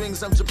pulling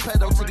strings. I'm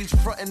Geppetto to these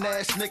frontin'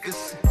 ass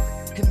niggas.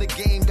 In the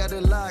game, got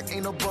it locked,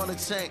 ain't no ball to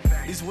chain.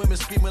 These women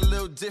scream a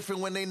little different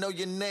when they know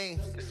your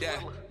name.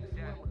 Yeah,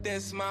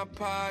 this my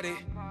party.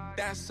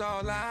 That's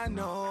all I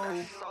know.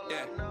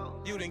 Yeah,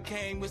 you done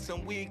came with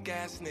some weak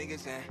ass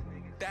niggas, and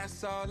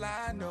that's all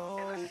I know.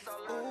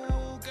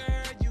 Ooh,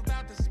 girl, you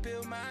about to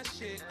spill my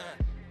shit.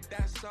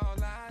 That's all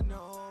I know.